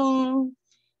long,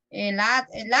 el at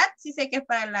sí sé que es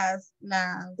para las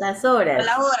horas.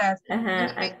 Las horas.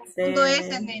 Ajá, Me confundo es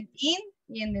en el in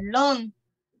y en el long,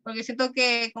 porque siento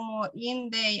que como in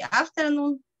the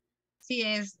afternoon sí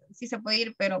se puede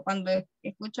ir, pero cuando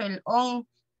escucho el on,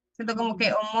 siento como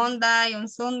que on Monday, on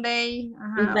Sunday.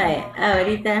 Ajá. Vaya,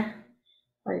 ahorita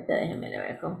déjeme, le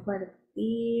voy a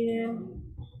compartir.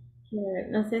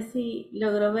 No sé si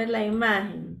logró ver la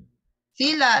imagen.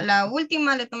 Sí, la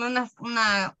última le tomé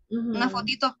una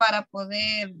fotito para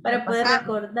poder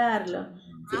recordarlo.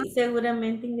 Sí,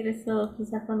 seguramente ingresó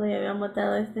quizás cuando ya habíamos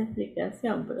dado esta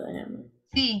explicación, pero déjame.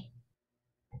 Sí.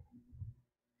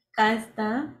 Acá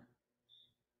está.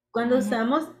 Cuando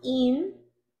usamos in,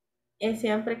 es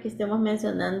siempre que estemos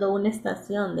mencionando una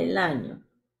estación del año.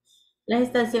 Las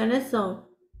estaciones son,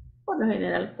 por lo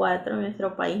general, 4. En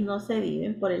nuestro país no se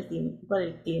viven por el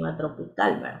clima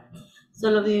tropical, ¿verdad?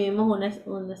 Solo vivimos una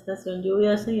estación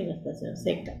lluviosa y una estación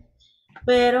seca.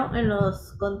 Pero en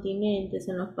los continentes,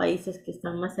 en los países que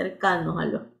están más cercanos a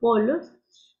los polos,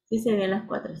 sí se ven las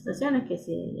 4 estaciones, que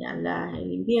serían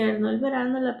el invierno, el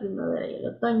verano, la primavera y el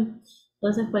otoño.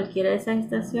 Entonces cualquiera de esas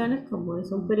estaciones, como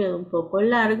es un periodo un poco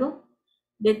largo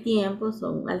de tiempo,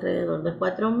 son alrededor de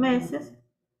 4 meses,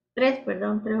 3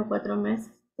 o 4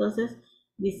 meses. Entonces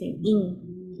dicen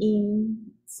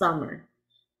in summer,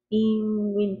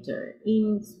 in winter,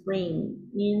 in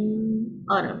spring, in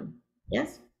autumn.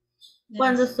 ¿Yes?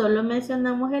 Cuando solo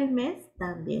mencionamos el mes,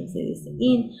 también se dice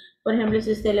in. Por ejemplo,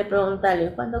 si usted le pregunta a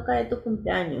alguien, ¿cuándo cae tu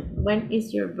cumpleaños? When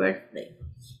is your birthday?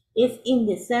 It's in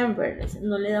December.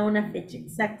 No le da una fecha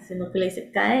exacta, sino que le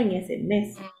dice, cae en ese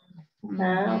mes.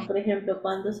 Por ejemplo,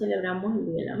 ¿cuándo celebramos el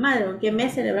Día de la Madre? ¿En qué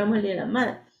mes celebramos el Día de la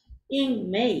Madre?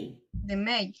 In May. De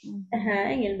May.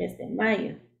 En el mes de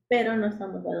mayo. Pero no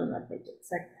estamos dando una fecha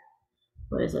exacta.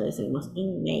 Por eso decimos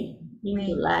in May, in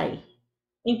July.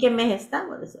 ¿En qué mes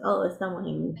estamos? Estamos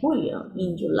en julio,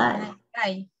 en July.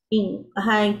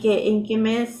 ¿En qué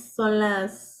mes son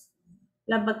las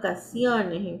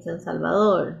vacaciones en San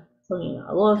Salvador? Son en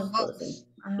agosto,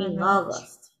 en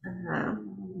agosto.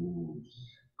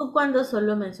 O cuando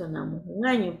solo mencionamos un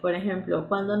año, por ejemplo,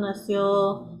 ¿cuándo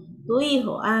nació tu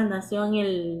hijo? Nació en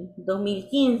el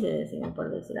 2015, decimos por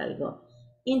decir algo.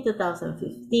 In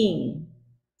 2015.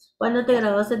 ¿Cuándo te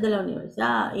graduaste de la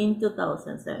universidad? In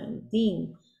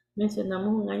 2017.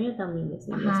 Mencionamos un año, también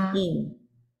decimos in.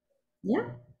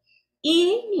 ¿Ya?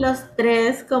 Y los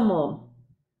tres como...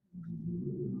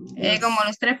 Como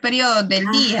los 3 periodos del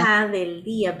día. Ajá, del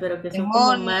día, pero que The son como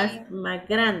morning, más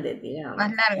grandes, digamos.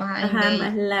 más largos. Ajá, In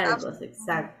más the largos, afternoon,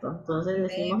 exacto. Entonces in the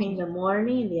decimos in the evening.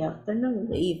 morning, in the afternoon, in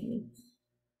the evening.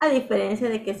 A diferencia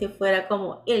de que si fuera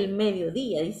como el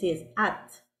mediodía, dices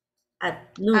at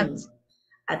noon,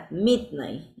 at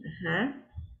midnight, ajá,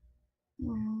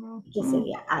 que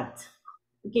sería at,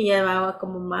 que llevaba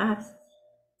como más,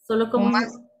 solo como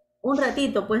un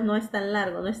ratito, pues no es tan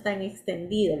largo, no es tan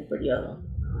extendido el periodo,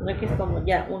 no es que es como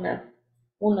ya una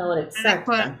hora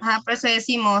exacta. Ajá, por eso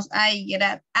decimos I get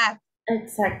at.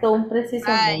 Exacto, un preciso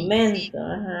Ay, momento, sí.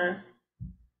 ajá,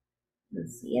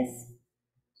 así es.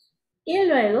 Y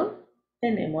luego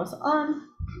tenemos on.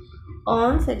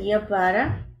 On sería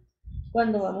para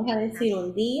cuando vamos a decir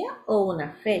un día o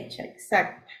una fecha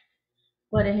exacta.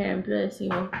 Por ejemplo,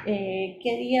 decimos,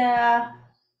 ¿qué día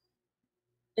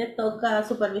te toca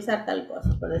supervisar tal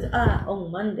cosa? Por decir,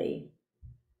 on Monday.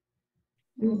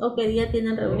 ¿O qué día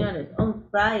tienen reuniones? On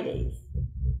Fridays.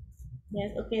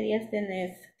 Yes. ¿O qué días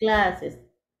tienes clases?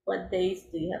 What days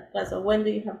do you have class? Or when do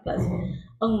you have class?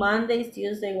 On Mondays,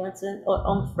 Tuesdays, Wednesdays, or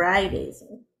on Fridays.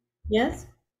 Yes.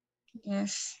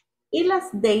 Yes. Y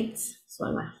las dates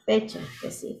son las fechas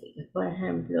específicas. Por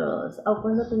ejemplo,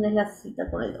 cuando tenés la cita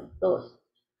con el doctor.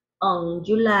 On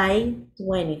July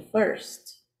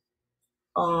 21st.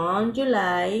 On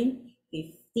July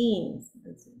 15th.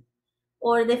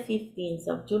 Or the 15th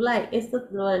of July. Esto,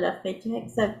 lo de la fecha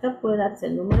exacta, puede darse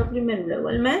el número primero y luego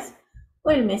el mes,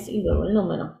 o el mes y luego el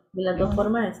número. De las dos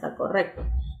formas está correcto.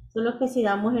 Solo que si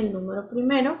damos el número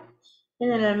primero,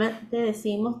 generalmente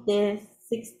decimos the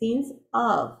 16th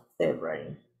of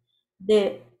February.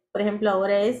 Por ejemplo,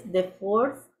 ahora es the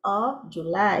 4th of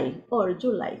July, or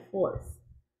July 4th.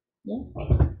 ¿Ya?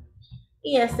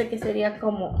 Y este que sería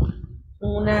como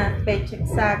una fecha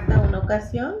exacta, una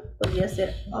ocasión, podría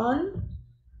ser on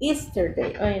Easter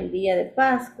Day, o el día de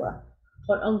Pascua,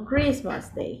 o on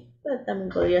Christmas Day, pero también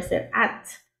podría ser at.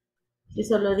 Yo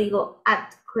solo digo at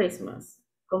Christmas,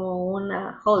 como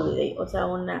una holiday, o sea,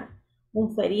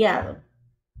 un feriado.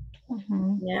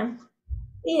 ¿Ya?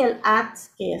 Y el at,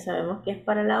 que ya sabemos que es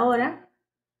para la hora,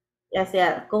 ya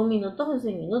sea con minutos o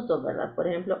sin minutos, ¿verdad? Por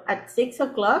ejemplo, at 6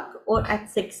 o'clock o at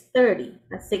 6:30,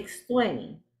 at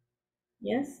 6:20.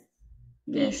 Yes.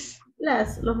 Yes.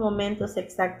 Los momentos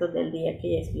exactos del día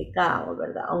que ya explicamos,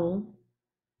 ¿verdad?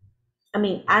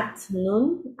 At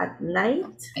noon, at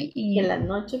night, que la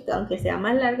noche, aunque sea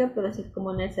más larga, pero es como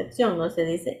una excepción, no se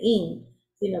dice in,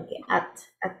 sino que at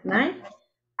night,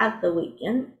 at the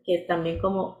weekend, que es también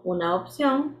como una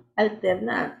opción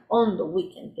alterna on the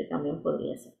weekend, que también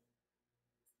podría ser.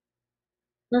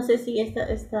 No sé si esta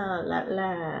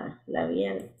la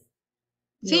había.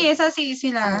 Sí, esa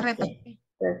sí la agarré. Okay,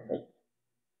 perfecto.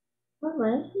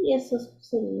 Alright, y eso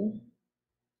sería.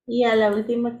 Y a la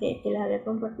última que les había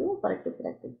compartido para que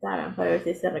practicaran, para ver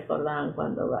si se recordaban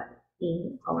cuando va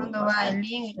in. Cuando va el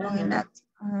in y con el at.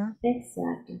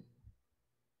 Exacto.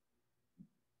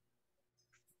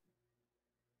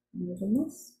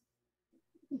 ¿Más?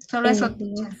 Solo eso.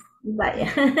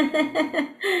 Vaya.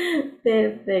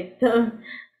 Perfecto.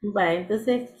 Vaya,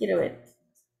 entonces quiero ver.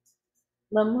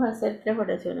 Vamos a hacer 3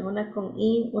 oraciones, una con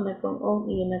in, una con on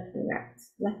y una con at,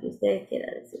 las que ustedes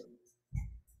quieran decir.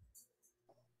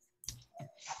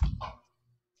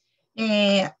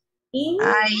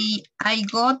 I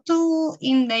go to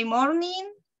in the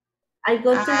morning. I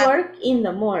go to work in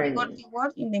the morning. I go to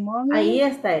work in the morning. Ahí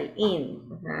está el in.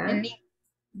 El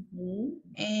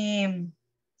in.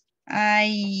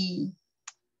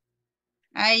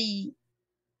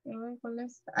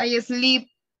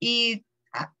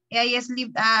 I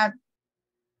sleep at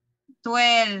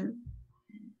 12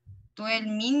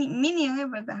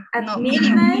 minimum, ¿verdad? At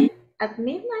midnight, at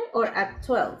midnight or at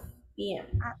 12 p.m.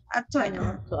 At 12.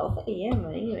 No, 12 a.m.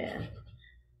 ahí, vean.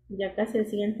 Ya casi el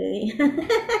siguiente día.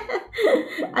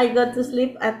 I go to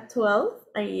sleep at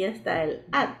 12. Ahí está el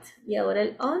at. Y ahora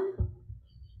el on.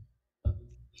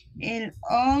 El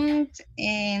on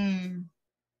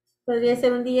podría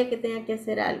ser un día que tenga que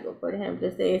hacer algo. Por ejemplo,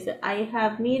 usted dice, I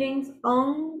have meetings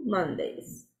on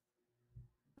Mondays.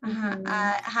 I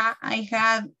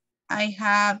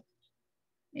have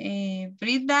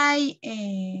birthday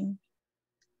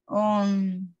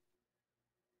on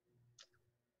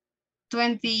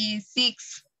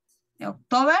 26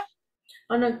 October.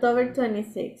 On October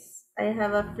 26, I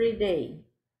have a free day.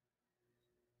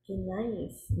 Qué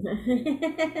nice.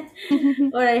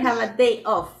 Or I have a day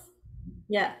off.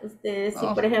 Ya, ustedes, si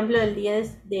por ejemplo el día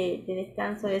de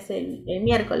descanso es el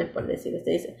miércoles, por decir,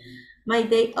 usted dice, my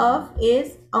day off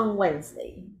is on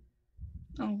Wednesday.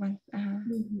 On Wednesday.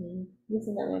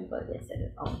 Eso también podría ser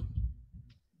el on.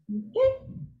 Ok.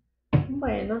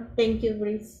 Bueno, thank you,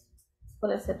 Brice,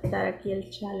 por aceptar aquí el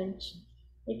challenge.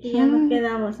 Aquí ya nos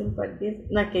quedamos sin partir.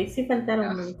 No, que sí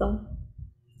faltaron un montón.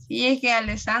 Sí, es que a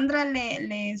Alessandra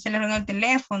se le arruinó el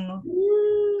teléfono.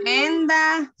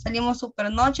 Brenda, salimos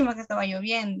super noche, más que estaba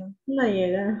lloviendo. No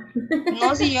llega.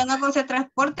 No, si yo no conseguí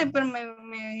transporte, pero me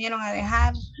vinieron a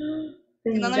dejar.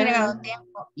 Si no, no hubiera llegado a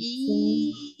tiempo.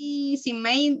 Y si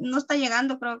May no está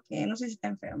llegando, creo que no sé si está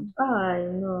enfermo. Ay,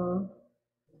 no.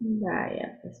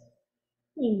 Vaya, pues.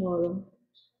 Ni modo.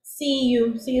 See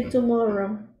you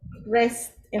tomorrow.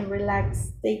 Rest and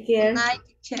relax. Take care. Good night,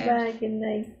 teacher. Bye, good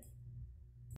night.